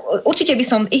 Určite by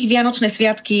som ich vianočné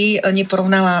sviatky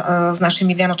neporovnala s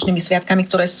našimi vianočnými sviatkami,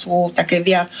 ktoré sú také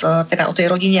viac teda o tej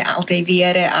rodine a o tej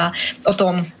viere a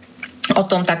o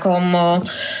tom takom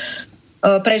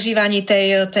prežívaní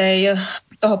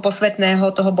toho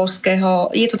posvetného, toho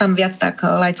božského. Je to tam viac tak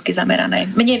laicky zamerané.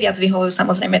 Mne viac vyhovujú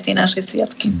samozrejme tie naše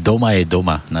sviatky. Doma je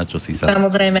doma, na čo si sa...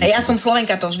 Samozrejme. Ja som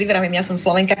Slovenka, to vždy vravím, ja som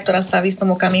Slovenka, ktorá sa v istom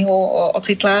okamihu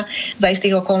ocitla za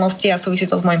istých okolností a súvisí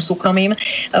to s mojim súkromím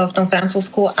v tom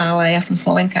Francúzsku, ale ja som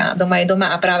Slovenka, doma je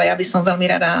doma a práve ja by som veľmi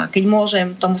rada, keď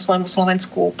môžem, tomu svojmu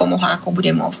Slovensku pomohla, ako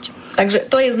budem môcť. Takže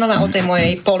to je znova o tej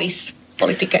mojej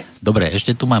politike. Dobre,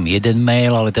 ešte tu mám jeden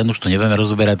mail, ale ten už to nebudeme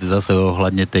rozoberať zase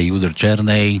ohľadne tej JUDr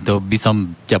černej. To by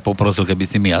som ťa poprosil, keby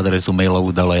si mi adresu mailovú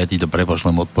dala, ja ti to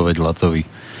prepošlem odpoveď Lacovi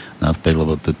naspäť,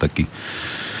 lebo to je taký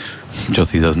Čo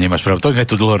si zase nemáš pravdu? To sme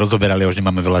tu dlho rozoberali, už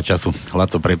nemáme veľa času.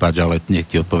 Laco, prepáč, ale nech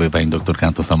ti odpovie pani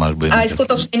doktorka, to sa máš bude. Aj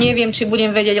skutočne neviem, či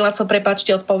budem vedieť, Laco,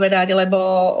 prepáčte odpovedať, lebo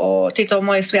tieto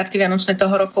moje sviatky vianočné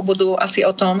toho roku budú asi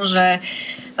o tom, že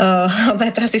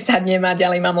zajtra si sadnem a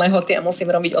ďalej mám lehoty a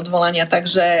musím robiť odvolania,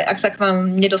 takže ak sa k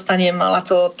vám nedostanem,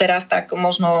 Laco, teraz, tak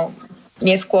možno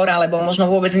neskôr, alebo možno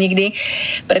vôbec nikdy,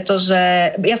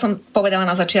 pretože ja som povedala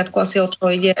na začiatku asi, o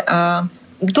čo ide, a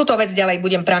túto vec ďalej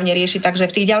budem právne riešiť, takže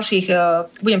v tých ďalších,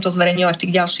 budem to zverejňovať, v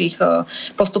tých ďalších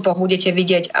postupoch budete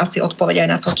vidieť asi odpoveď aj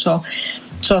na to,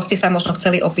 čo ste sa možno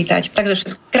chceli opýtať.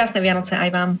 Takže krásne Vianoce aj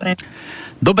vám.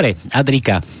 Dobre,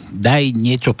 Adrika, daj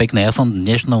niečo pekné. Ja som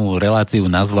dnešnú reláciu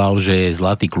nazval, že je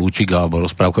Zlatý kľúčik, alebo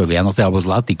rozprávkové Vianoce, alebo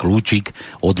Zlatý kľúčik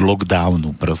od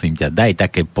lockdownu, prosím ťa. Daj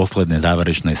také posledné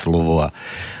záverečné slovo a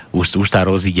už sa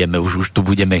rozídeme, už tu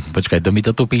budeme, počkaj, to mi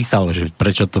to tu písal, že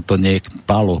prečo toto nie,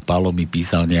 Pálo mi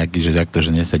písal nejaký, že takto, že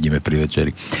nesedíme pri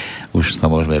večeri. Už sa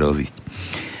môžeme rozísť.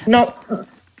 No,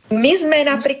 my sme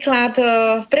napríklad,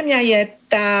 pre mňa je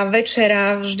tá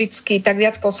večera vždycky tak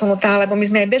viac posunutá, lebo my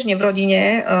sme aj bežne v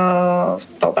rodine s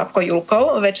tou babkou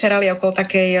Julkou večerali okolo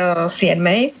takej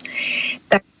 7:00.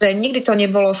 Takže nikdy to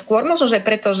nebolo skôr. Možno, že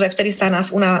preto, že vtedy sa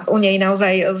nás u nej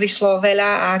naozaj zišlo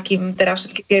veľa a kým teda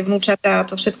všetky tie vnúčatá a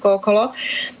to všetko okolo,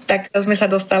 tak sme sa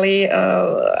dostali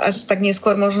až tak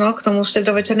neskôr možno k tomu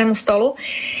štedrovečernému stolu.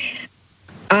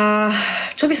 A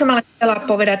čo by som ale chcela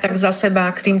povedať tak za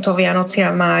seba k týmto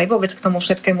Vianociam a aj vôbec k tomu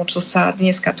všetkému, čo sa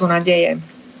dneska tu nadeje.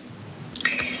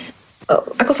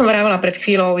 Ako som vravela pred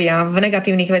chvíľou, ja v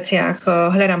negatívnych veciach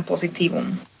hľadám pozitívum,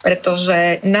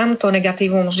 pretože nám to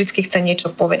negatívum vždycky chce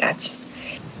niečo povedať.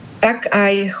 Tak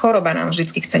aj choroba nám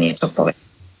vždycky chce niečo povedať.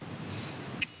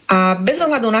 A bez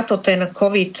ohľadu na to ten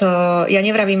COVID, ja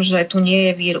nevravím, že tu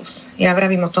nie je vírus. Ja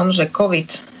vravím o tom, že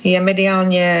COVID je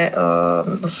mediálne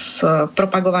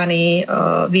propagovaný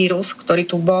vírus, ktorý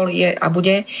tu bol, je a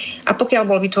bude. A pokiaľ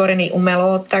bol vytvorený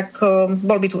umelo, tak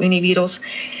bol by tu iný vírus.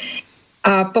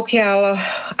 A pokiaľ,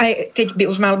 aj keď by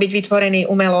už mal byť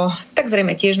vytvorený umelo, tak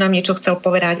zrejme tiež nám niečo chcel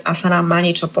povedať a sa nám má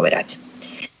niečo povedať.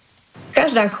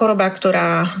 Každá choroba,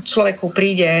 ktorá človeku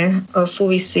príde,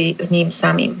 súvisí s ním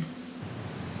samým.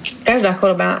 Každá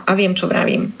choroba, a viem, čo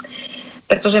vravím,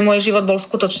 pretože môj život bol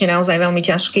skutočne naozaj veľmi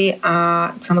ťažký a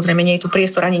samozrejme nie je tu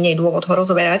priestor, ani nie je dôvod ho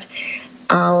rozoberať,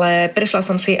 ale prešla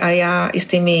som si aj ja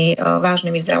istými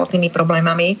vážnymi zdravotnými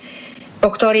problémami, po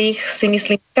ktorých si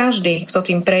myslím, každý, kto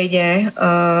tým prejde,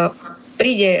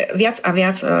 príde viac a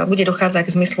viac, bude dochádzať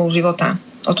k zmyslu života,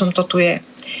 o čom to tu je.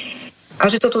 A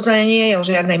že to tu nie je o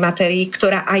žiadnej matérii,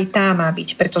 ktorá aj tá má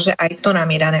byť, pretože aj to nám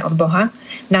je dané od Boha.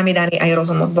 Nám je daný aj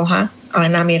rozum od Boha, ale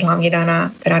nám je hlavne daná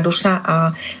teda duša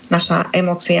a naša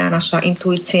emócia, naša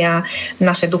intuícia,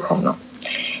 naše duchovno.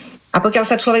 A pokiaľ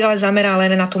sa človek ale zamerá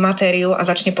len na tú matériu a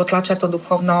začne potlačať to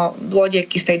duchovno, dôjde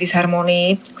k istej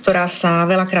disharmonii, ktorá sa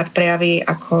veľakrát prejaví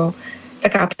ako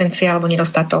taká absencia alebo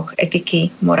nedostatok etiky,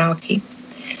 morálky.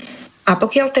 A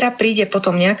pokiaľ teda príde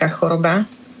potom nejaká choroba,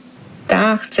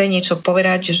 tá chce niečo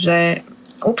povedať, že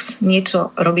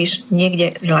niečo robíš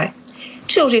niekde zle.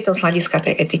 Či už je to z hľadiska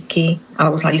tej etiky,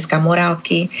 alebo z hľadiska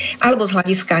morálky, alebo z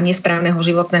hľadiska nesprávneho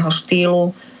životného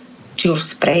štýlu, či už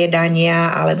z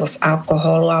prejedania, alebo z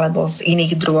alkoholu, alebo z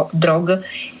iných drog.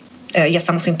 Ja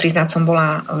sa musím priznať, som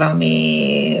bola veľmi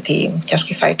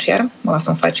ťažký fajčiar. Bola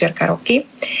som fajčiarka roky,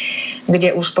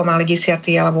 kde už pomaly 10.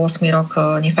 alebo 8. rok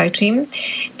nefajčím.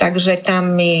 Takže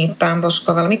tam mi pán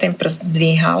Božko veľmi ten prst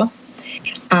dvíhal.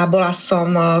 A bola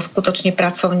som skutočne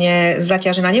pracovne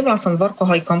zaťažená. Nebola som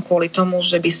workoholikom kvôli tomu,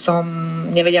 že by som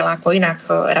nevedela ako inak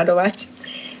radovať,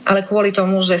 ale kvôli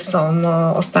tomu, že som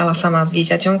ostala sama s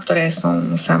dieťaťom, ktoré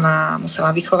som sama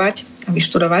musela vychovať a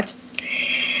vyštudovať.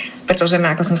 Pretože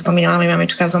ako som spomínala, moja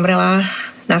mamička zomrela.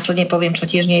 Následne poviem, čo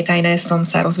tiež nie je tajné, som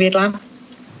sa rozviedla.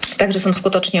 Takže som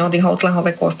skutočne od jeho útleho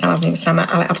veku ostala s ním sama,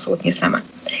 ale absolútne sama.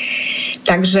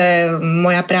 Takže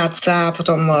moja práca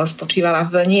potom spočívala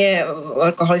v nie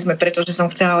alkoholizme, pretože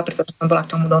som chcela, ale pretože som bola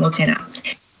k tomu donútená.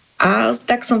 A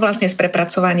tak som vlastne z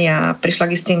prepracovania prišla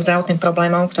k istým zdravotným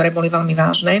problémom, ktoré boli veľmi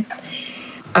vážne.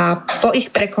 A po ich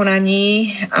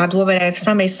prekonaní a dôvere v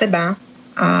samej seba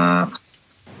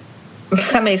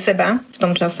v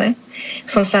tom čase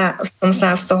som sa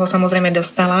z toho samozrejme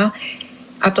dostala.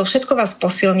 A to všetko vás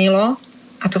posilnilo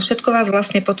a to všetko vás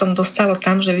vlastne potom dostalo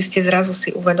tam, že vy ste zrazu si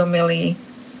uvedomili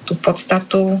tú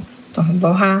podstatu toho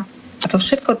Boha a to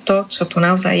všetko to, čo tu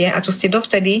naozaj je a čo ste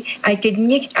dovtedy, aj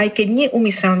keď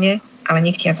neúmyselne, ale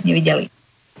nechtiac nevideli.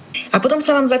 A potom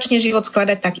sa vám začne život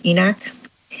skladať tak inak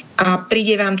a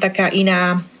príde vám taká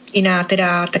iná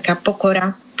teda taká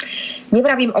pokora,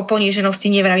 Nevravím o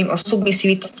poníženosti, nevravím o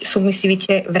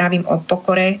submisivite, vravím o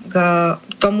pokore k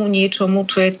tomu niečomu,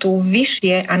 čo je tu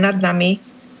vyššie a nad nami,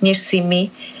 než si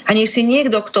my a než si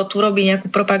niekto, kto tu robí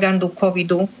nejakú propagandu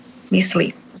covidu,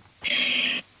 myslí.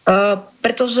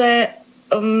 Pretože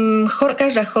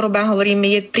každá choroba,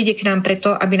 hovorím, príde k nám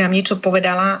preto, aby nám niečo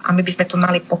povedala a my by sme to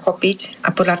mali pochopiť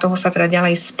a podľa toho sa teda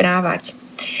ďalej správať.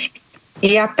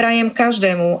 Ja prajem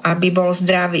každému, aby bol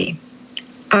zdravý.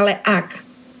 Ale ak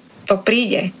to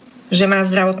príde, že má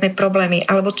zdravotné problémy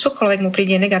alebo čokoľvek mu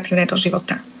príde negatívne do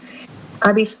života,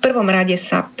 aby v prvom rade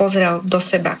sa pozrel do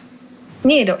seba.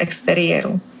 Nie do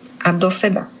exteriéru, a do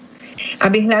seba.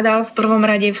 Aby hľadal v prvom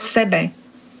rade v sebe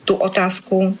tú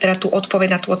otázku, teda tú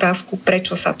odpoveď na tú otázku,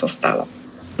 prečo sa to stalo.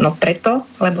 No preto,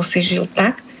 lebo si žil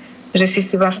tak, že si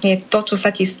vlastne to, čo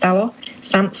sa ti stalo,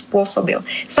 sám spôsobil.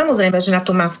 Samozrejme, že na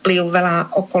to má vplyv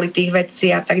veľa okolitých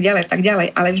vecí a tak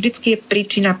ďalej, ale vždycky je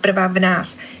príčina prvá v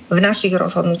nás, v našich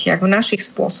rozhodnutiach, v našich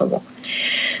spôsoboch.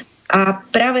 A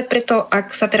práve preto,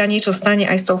 ak sa teda niečo stane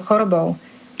aj s tou chorobou,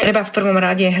 treba v prvom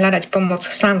rade hľadať pomoc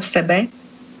sám v sebe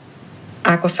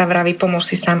a ako sa vraví,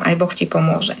 pomôž si sám, aj Boh ti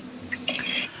pomôže.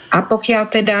 A pokiaľ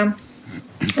teda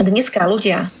dneska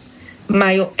ľudia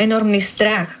majú enormný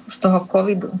strach z toho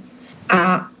covidu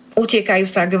a utiekajú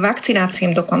sa k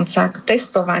vakcináciám dokonca, k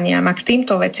testovaniam a k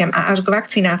týmto veciam a až k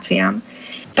vakcináciám,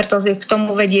 pretože k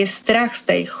tomu vedie strach z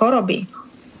tej choroby,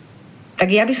 tak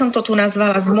ja by som to tu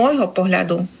nazvala z môjho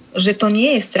pohľadu, že to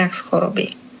nie je strach z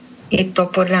choroby. Je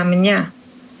to podľa mňa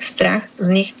strach z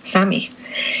nich samých.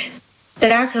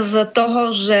 Strach z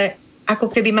toho, že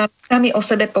ako keby mali sami o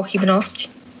sebe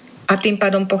pochybnosť a tým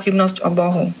pádom pochybnosť o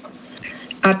Bohu.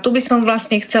 A tu by som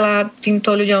vlastne chcela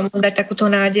týmto ľuďom dať takúto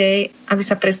nádej, aby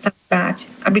sa prestali báť,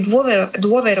 aby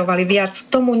dôverovali viac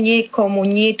tomu niekomu,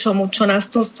 niečomu, čo nás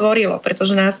tu stvorilo,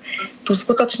 pretože nás tu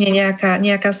skutočne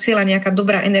nejaká sila, nejaká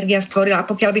dobrá energia stvorila. A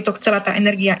pokiaľ by to chcela tá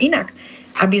energia inak,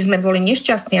 aby sme boli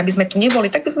nešťastní, aby sme tu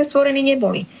neboli, tak by sme stvorení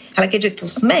neboli. Ale keďže tu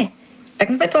sme,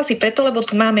 tak sme to asi preto, lebo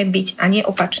tu máme byť a nie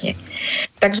opačne.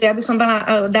 Takže ja by som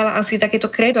dala asi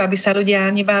takéto krédo, aby sa ľudia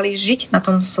nebáli žiť na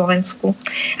tom Slovensku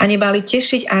a nebáli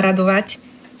tešiť a radovať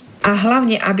a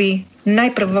hlavne, aby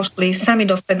najprv vošli sami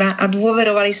do seba a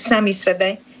dôverovali sami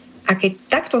sebe a keď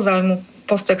takto zaujmú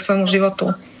postoj k svojmu životu,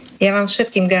 ja vám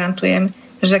všetkým garantujem,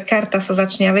 že karta sa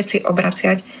začne veci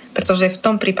obraciať, pretože v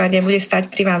tom prípade bude stať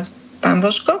pri vás Pán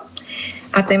Božko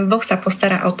a ten Boh sa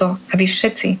postará o to, aby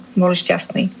všetci boli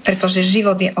šťastní. Pretože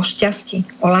život je o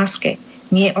šťastí, o láske,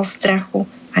 nie o strachu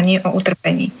a nie o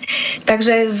utrpení.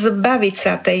 Takže zbaviť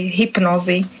sa tej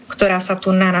hypnózy, ktorá sa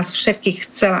tu na nás všetkých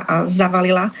chcela a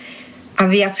zavalila a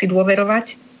viac si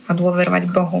dôverovať a dôverovať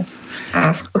Bohu.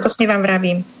 A skutočne vám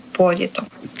vravím, pôjde to.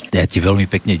 Ja ti veľmi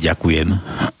pekne ďakujem.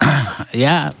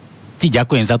 Ja ti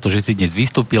ďakujem za to, že si dnes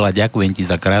vystúpila, ďakujem ti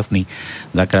za krásne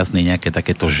nejaké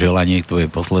takéto želanie, tvoje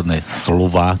posledné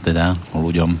slova teda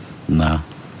ľuďom na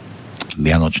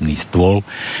vianočný stôl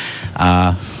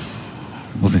a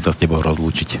musím sa s tebou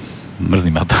rozlúčiť.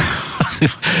 Mrzí ma to.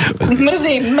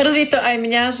 Mrzí to aj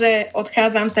mňa, že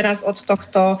odchádzam teraz od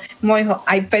tohto môjho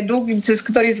iPadu, cez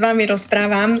ktorý s vami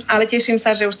rozprávam, ale teším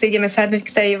sa, že už si ideme sadnúť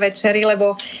k tej večeri,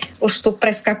 lebo už tu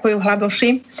preskakujú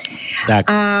hladoši. Tak.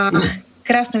 A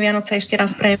krásne Vianoce ešte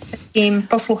raz prajem všetkým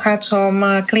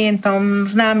poslucháčom, klientom,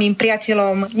 známym,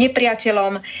 priateľom,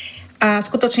 nepriateľom a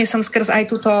skutočne som skrz aj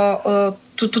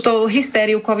túto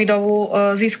hystériu covidovú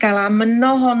získala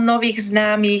mnoho nových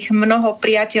známych, mnoho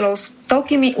priateľov, s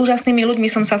toľkými úžasnými ľuďmi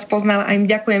som sa spoznala a im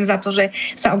ďakujem za to, že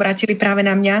sa obrátili práve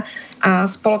na mňa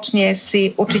a spoločne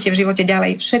si určite v živote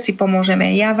ďalej všetci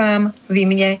pomôžeme. Ja vám, vy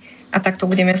mne a takto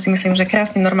budeme si myslím, že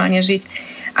krásne normálne žiť.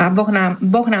 A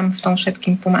Boh nám v tom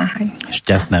všetkým pomáha.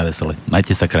 Šťastné a veselé.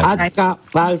 Majte sa krásne. Aťka,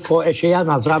 Paľko, ešte ja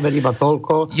na záver iba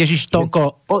toľko. Ježiš,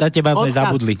 Tonko, na teba sme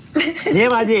zabudli.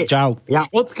 Nevadí. Čau. Ja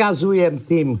odkazujem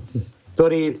tým,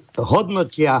 ktorí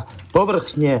hodnotia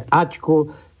povrchne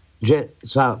Aťku, že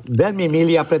sa veľmi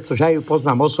milia, pretože ja ju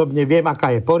poznám osobne, viem,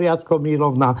 aká je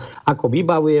poriadkomilovná, ako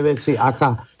vybavuje veci,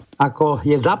 ako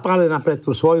je zapálená pre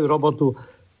tú svoju robotu,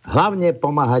 hlavne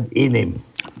pomáhať iným.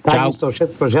 Takisto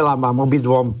všetko želám vám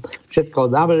obidvom,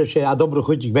 všetko najlepšie a dobrú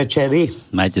chuť k večeri.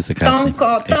 Majte sa krásne.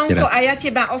 Tonko, a ja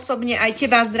teba osobne, aj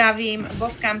teba zdravím,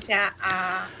 boskám ťa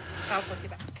a Pálko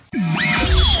teba.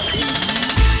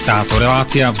 Táto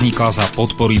relácia vznikla za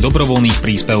podpory dobrovoľných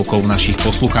príspevkov našich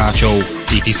poslucháčov.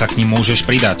 I ty sa k nim môžeš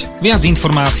pridať. Viac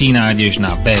informácií nájdeš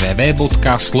na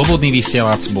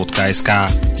www.slobodnyvysielac.sk.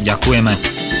 Ďakujeme.